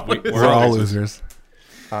losers. We're all We're all losers.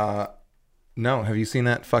 No, have you seen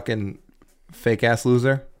that fucking fake ass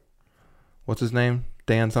loser? What's his name?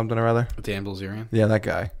 Dan something or other? Dan Bilzerian. Yeah, that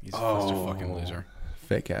guy. He's just a fucking loser.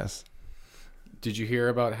 Fake ass. Did you hear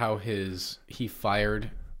about how he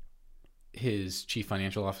fired his chief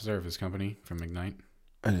financial officer of his company from Ignite?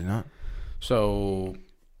 I did not. So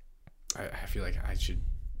I feel like I should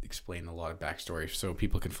explain a lot of backstory so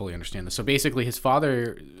people can fully understand this. So basically, his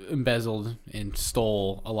father embezzled and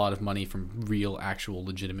stole a lot of money from real, actual,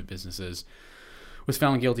 legitimate businesses. Was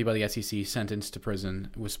found guilty by the SEC, sentenced to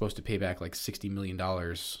prison. Was supposed to pay back like $60 million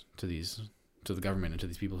to the government and to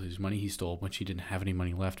these people whose money he stole, which he didn't have any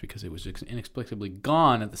money left because it was inexplicably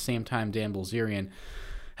gone. At the same time, Dan Bilzerian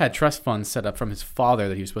had trust funds set up from his father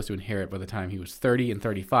that he was supposed to inherit by the time he was 30 and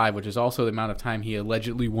 35, which is also the amount of time he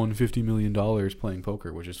allegedly won $50 million playing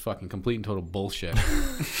poker, which is fucking complete and total bullshit.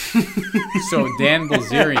 So Dan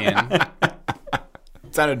Bilzerian...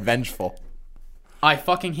 It sounded vengeful. I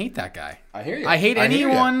fucking hate that guy. I hear you. I hate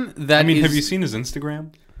anyone that I mean, is- have you seen his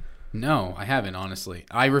Instagram? No, I haven't, honestly.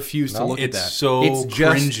 I refuse to look at It's that. so It's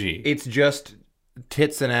just cringy. it's just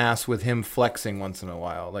tits and ass with him flexing once in a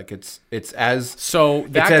while. Like it's as So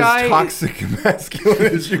that it's guy, as toxic and masculine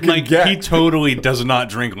as you can Like get. he totally does not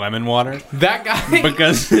drink lemon water that guy,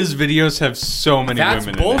 because his videos have so many that's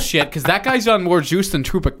women bullshit. Because that guy's on more juice than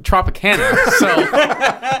Tropicana. So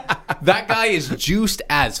that guy is juiced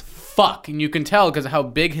as fuck, and you can tell because of how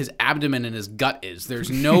big his abdomen and his gut is. There's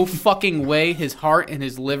no fucking way his heart and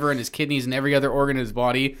his liver and his kidneys and every other organ in his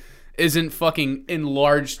body isn't fucking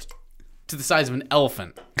enlarged to the size of an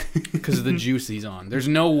elephant because of the juice he's on. There's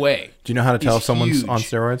no way. Do you know how to tell He's if someone's huge. on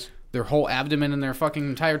steroids? Their whole abdomen and their fucking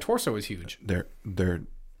entire torso is huge. Their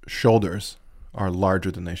shoulders are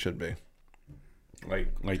larger than they should be. in it.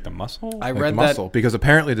 Like the muscle? I Like read the that. muscle, because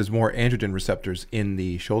apparently there's more androgen receptors in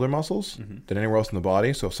the shoulder muscles than anywhere else in the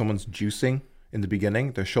body. So if someone's juicing in the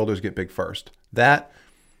beginning, their shoulders get big first. That,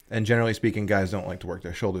 and generally speaking, guys don't like to work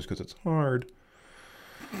their shoulders because it's hard.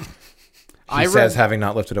 He says, having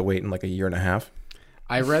not lifted a weight in like a year and a half.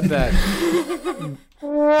 I read that.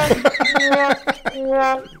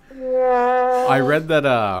 I read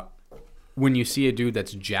that when you see a dude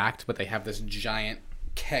that's jacked, but they have this giant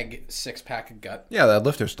keg 6-pack of gut. Yeah, that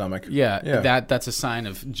lifter stomach. Yeah, Yeah. that's a sign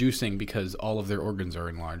of juicing because all of their organs are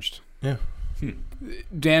enlarged. Yeah.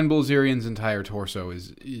 Dan Bilzerian's entire torso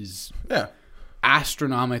is Yeah.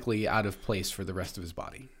 astronomically out of place for the rest of his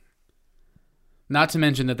body. Not to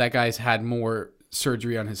mention that guy's had more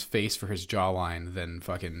surgery on his face for his jawline than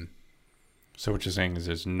fucking... So what you're saying is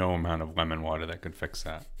there's no amount of lemon water that could fix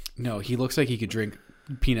that. No, he looks like he could drink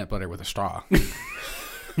peanut butter with a straw.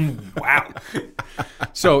 Wow.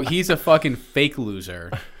 So he's a fucking fake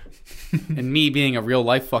loser. And me being a real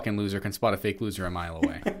life fucking loser can spot a fake loser a mile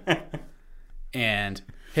away. And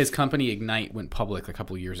his company Ignite went public a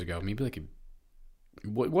couple of years ago. Maybe it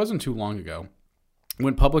wasn't too long ago.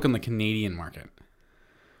 Went public on the Canadian market.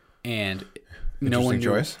 And no one knew.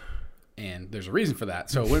 Choice. And there's a reason for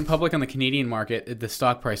that. So it went public on the Canadian market. The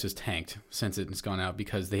stock price has tanked since it's gone out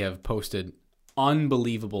because they have posted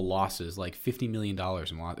unbelievable losses, like $50 million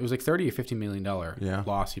in loss. It was like $30 or $50 million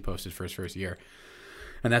loss he posted for his first year.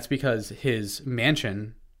 And that's because his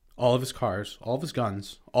mansion, all of his cars, all of his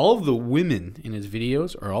guns, all of the women in his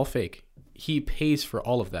videos are all fake. He pays for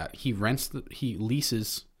all of that. He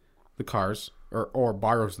leases the cars or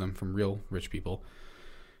borrows them from real rich people.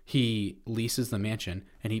 He leases the mansion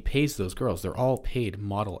and he pays those girls. They're all paid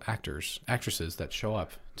model actresses that show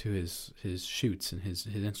up to his shoots and his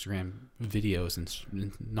Instagram videos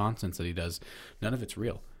and nonsense that he does. None of it's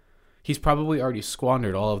real. He's probably already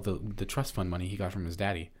squandered all of the trust fund money he got from his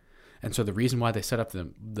daddy. And so the reason why they set up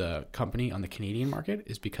the company on the Canadian market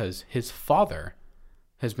is because his father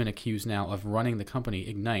has been accused now of running the company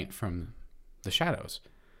Ignite from the shadows.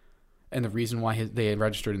 And the reason why they had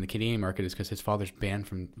registered in the Canadian market is because his father's banned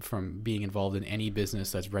from being involved in any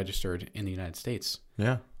business that's registered in the United States.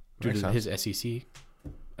 Yeah. Due to his SEC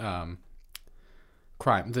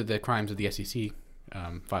crime, the crimes of the SEC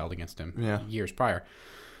filed against him years prior.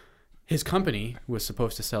 His company was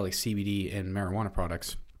supposed to sell like CBD and marijuana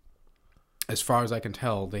products. As far as I can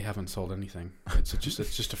tell, they haven't sold anything. It's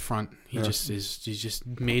just a front. He's just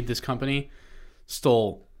made this company,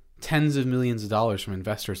 stole tens of millions of dollars from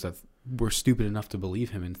investors that were stupid enough to believe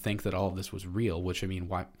him and think that all of this was real, which, I mean,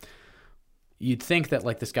 why? You'd think that,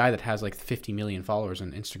 like, this guy that has, like, 50 million followers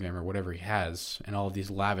on Instagram or whatever he has, and all of these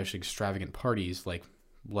lavish, extravagant parties, like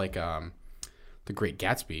The Great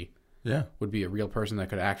Gatsby, would be a real person that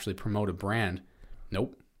could actually promote a brand.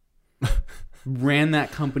 Nope. Ran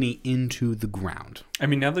that company into the ground. I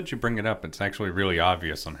mean, now that you bring it up, it's actually really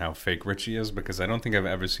obvious on how fake rich he is, because I don't think I've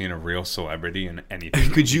ever seen a real celebrity in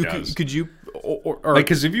anything. Could you like,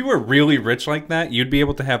 because if you were really rich like that, you'd be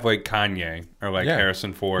able to have like Kanye or like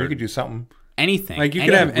Harrison Ford. You could do something. Anything. Like you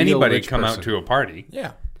could have anybody come out to a party.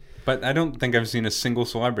 Yeah. But I don't think I've seen a single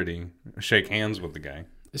celebrity shake hands with the guy.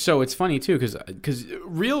 So it's funny too, because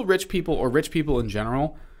real rich people or rich people in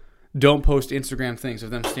general don't post Instagram things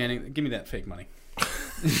of them standing. Give me that fake money.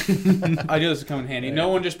 I knew this would come in handy. No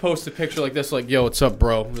one just posts a picture like this, like, "Yo, what's up,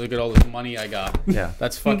 bro? Look at all this money I got." Yeah,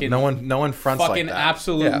 that's fucking. No one fronts fucking like that.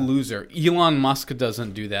 absolute loser. Elon Musk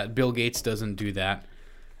doesn't do that. Bill Gates doesn't do that.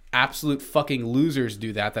 Absolute fucking losers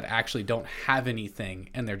do that actually don't have anything,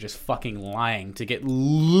 and they're just fucking lying to get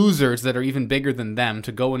losers that are even bigger than them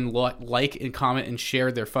to go and like and comment and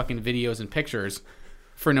share their fucking videos and pictures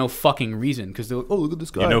for no fucking reason, because they're like, "Oh, look at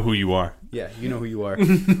this guy. You know who you are." Yeah, you know who you are.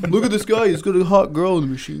 Look at this guy. He's got a hot girl in a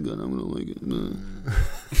machine gun. I'm gonna like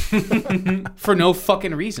it. For no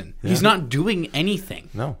fucking reason. Yeah. He's not doing anything.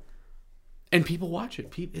 No. And people watch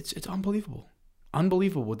it. It's unbelievable.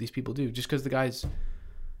 Unbelievable what these people do. Just because the guy's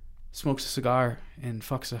smokes a cigar and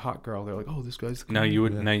fucks a hot girl, they're like, oh, this guy's Now you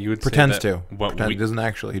would Pretends say that to. What Pretend, we, doesn't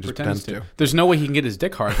actually. He just pretends to. There's no way he can get his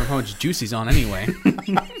dick hard from how much juice he's on anyway.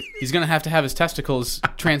 He's gonna have to have his testicles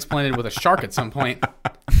transplanted with a shark at some point.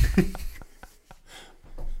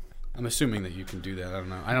 I'm assuming that you can do that. I don't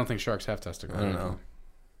know. I don't think sharks have testicles. I don't know.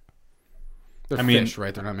 They're fish,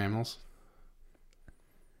 right? They're not mammals.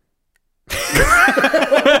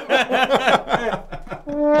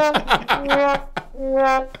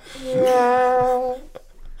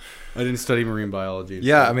 I didn't study marine biology.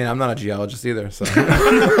 Yeah, I mean, I'm not a geologist either, so.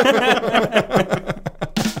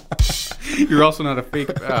 You're also not a fake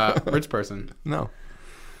rich person. No.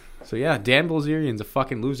 So yeah, Dan Bilzerian's a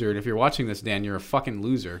fucking loser. And if you're watching this, Dan, you're a fucking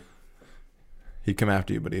loser. He'd come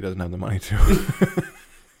after you, but he doesn't have the money to.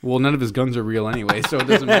 Well, none of his guns are real anyway, so it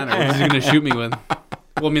doesn't matter. What is he going to shoot me with?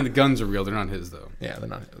 Well, I mean, the guns are real. They're not his, though. Yeah, they're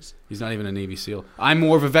not his. He's not even a Navy SEAL. I'm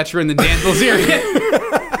more of a veteran than Dan Bilzerian.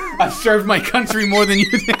 I've served my country more than you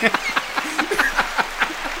did.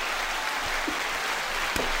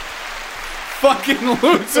 Fucking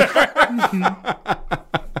loser.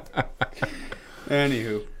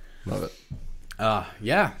 Anywho. Love it.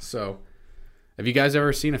 Yeah, so have you guys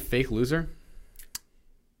ever seen a fake loser?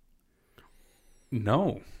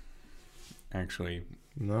 no, actually,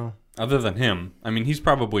 No. other than him, I mean, he's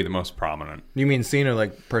probably the most prominent. You mean seen or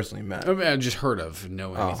like personally met? I mean, I just heard of,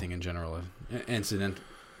 know anything in general. Incident,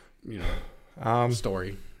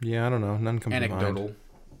 story. Yeah, I don't know. None comes to mind. Anecdotal.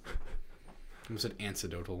 I almost said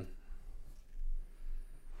anecdotal.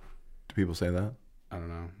 Do people say that? I don't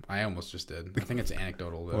know. I almost just did. I think it's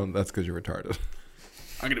anecdotal, though. Well, that's because you're retarded.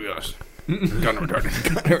 I'm going to be honest. Kind of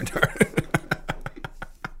retarded. Kind of retarded.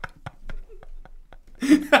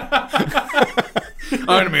 I'm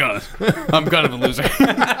going to be honest. I'm kind of a loser.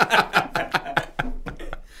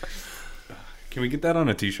 Can we get that on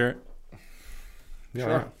a T-shirt? Yeah.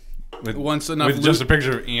 Sure. With, Once enough with just a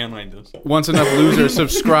picture of Ian like this. Once enough losers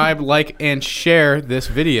subscribe, like, and share this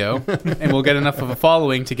video, and we'll get enough of a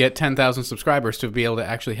following to get 10,000 subscribers to be able to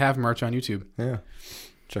actually have merch on YouTube. Yeah.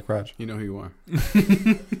 Check Raj. You know who you are.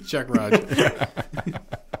 Check Raj.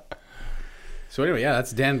 So anyway, yeah,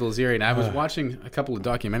 that's Dan Bilzerian. I was watching a couple of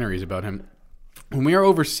documentaries about him. When we were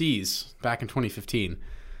overseas back in 2015,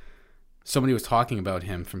 somebody was talking about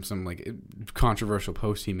him from some like controversial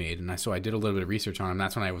post he made, and so I did a little bit of research on him.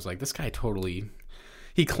 That's when I was like, this guy totally.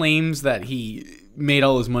 He claims that he made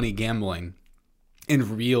all his money gambling, and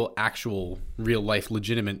real life,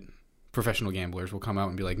 legitimate professional gamblers will come out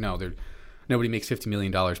and be like, no, nobody makes $50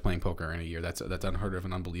 million playing poker in a year. That's unheard of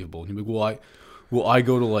and unbelievable. And he'd be like, well, I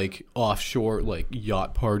go to like offshore like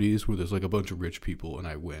yacht parties where there's like a bunch of rich people and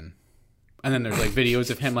I win. And then there's like videos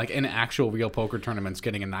of him like in actual real poker tournaments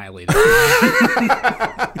getting annihilated.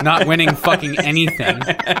 Not winning fucking anything.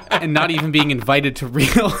 And not even being invited to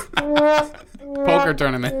real poker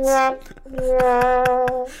tournaments.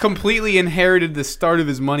 Completely inherited the start of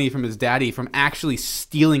his money from his daddy from actually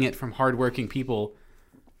stealing it from hardworking people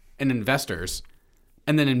and investors.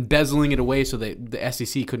 And then embezzling it away so that the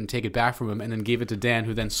SEC couldn't take it back from him, and then gave it to Dan,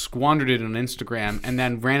 who then squandered it on Instagram, and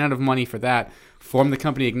then ran out of money for that, formed the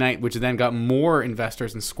company Ignite, which then got more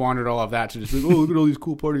investors and squandered all of that to just like, oh, look at all these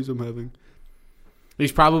cool parties I'm having.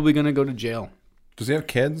 He's probably going to go to jail. Does he have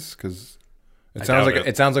kids? Because it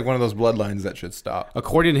sounds like one of those bloodlines that should stop.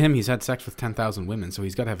 According to him, he's had sex with 10,000 women, so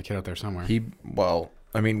he's got to have a kid out there somewhere.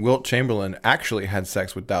 Wilt Chamberlain actually had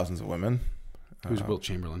sex with thousands of women. Who's Wilt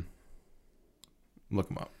Chamberlain? Look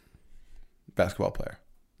him up. Basketball player.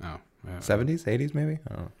 Oh. 70s, 80s maybe?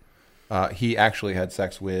 I don't know. He actually had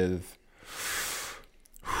sex with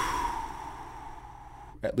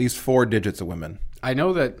at least 4 digits of women. I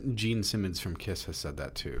know that Gene Simmons from Kiss has said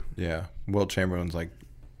that too. Yeah. Wilt Chamberlain's like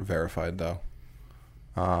verified though.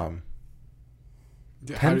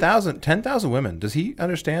 10,000 women. Does he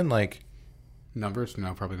understand like numbers?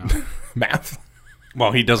 No, probably not. math?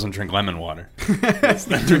 Well, he doesn't drink lemon water. That's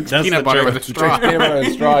peanut butter with a straw. Peanut butter with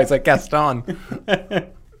a straw. He's like Gaston.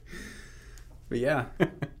 But yeah,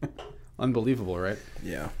 unbelievable, right?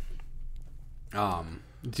 Yeah.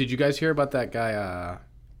 Did you guys hear about that guy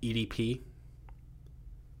EDP?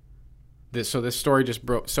 This story just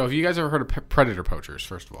broke. So have you guys ever heard of predator poachers?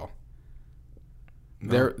 First of all,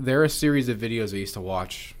 no. They're a series of videos I used to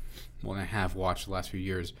watch. Well, I have watched the last few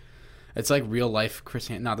years. It's like real life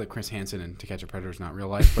not that Chris Hansen and To Catch a Predator is not real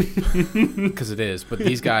life, but because it is. But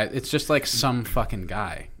these guys, it's just like some fucking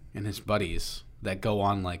guy and his buddies that go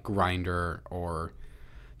on like Grindr or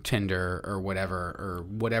Tinder or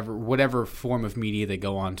whatever form of media they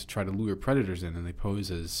go on to try to lure predators in, and they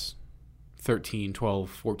pose as 13,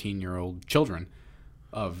 12, 14-year-old children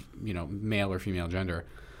of, male or female gender.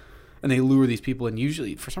 and they lure these people in.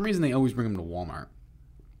 Usually, for some reason, they always bring them to Walmart.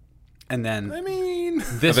 And then, I mean,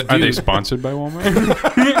 this Are they dude- sponsored by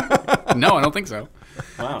Walmart? No, I don't think so.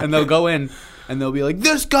 Wow. And they'll go in and they'll be like,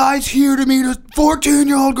 "This guy's here to meet a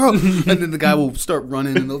 14-year-old girl," and then the guy will start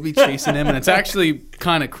running and they'll be chasing him, and it's actually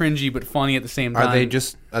kind of cringy but funny at the same time.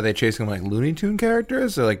 Are they chasing like Looney Tune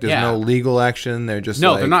characters? Or like there's Yeah. no legal action? They're just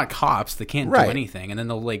No, like, they're not cops. They can't Right. do anything, and then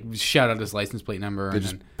they'll like shout out his license plate number. They And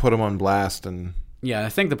just then, put them on blast and. yeah, I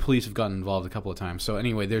think the police have gotten involved a couple of times. So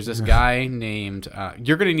anyway, there's this guy named.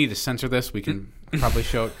 You're gonna need to censor this. We can probably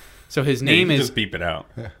show it. So his Yeah, you name can is just beep it out.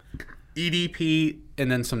 EDP,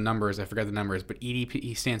 and then some numbers. I forgot the numbers, but EDP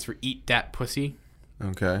he stands for Eat Dat Pussy,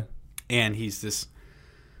 Okay. and he's this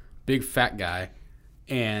big fat guy,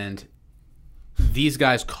 and these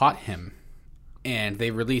guys caught him, and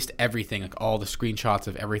they released everything, like all the screenshots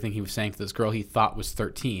of everything he was saying to this girl he thought was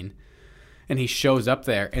 13, and he shows up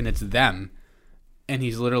there, and it's them, and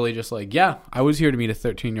he's literally just like, "Yeah, I was here to meet a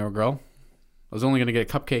 13-year-old girl. I was only gonna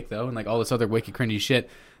get a cupcake though," and like all this other wicked cringy shit.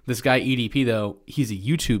 This guy EDP though, he's a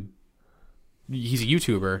YouTuber.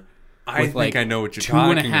 I with, think like, I know what you're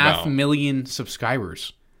talking about. 2.5 million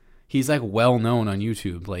subscribers. He's like well known on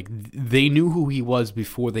YouTube. Like they knew who he was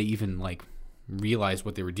before they even like realized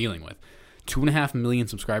what they were dealing with. 2.5 million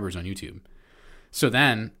subscribers on YouTube. So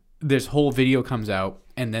then this whole video comes out,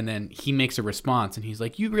 and then he makes a response, and he's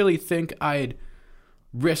like, "You really think I'd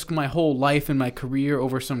risk my whole life and my career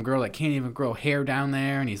over some girl that can't even grow hair down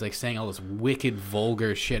there?" And he's like saying all this wicked,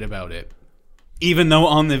 vulgar shit about it. Even though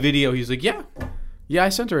on the video he's like, yeah, I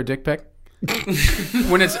sent her a dick pic.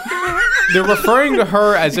 When they're referring to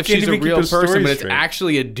her as if she's a real person, but it's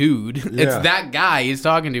actually a dude. Yeah. It's that guy he's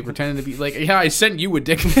talking to, pretending to be like, "Yeah, I sent you a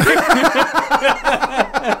dick pic."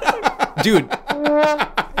 Dude,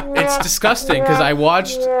 it's disgusting because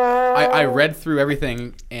I read through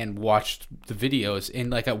everything and watched the videos,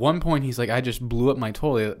 and like at one point he's like, "I just blew up my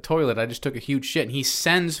toilet. I just took a huge shit," and he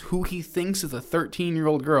sends who he thinks is a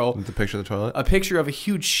 13-year-old girl With the picture of the toilet. a picture of a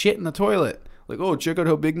huge shit in the toilet. Like, "Oh, check out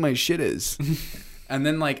how big my shit is." And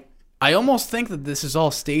then like, I almost think that this is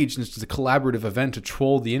all staged and it's just a collaborative event to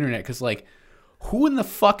troll the internet, because like, who in the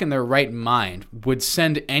fuck in their right mind would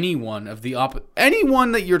send anyone of the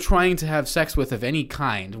anyone that you're trying to have sex with of any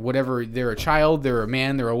kind, whatever, they're a child, they're a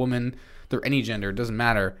man, they're a woman, they're any gender, it doesn't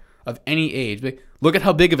matter, of any age. But look at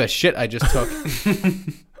how big of a shit I just took.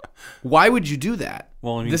 Why would you do that?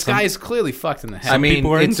 Well, I mean, this guy is clearly fucked in the head. I mean,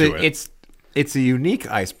 people are it's into a, it. it's a unique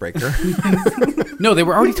icebreaker. No, they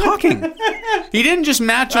were already talking. He didn't just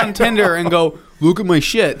match on Tinder and go, "Look at my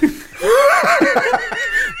shit."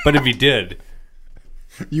 But if he did,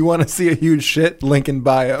 You want to see a huge shit? Link in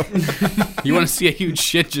bio. You want to see a huge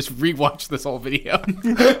shit? Just rewatch this whole video.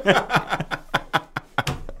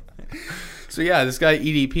 So yeah, this guy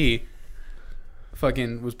EDP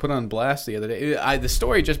fucking was put on blast the other day. The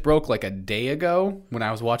story just broke like a day ago when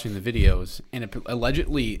I was watching the videos, and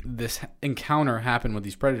allegedly this encounter happened with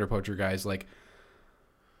these predator poacher guys like,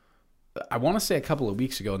 I want to say a couple of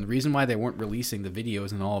weeks ago, and the reason why they weren't releasing the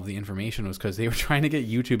videos and all of the information was because they were trying to get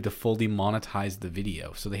YouTube to fully monetize the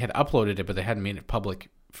video. So they had uploaded it, but they hadn't made it public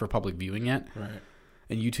for public viewing yet. Right.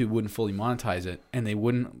 And YouTube wouldn't fully monetize it, and they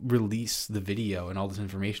wouldn't release the video and all this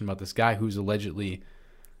information about this guy who's allegedly,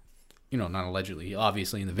 not allegedly,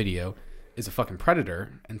 obviously in the video, is a fucking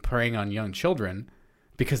predator and preying on young children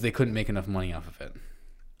because they couldn't make enough money off of it.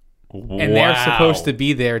 And they're supposed to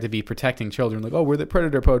be there to be protecting children. Like, "Oh, we're the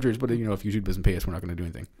predator poachers, but if YouTube doesn't pay us, we're not going to do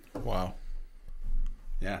anything." Wow.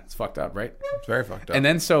 Yeah, it's fucked up, right? It's very fucked up. And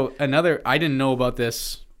then I didn't know about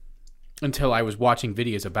this until I was watching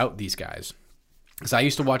videos about these guys. Because I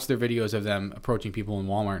used to watch their videos of them approaching people in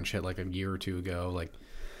Walmart and shit like a year or two ago. Like,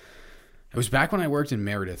 it was back when I worked in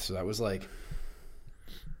Meredith, so that was like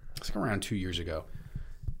around 2 years ago.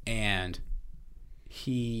 And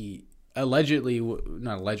he obviously,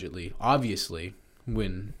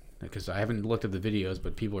 because I haven't looked at the videos,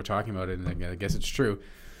 but people are talking about it, and I guess it's true.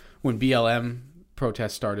 When BLM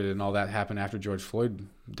protests started and all that happened after George Floyd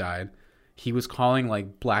died, he was calling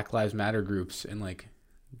like Black Lives Matter groups and like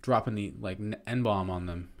dropping the like N-bomb on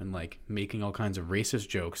them and like making all kinds of racist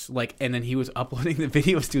jokes. Like, and then he was uploading the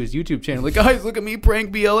videos to his YouTube channel. Like, "Guys, look at me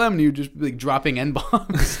prank BLM," and he was just like dropping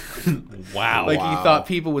N-bombs. wow. Like, he thought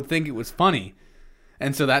people would think it was funny.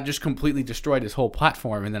 And so that just completely destroyed his whole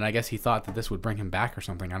platform. And then I guess he thought that this would bring him back or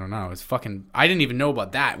something. I don't know. It's fucking. I didn't even know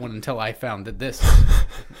about that until I found that this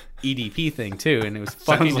EDP thing too, and it was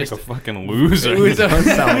fucking Sounds like just a fucking loser. It was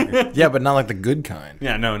yeah, but not like the good kind.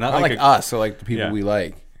 yeah, no, not Not like a, us or like the people Yeah. we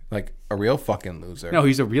like. Like a real fucking loser. no.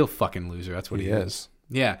 He's a real fucking loser. That's what he is. is.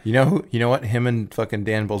 Yeah. You know what? Him and fucking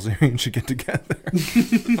Dan Bilzerian should get together.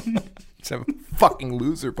 Just have a fucking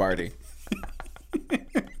loser party.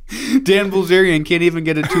 Dan Bilzerian can't even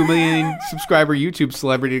get a 2 million subscriber YouTube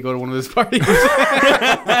celebrity to go to one of his parties.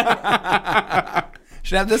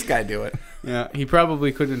 Should have this guy do it. Yeah, he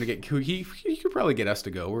probably couldn't get. He could probably get us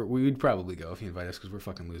to go. We would probably go if he invited us because we're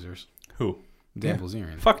fucking losers. Who? Dan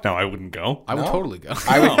Bilzerian. Fuck no, I wouldn't go. I would totally go.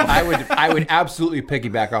 I would absolutely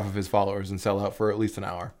piggyback off of his followers and sell out for at least an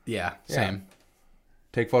hour. Yeah, same.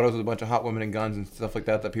 Take photos with a bunch of hot women and guns and stuff like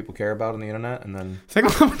that people care about on the internet, and then Think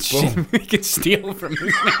about how much shit we could steal from his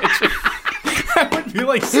mansion. I would be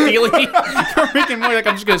like stealing from Rick and Morty. Like,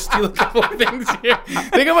 I'm just going to steal a couple of things here.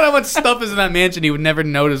 Think about how much stuff is in that mansion he would never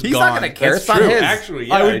notice he's gone. not going to care. That's It's not true. his. Actually,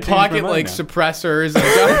 yeah, I would changed pocket my like mind now. suppressors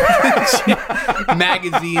and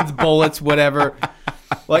magazines, bullets, whatever.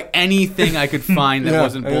 Like anything I could find that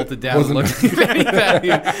wasn't bolted down. Looked like any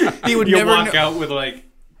value. He would You never walk know. out with like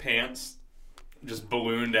pants just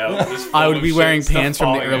ballooned out. Just I full would of be shit, wearing stuff pants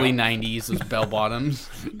from the falling early out. 90s, those bell bottoms.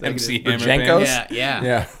 MC The Hammer Jenkos? pants.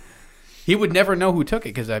 Yeah. He would never know who took it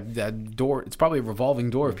because that door, it's probably a revolving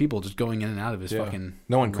door of people just going in and out of his fucking.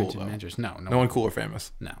 No one cool, rented though. mansions. No No one cool or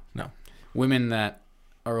famous. No. No. Women that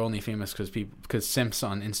are only famous because simps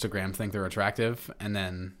on Instagram think they're attractive and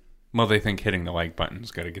then. Well, they think hitting the like button's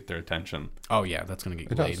got to get their attention. Oh, yeah, that's going to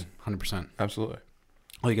get It laid. does. 100%. Absolutely.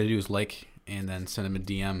 All you got to do is like and then send them a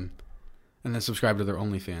DM and then subscribe to their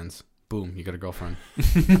OnlyFans. Boom, you got a girlfriend.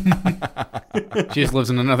 She just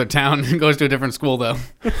lives in another town and goes to a different school, though.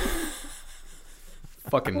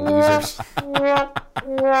 Fucking losers.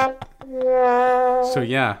 So,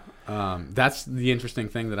 yeah, that's the interesting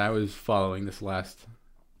thing that I was following this last...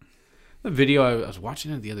 The video, I was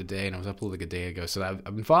watching it the other day, and it was uploaded like a day ago. So I've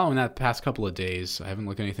been following that past couple of days. I haven't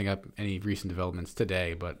looked anything up, any recent developments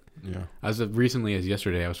today, but as of recently as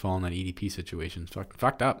yesterday, I was following that EDP situation. It's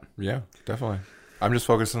fucked up. Yeah, definitely. I'm just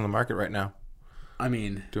focused on the market right now. I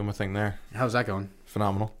mean, Doing my thing there. how's that going?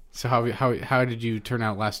 Phenomenal. So how did you turn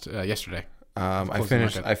out yesterday?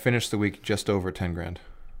 I finished the week just over 10 grand.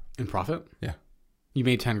 In profit? Yeah. You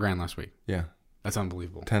made 10 grand last week. Yeah. That's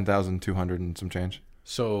unbelievable. 10,200 and some change.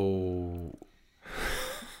 So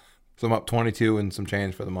I'm up 22 and some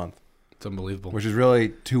change for the month, it's unbelievable. which is really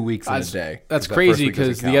 2 weeks in a day. That's that crazy first week doesn't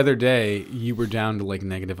because count. the other day you were down to like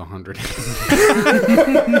negative 100.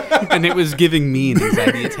 And it was giving me an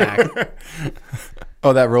anxiety attack.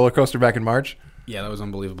 Oh, that roller coaster back in March? Yeah, that was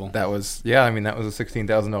unbelievable. That was, that was a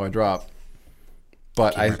 $16,000 drop.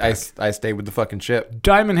 But I stayed with the fucking ship.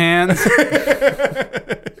 Diamond hands.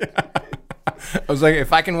 I was like,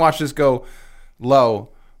 if I can watch this go low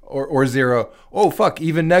or zero, oh fuck,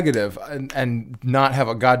 even negative, and not have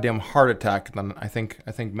a goddamn heart attack, then I think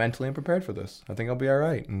mentally I'm prepared for this. I think I'll be all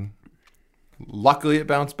right. And luckily it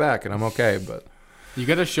bounced back, and I'm okay. But You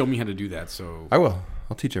got to show me how to do that. So I will.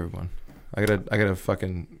 I'll teach everyone. I gotta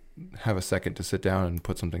fucking have a second to sit down and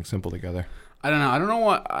put something simple together. I don't know. I don't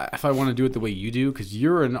know if I want to do it the way you do because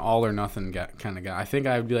you're an all or nothing kind of guy. I think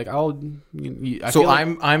I would be like,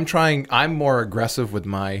 I'm more aggressive with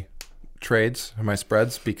my trades or my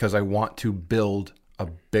spreads because I want to build a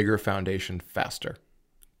bigger foundation faster.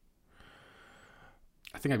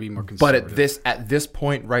 I think I'd be more But conservative. at this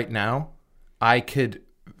point right now, I could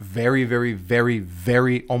very, very, very,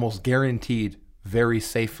 very almost guaranteed very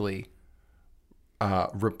safely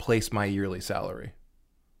replace my yearly salary.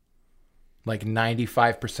 Like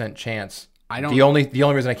 95% chance. The only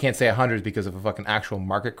reason I can't say 100 is because of a fucking actual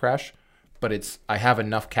market crash, but I have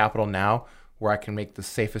enough capital now where I can make the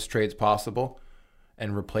safest trades possible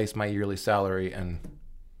and replace my yearly salary, and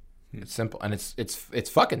it's simple, and it's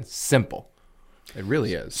fucking simple. It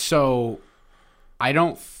really is. So I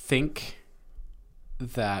don't think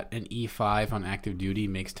that an E5 on active duty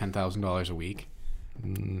makes $10,000 a week.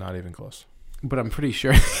 Not even close. But I'm pretty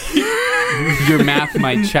sure your math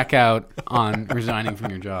might check out on resigning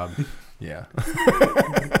from your job. Yeah.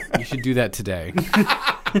 You should do that today.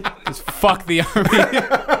 Just fuck the army.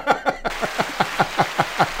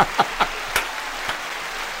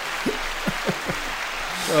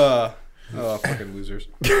 Oh, fucking losers.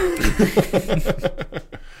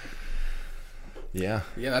 Yeah.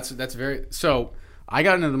 Yeah, that's very... So, I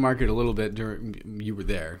got into the market a little bit during... You were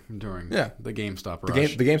there during the GameStop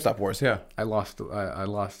rush. The GameStop wars, yeah. I lost like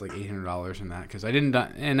 $800 in that because I didn't...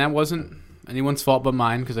 And that wasn't anyone's fault but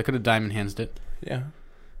mine because I could have diamond handsed it. Yeah.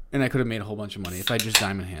 And I could have made a whole bunch of money if I just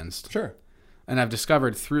diamond handsed. Sure. And I've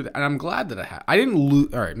discovered through that, and I'm glad that I didn't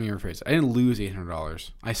lose. All right, let me rephrase. I didn't lose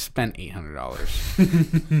 $800. I spent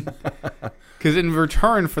 $800. Because in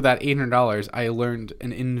return for that $800, I learned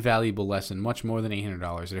an invaluable lesson, much more than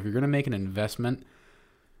 $800. That if you're going to make an investment,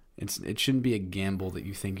 it shouldn't be a gamble that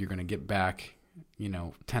you think you're going to get back,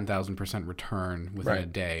 10,000% return within a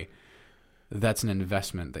day. that's an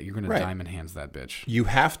investment that you're going to diamond hands that bitch. You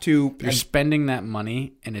have to. You're spending that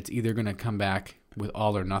money, and it's either going to come back with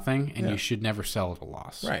all or nothing, and you should never sell at a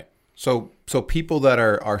loss. Right. So people that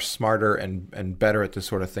are smarter and better at this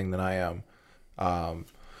sort of thing than I am,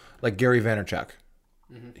 like Gary Vaynerchuk,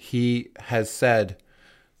 he has said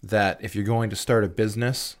that if you're going to start a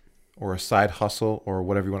business or a side hustle or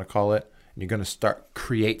whatever you want to call it, and you're going to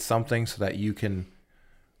create something so that you can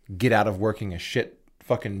get out of working a shit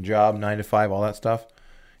fucking job, 9 to 5, all that stuff,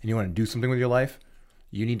 and you want to do something with your life,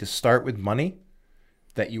 you need to start with money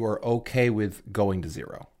that you are okay with going to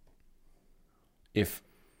zero. If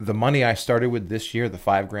the money I started with this year, the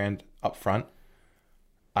 $5,000 up front,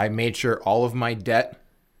 I made sure all of my debt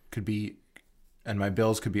could be, and my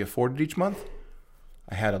bills could be afforded each month.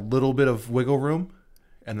 I had a little bit of wiggle room,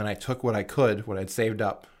 and then I took what I could, what I'd saved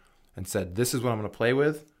up, and said, this is what I'm going to play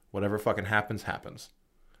with. Whatever fucking happens, happens.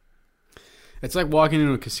 It's like walking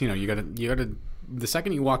into a casino. You gotta. The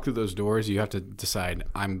second you walk through those doors, you have to decide,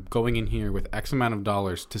 I'm going in here with X amount of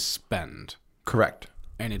dollars to spend. Correct.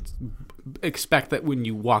 And expect that when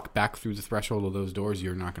you walk back through the threshold of those doors,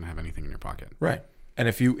 you're not going to have anything in your pocket. Right. And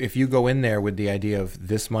if you go in there with the idea of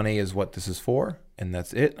this money is what this is for, and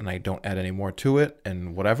that's it, and I don't add any more to it,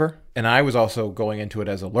 and whatever. And I was also going into it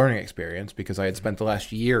as a learning experience because I had spent the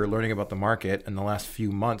last year learning about the market and the last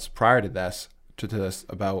few months prior to this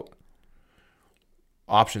about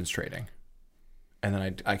options trading. And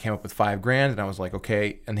then I came up with $5,000, and I was like,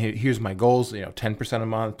 okay, and here's my goals, 10% a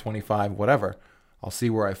month, 25, whatever. I'll see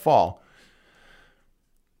where I fall.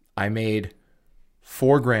 I made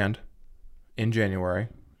 $4,000 in January,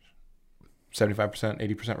 75%,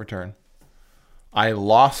 80% return. I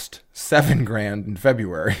lost $7,000 in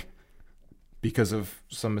February because of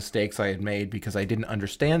some mistakes I had made because I didn't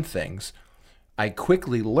understand things. I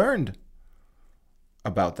quickly learned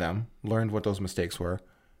about them, learned what those mistakes were,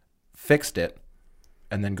 fixed it,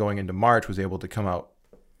 and then going into March was able to come out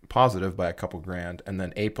positive by a couple grand, and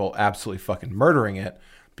then April absolutely fucking murdering it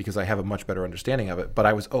because I have a much better understanding of it. But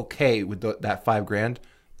I was okay with that $5,000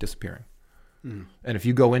 disappearing. And if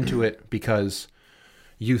you go into it because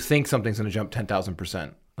you think something's going to jump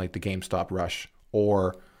 10,000%, like the GameStop rush,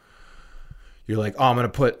 or you're like, oh, I'm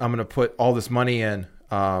gonna put all this money in,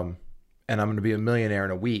 and I'm gonna be a millionaire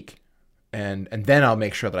in a week, and then I'll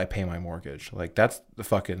make sure that I pay my mortgage. Like that's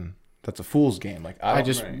a fool's game. Like I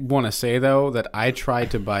just want to say though that I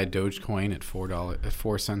tried to buy Dogecoin at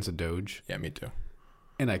 $4 a Doge. Yeah, me too.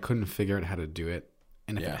 And I couldn't figure out how to do it.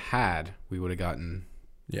 And if it had, we would have gotten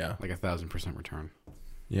like 1,000% return.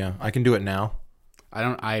 Yeah, I can do it now. I'm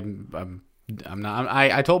not.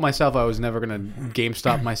 I told myself I was never gonna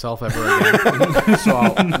GameStop myself ever again.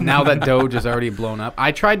 So now that Doge is already blown up,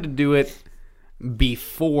 I tried to do it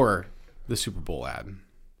before the Super Bowl ad.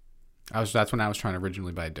 That's when I was trying to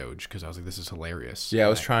originally buy Doge because I was like, "This is hilarious." Yeah, I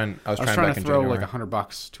was trying to throw like $100,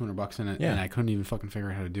 $200 in it, and I couldn't even fucking figure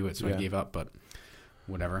out how to do it, so I gave up. But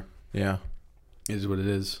whatever. Yeah, it is what it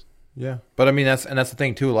is. Yeah, but I mean that's the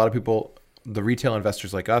thing too. A lot of people, the retail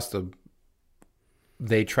investors like us,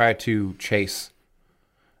 they try to chase,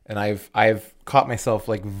 and I've caught myself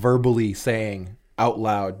like verbally saying out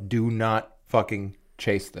loud, "Do not fucking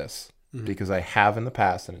chase this," because I have in the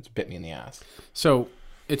past, and it's bit me in the ass. So.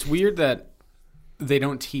 It's weird that they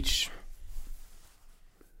don't teach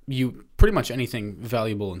you pretty much anything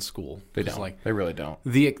valuable in school. They don't. They really don't.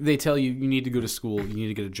 They tell you need to go to school, you need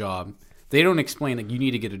to get a job. They don't explain that you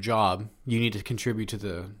need to get a job, you need to contribute to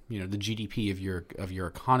the the GDP of your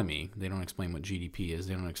economy. They don't explain what GDP is.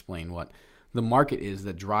 They don't explain what the market is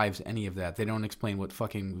that drives any of that. They don't explain what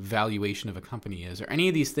fucking valuation of a company is or any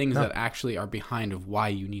of these things that actually are behind of why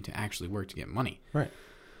you need to actually work to get money. Right.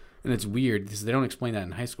 And it's weird because they don't explain that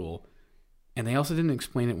in high school. And they also didn't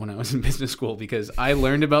explain it when I was in business school because I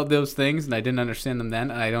learned about those things and I didn't understand them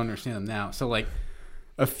then and I don't understand them now. So like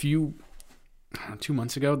 2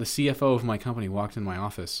 months ago, the CFO of my company walked in my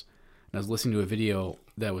office and I was listening to a video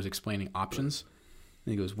that was explaining options.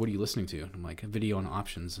 And he goes, "What are you listening to?" And I'm like, "A video on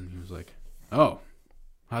options." And he was like, "Oh,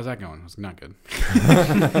 how's that going?" I was like, "Not good."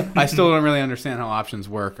 I still don't really understand how options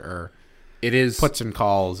work or... It is puts and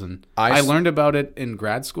calls, and I learned about it in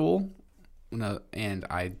grad school, and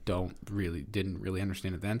I didn't really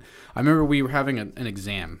understand it then. I remember we were having an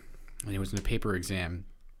exam, and it was a paper exam.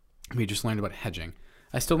 We just learned about hedging.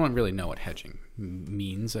 I still don't really know what hedging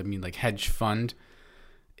means. I mean, like hedge fund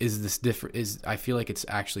is this different? I feel like it's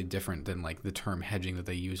actually different than like the term hedging that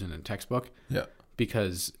they use in a textbook. Yeah,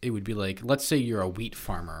 because it would be like, let's say you're a wheat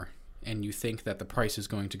farmer. And you think that the price is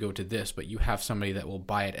going to go to this, but you have somebody that will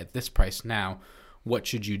buy it at this price now, what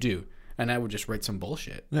should you do? And I would just write some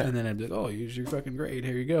bullshit. Yeah. And then I'd be like, "Oh, here's your fucking grade.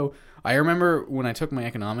 Here you go." I remember when I took my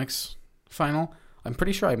economics final, I'm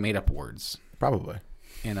pretty sure I made up words, Probably.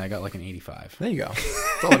 and I got like an 85. There you go.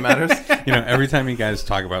 That's all that matters. Every time you guys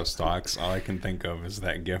talk about stocks, all I can think of is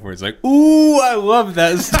that GIF where it's like, "Ooh, I love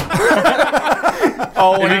that stock."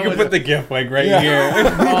 Oh, And you can put the GIF like right here.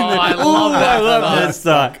 Oh, I love that. I love that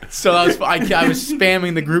stock. So I was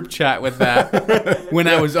spamming the group chat with that when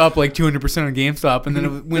I was up like 200% on GameStop, and then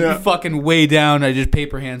it went fucking way down. I just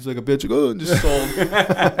paper hands like a bitch, like, oh, just sold.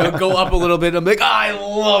 It would go up a little bit. I'm like, I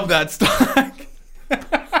love that stock.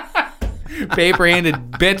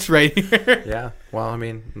 Paper-handed bitch right here. Yeah. Well, I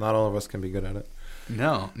mean, not all of us can be good at it.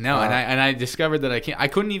 No, and I discovered that I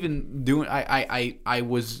couldn't even do it.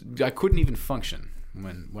 I couldn't even function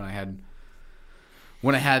when I had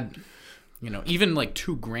even like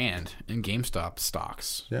 $2,000 in GameStop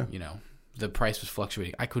stocks. Yeah. The price was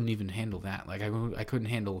fluctuating. I couldn't even handle that. Like I couldn't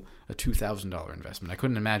handle a $2,000 investment. I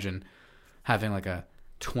couldn't imagine having like a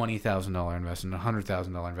 $20,000 investment,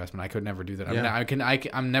 $100,000 investment. I could never do that.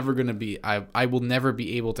 I'm never gonna be. I will never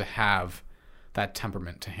be able to have that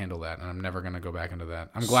temperament to handle that, and I'm never gonna go back into that.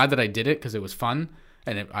 I'm glad that I did it because it was fun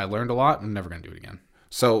and I learned a lot. I'm never gonna do it again.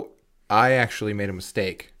 So I actually made a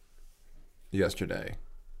mistake yesterday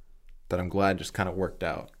that I'm glad just kind of worked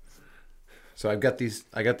out. So I got these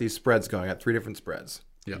spreads going. I got 3 different spreads.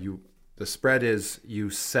 Yeah. The spread is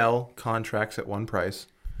you sell contracts at one price,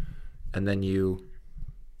 and then you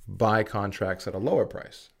buy contracts at a lower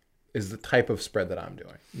price. Is the type of spread that I'm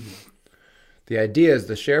doing. Mm-hmm. The idea is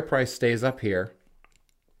the share price stays up here.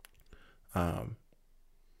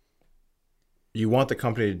 You want the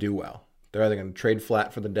company to do well. They're either going to trade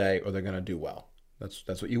flat for the day or they're going to do well.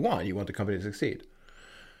 That's what you want. You want the company to succeed.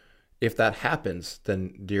 If that happens,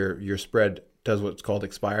 then your spread does what's called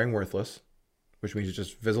expiring worthless, which means it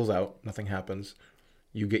just fizzles out. Nothing happens.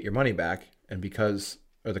 You get your money back, and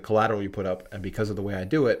or the collateral you put up, and because of the way I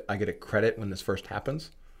do it, I get a credit when this first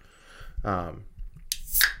happens.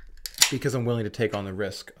 Because I'm willing to take on the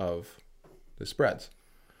risk of the spreads.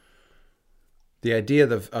 The idea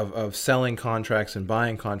of selling contracts and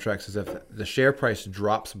buying contracts is if the share price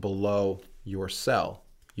drops below your sell,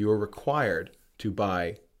 you are required to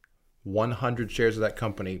buy 100 shares of that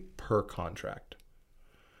company per contract.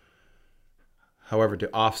 However, to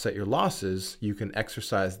offset your losses, you can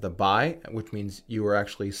exercise the buy, which means you are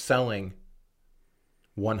actually selling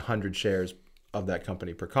 100 shares of that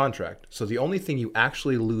company per contract. So the only thing you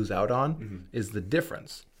actually lose out on is the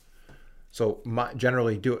difference. So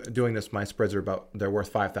generally doing this, my spreads they're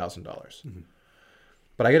worth $5,000.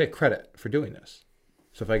 But I get a credit for doing this.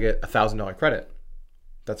 So if I get $1,000 credit,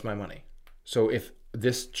 that's my money. So if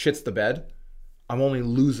this shits the bed, I'm only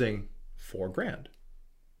losing $4,000.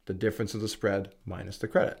 The difference of the spread minus the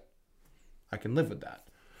credit. I can live with that.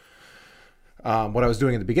 What I was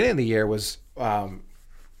doing at the beginning of the year was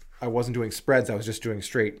I wasn't doing spreads. I was just doing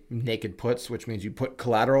straight naked puts, which means you put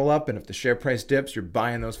collateral up, and if the share price dips, you're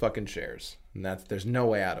buying those fucking shares. And there's no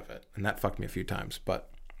way out of it. And that fucked me a few times.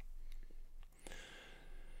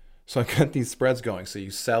 So I got these spreads going. So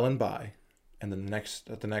you sell and buy. And then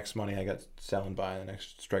at the next money, I got sell and buy. And the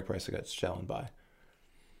next strike price, I got sell and buy.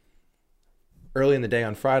 Early in the day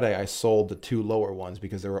on Friday, I sold the 2 lower ones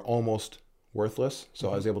because they were almost worthless. So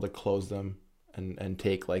I was able to close them and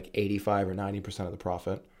take like 85 or 90% of the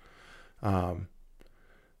profit. Well,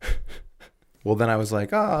 then I was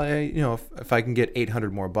like, if I can get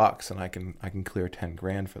 800 more bucks, and I can clear 10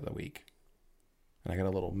 grand for the week. And I got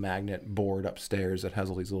a little magnet board upstairs that has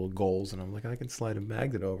all these little goals, and I'm like, I can slide a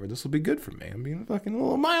magnet over. This will be good for me. I'm being a fucking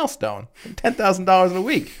little milestone. $10,000 in a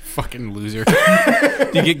week. Fucking loser. Do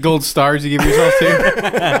you get gold stars you give yourself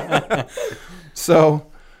too? So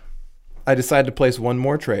I decided to place one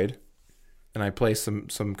more trade, and I placed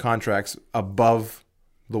some contracts above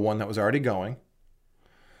the one that was already going.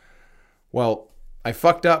 Well, I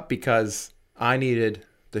fucked up because I needed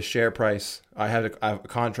the share price. I have a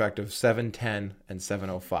contract of 710 and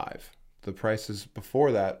 705. The prices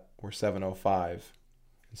before that were 705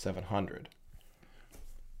 and 700.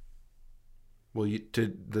 Well,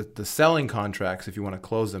 the selling contracts, if you want to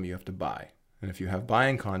close them, you have to buy. And if you have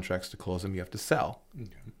buying contracts to close them, you have to sell.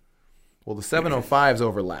 Okay. Well, the 705s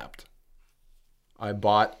overlapped. I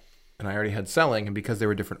bought, and I already had selling, and because they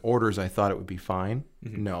were different orders, I thought it would be fine.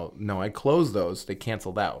 Mm-hmm. No, I closed those. They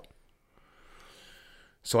canceled out.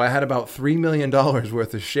 So I had about $3 million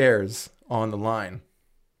worth of shares on the line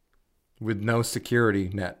with no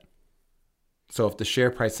security net. So if the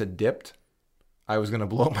share price had dipped, I was going to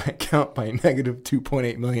blow my account by negative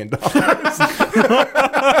 $2.8 million. Holy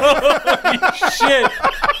shit.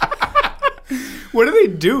 What do they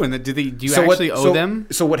do? And do you actually owe them?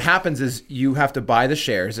 So what happens is you have to buy the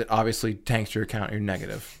shares. It obviously tanks your account. You're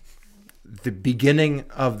negative. the beginning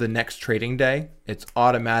of the next trading day, it's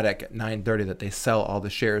automatic at 9:30 that they sell all the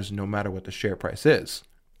shares no matter what the share price is.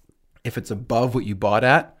 If it's above what you bought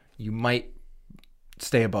at, you might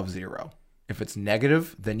stay above zero. If it's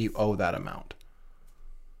negative, then you owe that amount.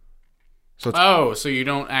 So so you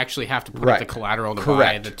don't actually have to put up the collateral to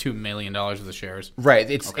buy the $2 million of the shares. Right.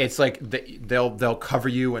 It's like they'll cover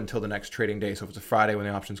you until the next trading day. So if it's a Friday when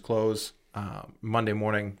the options close, Monday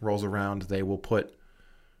morning rolls around,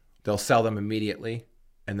 they'll sell them immediately,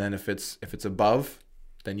 and then if it's above,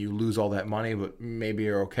 then you lose all that money, but maybe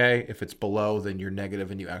you're okay. If it's below, then you're negative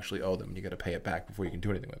and you actually owe them, and you got to pay it back before you can do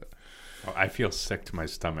anything with it. Oh, I feel sick to my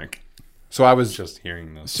stomach. So I was just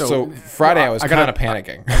hearing this. So Friday I was kind of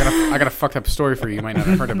panicking. I got a fucked up story for you. You might not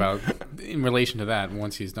have heard about in relation to that.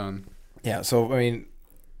 Once he's done. Yeah. So I mean,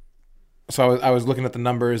 I was looking at the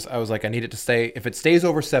numbers. I was like, I need it to stay. If it stays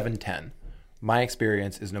over 710, my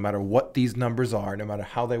experience is no matter what these numbers are, no matter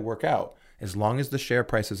how they work out, as long as the share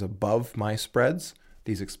price is above my spreads,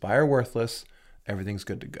 these expire worthless. Everything's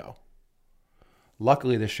good to go.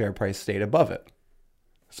 Luckily, the share price stayed above it.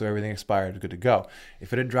 So everything expired, good to go.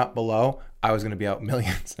 If it had dropped below, I was going to be out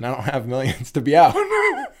millions, and I don't have millions to be out.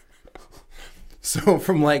 So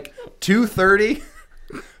from like 2:30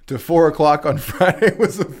 to 4 o'clock on Friday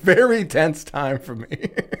was a very tense time for me.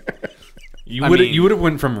 You would have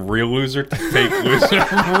went from real loser to fake loser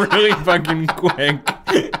really fucking quick.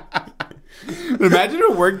 Imagine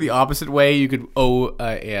it worked the opposite way. You could owe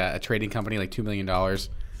a trading company like $2 million.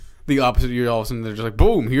 The opposite, you're all of a sudden they're just like,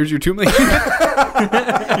 boom, here's your $2 million.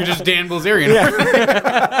 You're just Dan Bilzerian.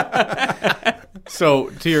 Yeah. So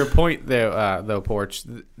to your point there, though, Porch,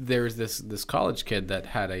 there's this college kid that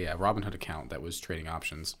had a Robinhood account that was trading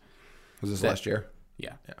options. Was this last year?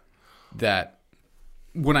 Yeah. That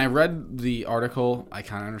when I read the article, I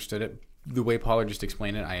kind of understood it. The way Pollard just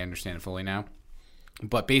explained it, I understand it fully now.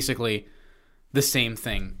 But basically, the same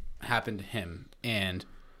thing happened to him, and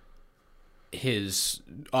his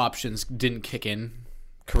options didn't kick in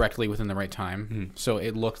correctly within the right time. So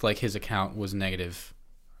it looked like his account was negative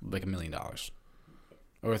like $1 million.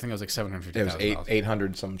 Or I think it was like $750,000. It was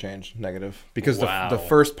 800 some change negative. Because the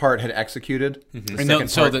first part had executed.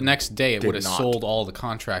 So the next day it would have sold all the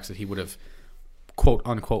contracts that he would have quote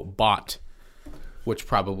unquote bought, which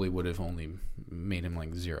probably would have only made him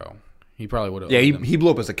like zero. He probably would have. Yeah, he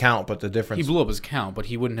blew up his account, but the difference. He blew up his account, but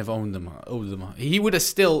he wouldn't have owed them. He would have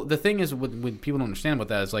still. The thing is, when people don't understand about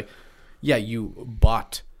that is like, yeah, you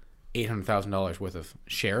bought $800,000 worth of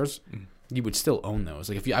shares, you would still own those.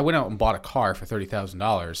 Like if I went out and bought a car for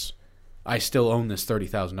 $30,000, I still own this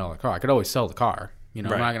 $30,000 car. I could always sell the car. You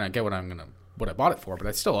know, I'm not gonna get what I bought it for, but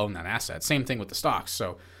I still own that asset. Same thing with the stocks.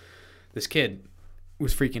 So this kid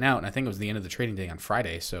was freaking out, and I think it was the end of the trading day on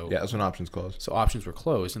Friday. So yeah, that's when options closed. So options were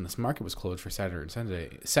closed, and this market was closed for Saturday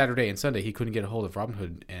and Sunday. He couldn't get a hold of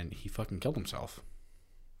Robinhood, and he fucking killed himself.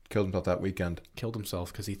 Killed himself that weekend. Killed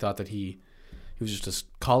himself because he thought that he was just a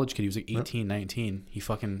college kid. He was like 18, 19. He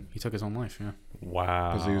took his own life. Yeah.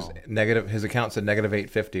 Wow. Because he was negative. His account said negative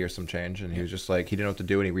 850 or some change, and he was just like, he didn't know what to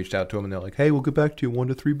do, and he reached out to him, and they're like, hey, we'll get back to you in 1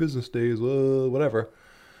 to 3 business days, whatever.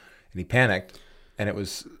 And he panicked, and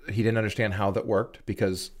he didn't understand how that worked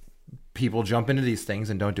because people jump into these things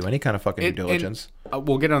and don't do any kind of fucking due diligence.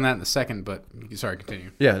 We'll get on that in a second, but sorry,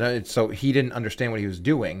 continue. Yeah, so he didn't understand what he was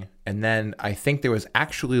doing, and then I think there was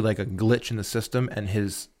actually like a glitch in the system, and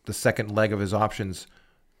the second leg of his options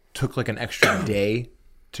took like an extra day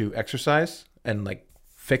to exercise and like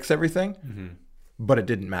fix everything, but it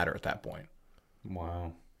didn't matter at that point.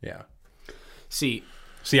 Wow. Yeah. See,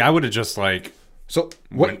 I would have just like. So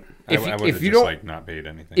what if you don't like not paid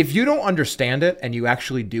anything? If you don't understand it and you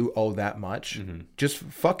actually do owe that much, just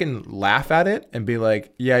fucking laugh at it and be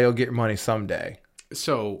like, yeah, you'll get your money someday.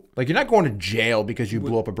 So like you're not going to jail because you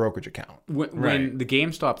blew up a brokerage account. When the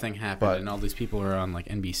GameStop thing happened and all these people are on like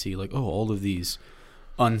NBC, like, oh, all of these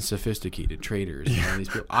unsophisticated traders. And all these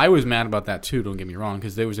people. I was mad about that too. Don't get me wrong,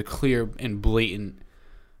 because there was a clear and blatant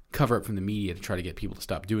cover up from the media to try to get people to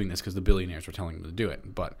stop doing this because the billionaires were telling them to do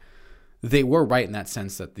it, but. They were right in that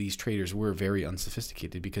sense that these traders were very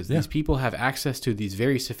unsophisticated because these people have access to these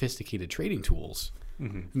very sophisticated trading tools,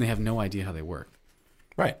 and they have no idea how they work.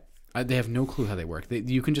 Right. They have no clue how they work.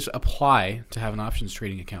 You can just apply to have an options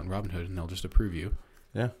trading account in Robinhood, and they'll just approve you.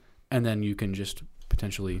 Yeah. And then you can just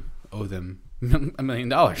potentially owe them $1 million.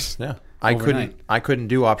 Yeah. I couldn't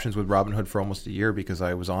do options with Robinhood for almost a year because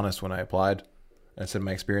I was honest when I applied. I said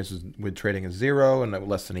my experience with trading is 0 and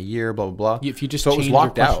less than a year, blah, blah, blah. If you just change your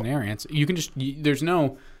questionnaire answer, you can just, there's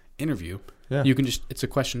no interview. Yeah. You can just, it's a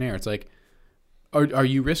questionnaire. It's like, are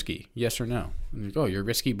you risky? Yes or no? And you go, you're a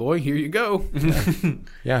risky boy. Here you go.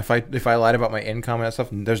 Yeah, if I lied about my income and that stuff,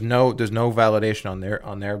 there's no validation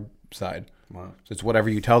on their side. Wow. So it's whatever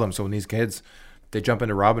you tell them. So when these kids, they jump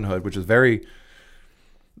into Robinhood, which is very,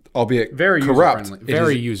 albeit Very corrupt, user-friendly.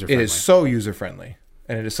 Very user-friendly. It is so user friendly,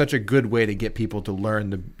 and it is such a good way to get people to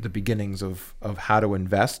learn the beginnings of how to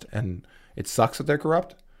invest. And it sucks that they're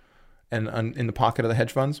corrupt and in the pocket of the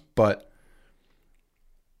hedge funds, but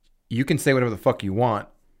you can say whatever the fuck you want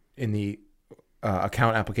in the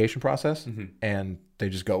account application process, and they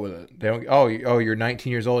just go with it. They don't. Oh, you're 19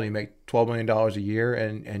 years old and you make $12 million a year,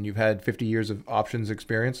 and you've had 50 years of options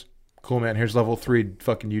experience. Cool, man. Here's level 3.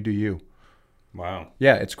 Fucking you do you. Wow.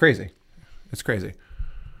 Yeah, it's crazy. It's crazy.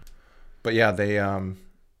 But yeah, they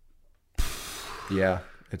yeah,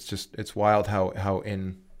 it's wild how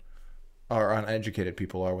uneducated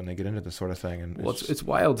people are when they get into this sort of thing. And Well, it's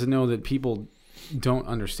wild to know that people don't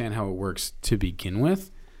understand how it works to begin with,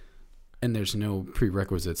 and there's no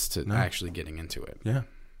prerequisites to actually getting into it. Yeah,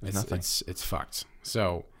 it's fucked.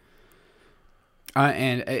 So,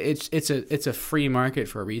 and it's a free market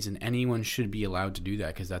for a reason. Anyone should be allowed to do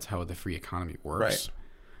that because that's how the free economy works. Right.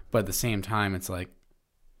 But at the same time, it's like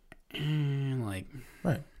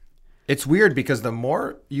right. It's weird because the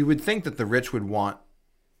more you would think that the rich would want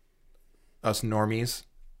us normies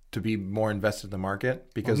to be more invested in the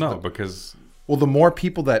market because the more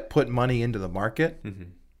people that put money into the market,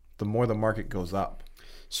 the more the market goes up.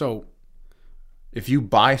 So if you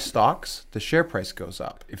buy stocks, the share price goes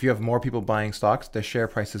up. If you have more people buying stocks, the share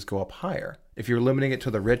prices go up higher. If you're limiting it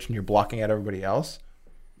to the rich and you're blocking out everybody else,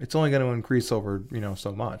 it's only going to increase over,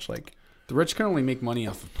 so much. Like the rich can only make money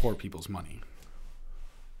off of poor people's money.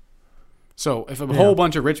 So if a whole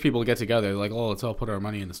bunch of rich people get together, like, oh, let's all put our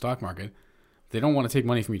money in the stock market, they don't want to take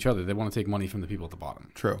money from each other. They want to take money from the people at the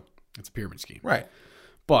bottom. True. It's a pyramid scheme. Right.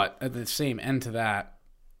 But at the same end to that,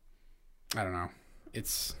 I don't know.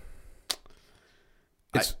 It's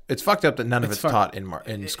fucked up that none of it's taught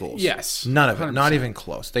in schools. Yes. None of it. 100%. Not even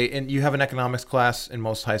close. And you have an economics class in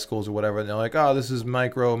most high schools or whatever, and they're like, oh, this is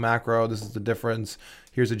micro, macro, this is the difference.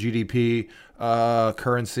 Here's a GDP,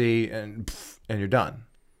 currency, and you're done.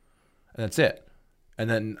 And that's it. And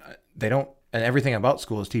then and everything about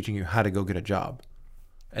school is teaching you how to go get a job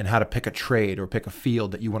and how to pick a trade or pick a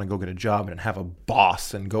field that you want to go get a job in and have a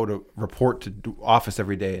boss and go to report to office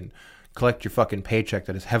every day and collect your fucking paycheck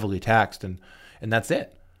that is heavily taxed, and that's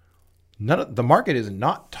it. The market is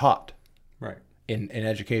not taught right in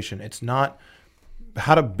education. It's not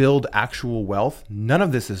how to build actual wealth. None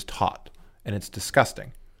of this is taught, and it's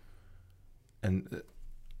disgusting. And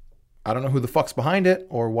I don't know who the fuck's behind it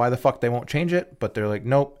or why the fuck they won't change it, but they're like,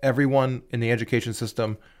 nope, everyone in the education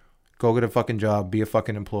system, go get a fucking job, be a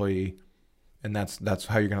fucking employee, and that's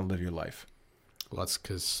how you're going to live your life. Well, that's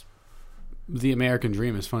because the American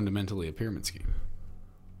dream is fundamentally a pyramid scheme.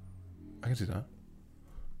 I can see that.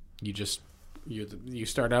 You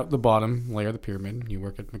start out the bottom layer of the pyramid. You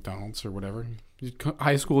work at McDonald's or whatever.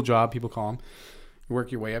 High school job, people call them. You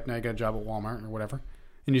work your way up. Now you got a job at Walmart or whatever.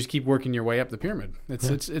 And you just keep working your way up the pyramid.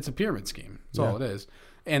 It's a pyramid scheme. That's all it is.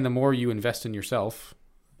 And the more you invest in yourself,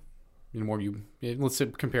 the more let's say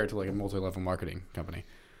compare it to like a multi-level marketing company.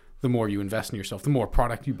 The more you invest in yourself, the more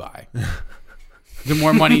product you buy. The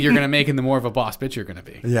more money you're going to make and the more of a boss bitch you're going to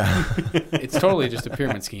be. Yeah. It's totally just a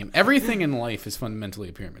pyramid scheme. Everything in life is fundamentally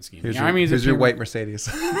a pyramid scheme. Here's your white Mercedes.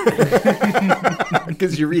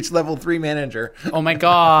 Because you reach level 3 manager. Oh my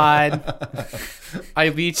God. I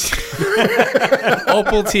reached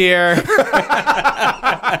opal tier.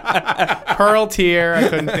 Pearl tier. I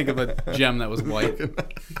couldn't think of a gem that was white.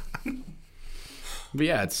 But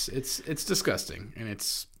yeah, it's disgusting. And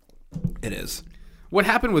it is. What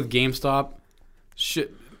happened with GameStop?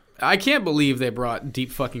 I can't believe they brought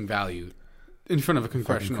deep fucking value in front of a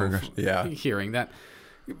congressional hearing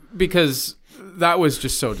because that was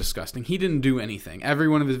just so disgusting. He didn't do anything. Every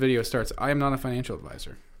one of his videos starts, I am not a financial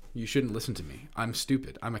advisor. You shouldn't listen to me. I'm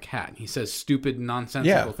stupid. I'm a cat. He says stupid,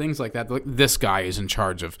 nonsensical things like that. Like, this guy is in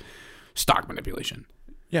charge of stock manipulation.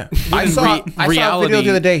 Yeah. I saw a video the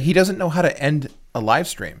other day. He doesn't know how to end a live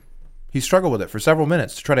stream. He struggled with it for several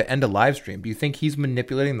minutes to try to end a live stream. Do you think he's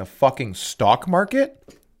manipulating the fucking stock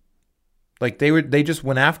market? Like they just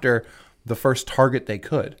went after the first target they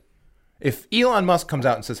could. If Elon Musk comes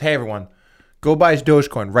out and says, hey, everyone, go buy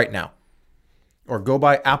Dogecoin right now, or go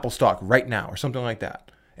buy Apple stock right now, or something like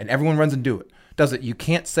that, and everyone runs and does it, you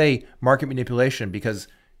can't say market manipulation because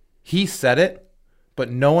he said it,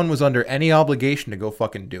 but no one was under any obligation to go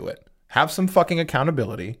fucking do it. Have some fucking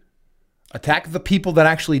accountability. Attack the people that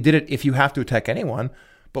actually did it if you have to attack anyone,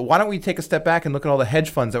 But why don't we take a step back and look at all the hedge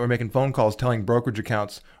funds that were making phone calls telling brokerage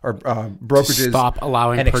accounts or brokerages To stop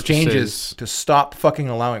allowing and purchases. exchanges to stop fucking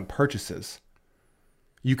allowing purchases.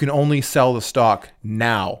 You can only sell the stock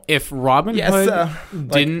now. If Robinhood Yes,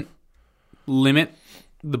 didn't limit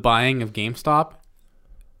the buying of GameStop,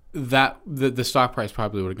 that the stock price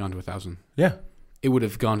probably would have gone to 1,000. Yeah, It would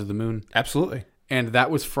have gone to the moon. absolutely. And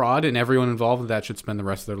that was fraud, and everyone involved in that should spend the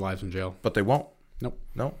rest of their lives in jail. But they won't. Nope.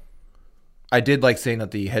 No. I did like saying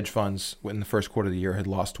that the hedge funds in the first quarter of the year had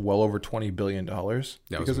lost well over $20 billion because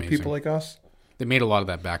of amazing. people like us. They made a lot of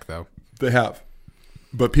that back, though. They have.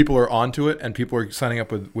 But people are onto it, and people are signing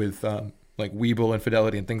up with like Webull and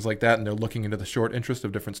Fidelity and things like that, and they're looking into the short interest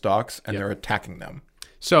of different stocks, and they're attacking them.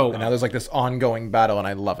 So And now there's like this ongoing battle, and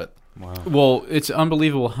I love it. Well, it's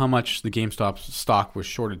unbelievable how much the GameStop stock was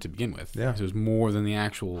shorted to begin with. Yeah. It was more than the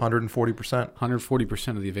actual 140%. 140%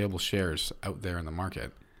 of the available shares out there in the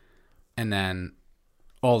market. And then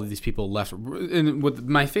all of these people left. And what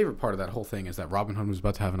my favorite part of that whole thing is that Robinhood was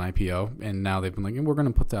about to have an IPO, and now they've been like, we're going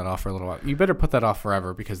to put that off for a little while. You better put that off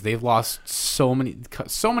forever, because they've lost so many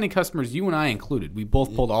customers, you and I included. We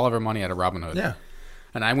both pulled all of our money out of Robinhood. Yeah.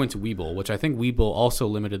 And I went to Webull, which I think Webull also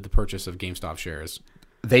limited the purchase of GameStop shares.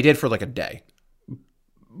 They did for like a day.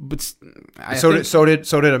 But So did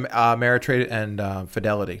Ameritrade and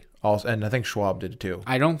Fidelity also, and I think Schwab did too.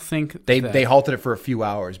 I don't think They halted it for a few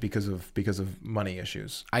hours because of money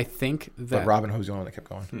issues. I think But that Robinhood was the only one that kept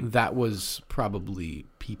going. that was probably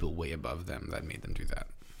people way above them that made them do that.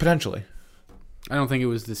 Potentially. I don't think it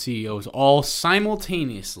was the CEOs all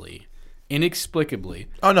simultaneously, inexplicably,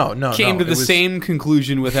 It came to the was- same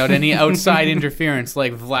conclusion without any outside interference,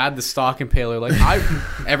 like Vlad the Stock Impaler. Like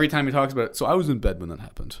every time he talks about it. So I was in bed when that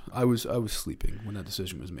happened. I was sleeping when that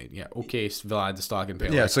decision was made. Yeah, okay, Vlad the Stock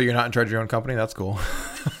Impaler. Yeah, so you're not in charge of your own company? That's cool.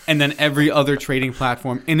 And then every other trading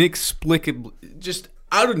platform, inexplicably, just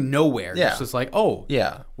out of nowhere, Yeah. just like, oh,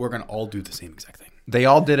 Yeah. we're gonna all do the same exact thing. They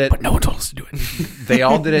all did it. But no one told us to do it. They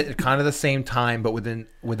all did it at kind of the same time, but within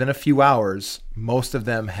a few hours, most of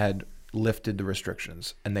them had lifted the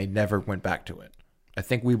restrictions, and they never went back to it. I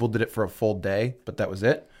think Webull did it for a full day, but that was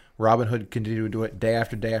it. Robinhood continued to do it day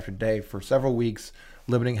after day after day for several weeks,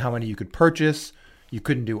 limiting how many you could purchase. You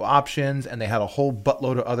couldn't do options, and they had a whole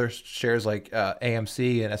buttload of other shares like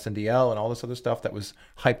AMC and SNDL and all this other stuff that was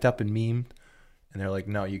hyped up and memed. And they're like,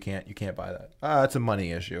 no, you can't buy that. It's a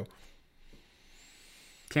money issue.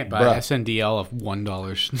 Can't buy Bruh. SNDL of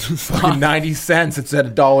 $1. Fucking 90 cents. It's at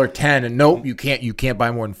 $1.10, and nope, you can't buy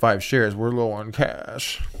more than 5 shares. We're low on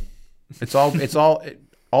cash. All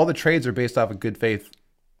the trades are based off of good faith,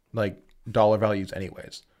 like dollar values,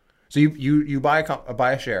 anyways. So you buy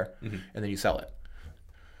a share, and then you sell it.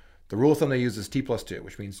 The rule of thumb they use is T+2,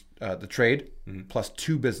 which means the trade plus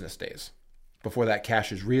 2 business days before that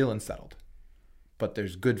cash is real and settled. But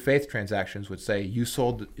there's good faith transactions which say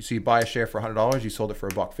so you buy a share for $100, you sold it for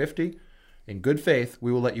 $1.50. In good faith,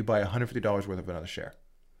 we will let you buy $150 worth of another share.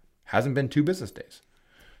 Hasn't been 2 business days.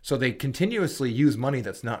 So they continuously use money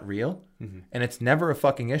that's not real, and it's never a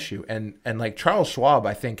fucking issue. And like Charles Schwab,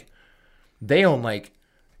 I think they own like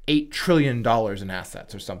 $8 trillion in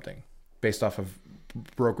assets or something based off of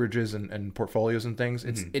brokerages and portfolios and things.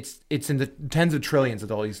 It's in the tens of trillions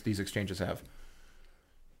that all these exchanges have.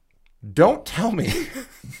 Don't tell me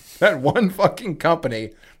that one fucking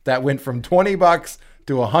company that went from $20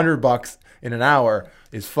 to $100 in an hour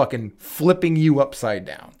is fucking flipping you upside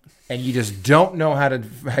down, and you just don't know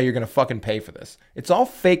how you're gonna fucking pay for this. It's all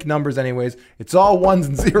fake numbers, anyways. It's all ones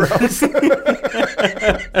and zeros.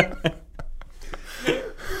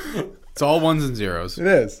 It's all ones and zeros. It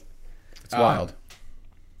is. It's wild.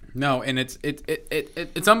 No, and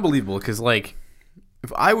it's unbelievable because, like,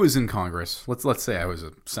 if I was in Congress, let's say I was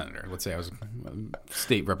a senator, let's say I was a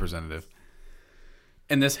state representative,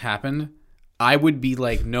 and this happened, I would be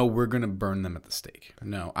like, no, we're going to burn them at the stake.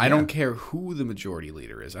 No, I don't care who the majority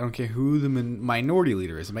leader is. I don't care who the minority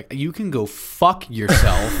leader is. I'm like, you can go fuck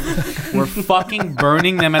yourself. We're fucking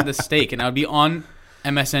burning them at the stake. And I would be on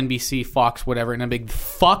MSNBC, Fox, whatever, and I'd be like,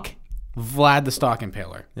 fuck Vlad the Stock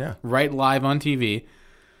Impaler. Yeah. Right live on TV.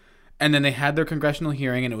 And then they had their congressional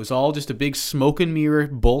hearing, and it was all just a big smoke and mirror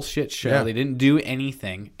bullshit show. Yeah. They didn't do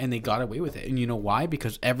anything, and they got away with it. And you know why?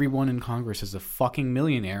 Because everyone in Congress is a fucking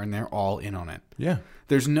millionaire, and they're all in on it. Yeah.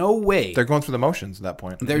 There's no way. They're going through the motions at that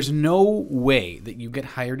point. There's no way that you get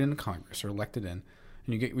hired into Congress or elected in, and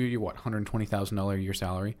you get your what, $120,000 a year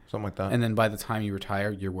salary, Something like that. and then by the time you retire,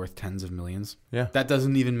 you're worth tens of millions. Yeah. That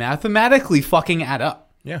doesn't even mathematically fucking add up.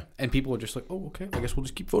 Yeah. And people are just like, oh, okay, I guess we'll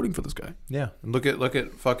just keep voting for this guy. Yeah. And look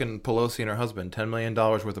at fucking Pelosi and her husband. $10 million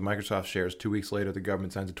worth of Microsoft shares. 2 weeks later, the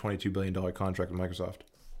government signs a $22 billion contract with Microsoft.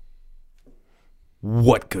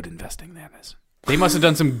 what good investing that is. They must have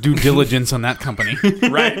done some due diligence on that company.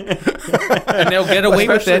 Right. And they'll get away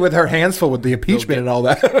with Especially it. with her hands full with the impeachment and all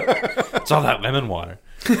that. It's all that lemon water.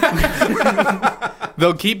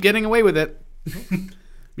 They'll keep getting away with it.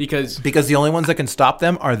 Because the only ones that can stop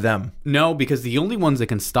them are them. No, because the only ones that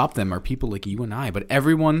can stop them are people like you and I. But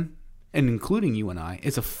everyone, and including you and I,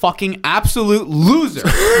 is a fucking absolute loser.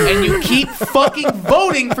 And you keep fucking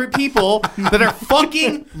voting for people that are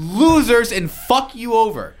fucking losers and fuck you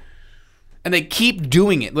over. And they keep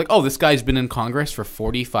doing it. Like, oh, this guy's been in Congress for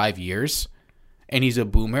 45 years. And he's a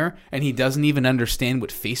boomer. And he doesn't even understand what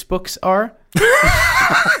Facebooks are.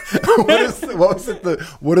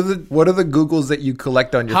 What are the Googles that you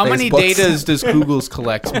collect on your How Facebooks? many datas does Google's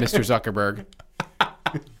collect, Mr. Zuckerberg?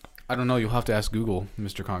 I don't know. You'll have to ask Google,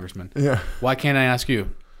 Mr. Congressman. Yeah. Why can't I ask you?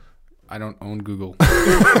 I don't own Google.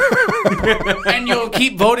 And you'll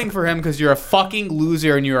keep voting for him because you're a fucking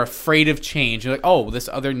loser and you're afraid of change. You're like, oh, this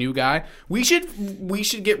other new guy. We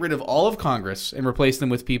should get rid of all of Congress and replace them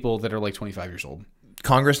with people that are like 25 years old.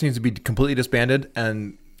 Congress needs to be completely disbanded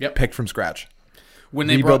and picked from scratch. When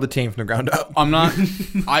they rebuild the team from the ground up. I'm not.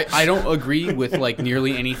 I don't agree with like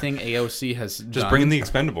nearly anything AOC has done. Just bring in the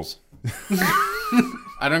Expendables.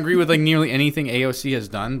 I don't agree with like nearly anything AOC has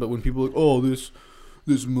done. But when people are like, oh, this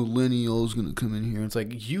millennial is gonna come in here, it's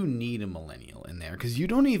like you need a millennial in there because you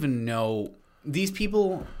don't even know. These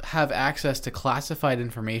people have access to classified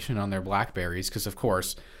information on their Blackberries because, of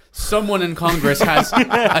course, someone in Congress has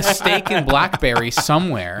a stake in BlackBerry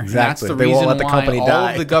somewhere. Exactly. And that's the They won't reason let the why company all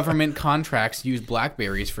die. of the government contracts use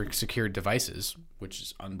BlackBerries for secured devices, which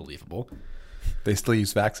is unbelievable. They still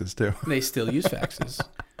use faxes too. They still use faxes.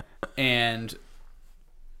 And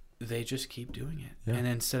they just keep doing it. Yeah. And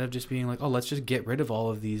instead of just being like, oh, let's just get rid of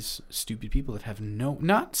all of these stupid people that have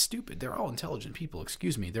not stupid. They're all intelligent people.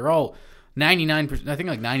 Excuse me. They're all 99%. I think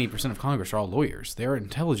like 90% of Congress are all lawyers. They're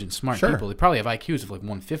intelligent, smart people. They probably have IQs of like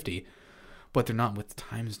 150, but they're not with the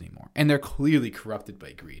times anymore. And they're clearly corrupted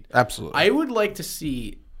by greed. Absolutely. I would like to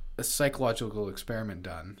see a psychological experiment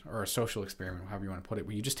done, or a social experiment, however you want to put it,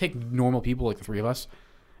 where you just take normal people like the three of us,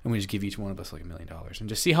 and we just give each one of us like $1 million and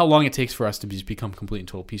just see how long it takes for us to just become complete and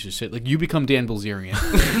total piece of shit. Like you become Dan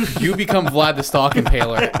Bilzerian, you become Vlad the Stock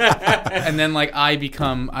Impaler, and then like I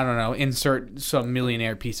become, I don't know, insert some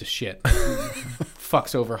millionaire piece of shit.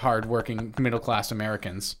 Fucks over hardworking middle class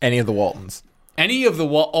Americans. Any of the Waltons.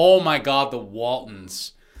 Oh my God, the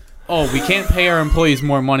Waltons. Oh, we can't pay our employees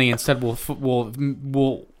more money. Instead,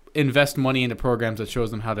 we'll invest money into programs that shows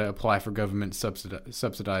them how to apply for government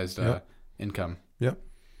subsidized income.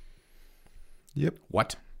 Yep.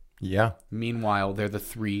 What? Yeah. Meanwhile, they're the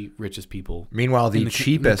three richest people. Meanwhile, the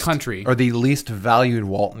cheapest country, or the least valued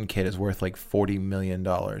Walton kid is worth like $40 million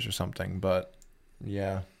or something. But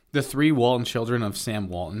yeah, the three Walton children of Sam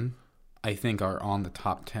Walton, I think, are on the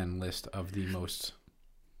top 10 list of the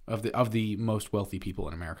most wealthy people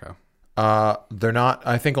in America. They're not.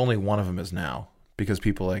 I think only one of them is now because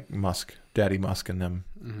people like Musk, Daddy Musk, and them,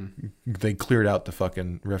 they cleared out the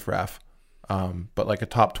fucking riffraff. But like a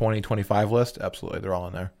top 20, 25 list, absolutely, they're all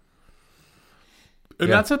in there.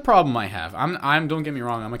 And that's a problem I have. I'm. Don't get me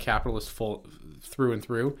wrong. I'm a capitalist through and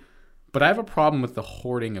through, but I have a problem with the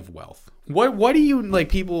hoarding of wealth. What do you like?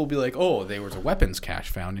 People will be like, "Oh, there was a weapons cache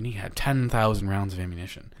found, and he had 10,000 rounds of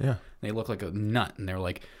ammunition." Yeah, they look like a nut, and they're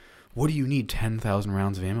like, "What do you need 10,000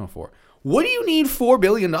 rounds of ammo for? What do you need $4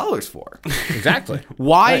 billion for?" Exactly.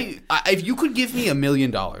 Why? Right. If you could give me $1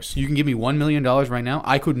 million, you can give me $1 million right now.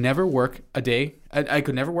 I could never work a day. I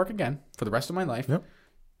could never work again for the rest of my life. Yep.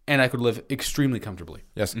 And I could live extremely comfortably.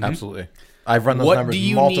 Yes, absolutely. I've run those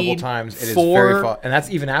numbers multiple times. It is very far, and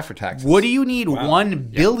that's even after taxes. What do you need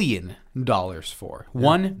 $1 billion for? Yeah.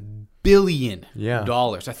 $1 billion. Yeah.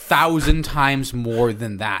 1,000 times more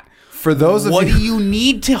than that. For those of what do you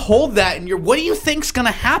need to hold that in your? What do you think's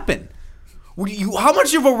gonna happen? How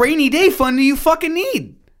much of a rainy day fund do you fucking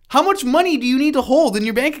need? How much money do you need to hold in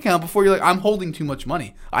your bank account before you're like, I'm holding too much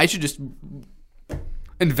money? I should just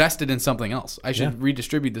invest it in something else. I should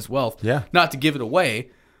redistribute this wealth. Yeah. Not to give it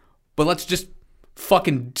away, but let's just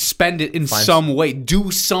fucking spend it in some way.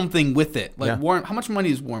 Do something with it. Like Warren, how much money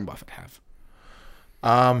does Warren Buffett have?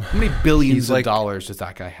 How many billions of dollars does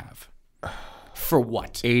that guy have? For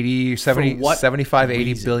what? 75,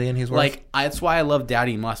 80 billion he's worth. Like, that's why I love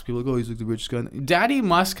Daddy Musk. People are like, oh, he's like the richest guy. Daddy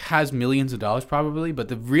Musk has millions of dollars probably, but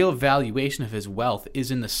the real valuation of his wealth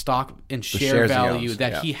is in the stock and share value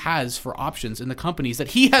that he has for options in the companies that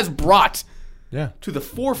he has brought to the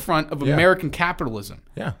forefront of American capitalism.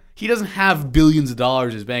 Yeah. He doesn't have billions of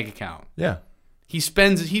dollars in his bank account. Yeah.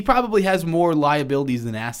 He probably has more liabilities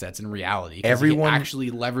than assets in reality. Everyone he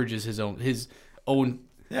actually leverages his own.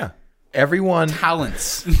 Yeah. everyone.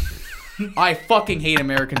 talents. I fucking hate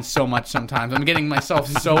Americans so much sometimes. I'm getting myself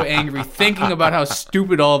so angry thinking about how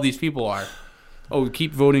stupid all of these people are. Oh,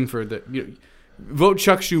 keep voting for vote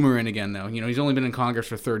Chuck Schumer in again, though. He's only been in Congress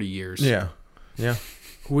for 30 years. Yeah.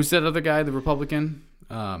 Who was that other guy, the Republican?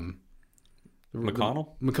 McConnell?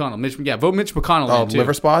 McConnell. Vote Mitch McConnell in, too.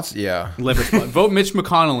 Liver spots? Yeah. Liver spot. Vote Mitch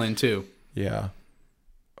McConnell in, too. Yeah.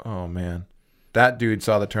 Oh, man. That dude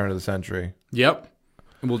saw the turn of the century. Yep.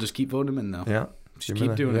 And we'll just keep voting him in, though. Yeah. Just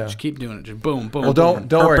keep doing it. Just keep doing it. Just boom, boom. Well, boom.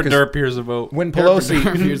 don't worry. Herp and derp, here's a vote. When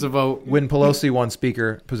Pelosi, Here's a vote. when Pelosi won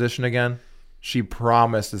speaker position again, she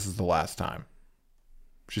promised this is the last time.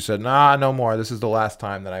 She said, "Nah, no more. This is the last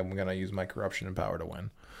time that I'm going to use my corruption and power to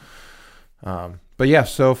win." But yeah,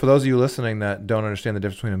 so for those of you listening that don't understand the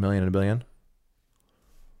difference between a million and a billion,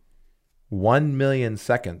 1 million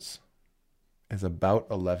seconds is about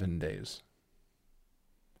 11 days.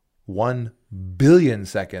 1 billion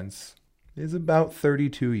seconds is about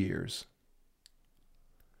 32 years.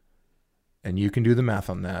 And you can do the math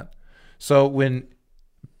on that. So when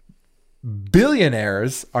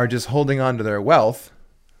billionaires are just holding on to their wealth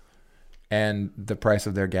and the price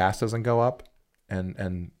of their gas doesn't go up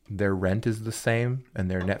and their rent is the same and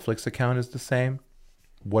their Netflix account is the same,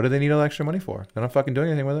 what do they need all the extra money for? They're not fucking doing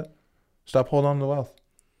anything with it. Stop holding on to the wealth.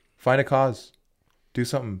 Find a cause. Do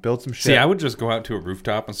something. Build some shit. See, I would just go out to a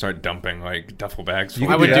rooftop and start dumping like duffel bags. You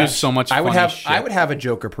full I of would do gas. so much funny shit. I would have a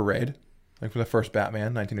Joker parade. Like for the first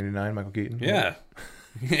Batman, 1989, Michael Keaton. Yeah.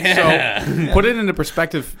 So put it into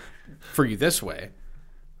perspective for you this way.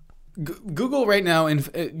 Google right now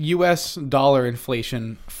U.S. dollar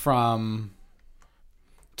inflation from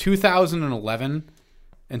 2011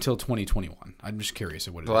 until 2021. I'm just curious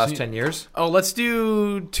of what it is. The last 10 years? Oh, let's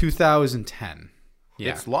do 2010.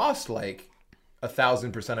 Yeah. It's lost like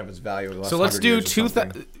 1,000% of its value over the last So let's 100 do years or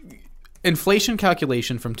something. inflation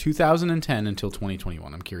calculation from 2010 until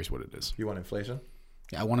 2021. I'm curious what it is. You want inflation?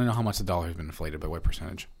 Yeah, I want to know how much the dollar has been inflated by what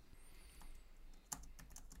percentage.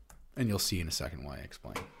 And you'll see in a second why I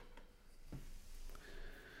explain.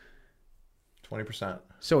 20%.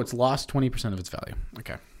 So it's lost 20% of its value.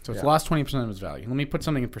 Okay. So it's lost 20% of its value. Let me put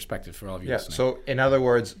something in perspective for all of you Yeah. listening. So in other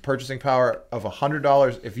words, purchasing power of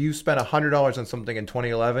 $100. If you spent $100 on something in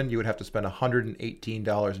 2011, you would have to spend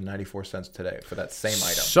 $118.94 today for that same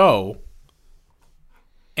item. So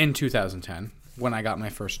in 2010, when I got my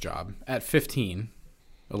first job at 15,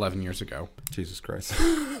 11 years ago, Jesus Christ.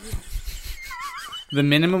 the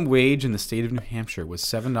minimum wage in the state of New Hampshire was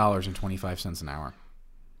 $7.25 an hour.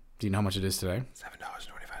 Do you know how much it is today? $7.25.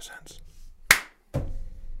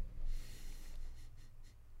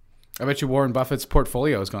 I bet you Warren Buffett's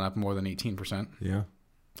portfolio has gone up more than 18%. Yeah.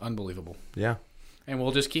 Unbelievable. Yeah. And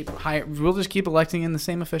we'll just keep electing in the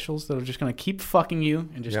same officials that are just going to keep fucking you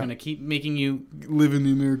and just going to keep making you live in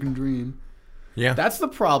the American dream. Yeah. That's the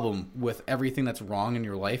problem with everything that's wrong in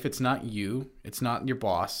your life. It's not you. It's not your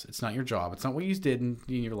boss. It's not your job. It's not what you did in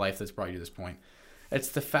your life that's brought you to this point. It's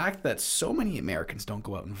the fact that so many Americans don't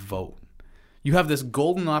go out and vote. You have this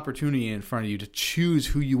golden opportunity in front of you to choose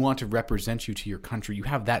who you want to represent you to your country. You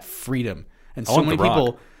have that freedom. And so many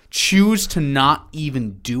people choose to not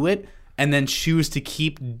even do it and then choose to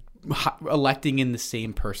keep electing in the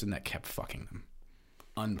same person that kept fucking them.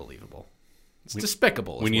 Unbelievable. It's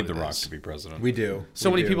despicable. We need The Rock to be president. We do.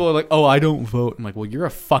 So many people are like, oh, I don't vote. I'm like, well, you're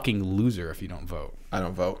a fucking loser if you don't vote. I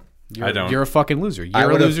don't vote. I don't. You're a fucking loser.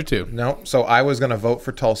 You're a loser too. No. So I was going to vote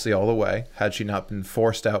for Tulsi all the way had she not been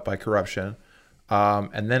forced out by corruption.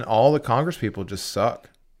 And then all the Congress people just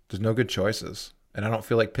suck. There's no good choices. And I don't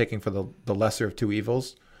feel like picking for the lesser of two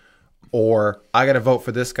evils. Or I got to vote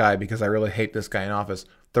for this guy because I really hate this guy in office.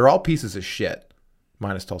 They're all pieces of shit.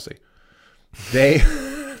 Minus Tulsi.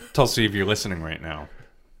 Tulsi, if you're listening right now,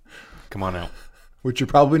 come on out. Which you're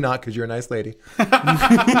probably not because you're a nice lady.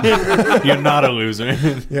 You're not a loser.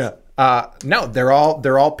 Yeah. No, they're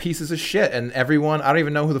all pieces of shit. And everyone, I don't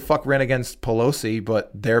even know who the fuck ran against Pelosi,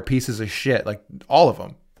 but they're pieces of shit. Like all of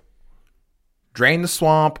them. Drain the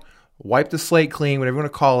swamp, wipe the slate clean, whatever you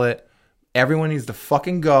want to call it. Everyone needs to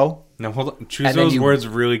fucking go. Now, hold on. Choose those words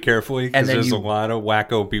really carefully because then there's a lot of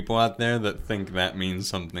wacko people out there that think that means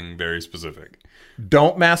something very specific.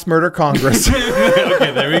 Don't mass murder Congress.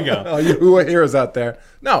 Okay, there we go. All you who are heroes out there.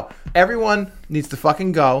 No, everyone needs to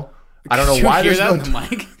fucking go. I don't know why Did you there's hear no... that,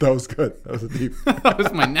 Mike? That was good. That was a deep... That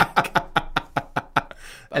was my neck.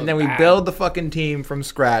 And then we build the fucking team from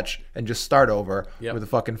scratch and just start over with a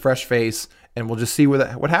fucking fresh face, and we'll just see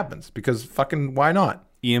what happens. Because fucking why not?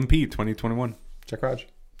 EMP 2021. Check Raj.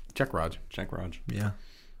 Check Raj. Check Raj. Yeah.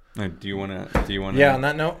 Do you want to? Yeah. On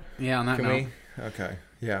that note. Yeah. On that Can note. we? Okay.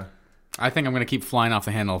 Yeah. I think I'm going to keep flying off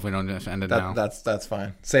the handle if we don't just end it now. That's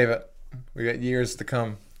fine. Save it. We got years to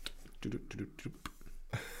come.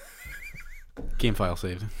 Game file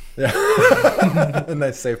saved. A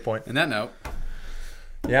nice save point. And that note.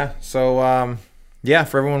 Yeah. So,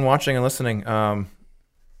 for everyone watching and listening,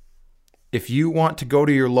 if you want to go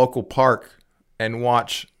to your local park and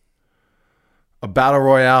watch a battle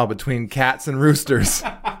royale between cats and roosters,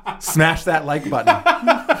 smash that like button.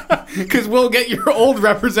 Because we'll get your old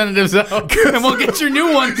representatives out and we'll get your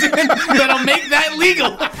new ones in that'll make that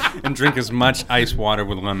legal. And drink as much ice water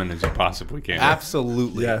with lemon as you possibly can.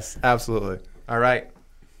 Absolutely. Yes, absolutely. All right.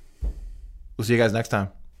 We'll see you guys next time.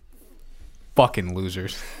 Fucking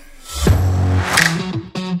losers.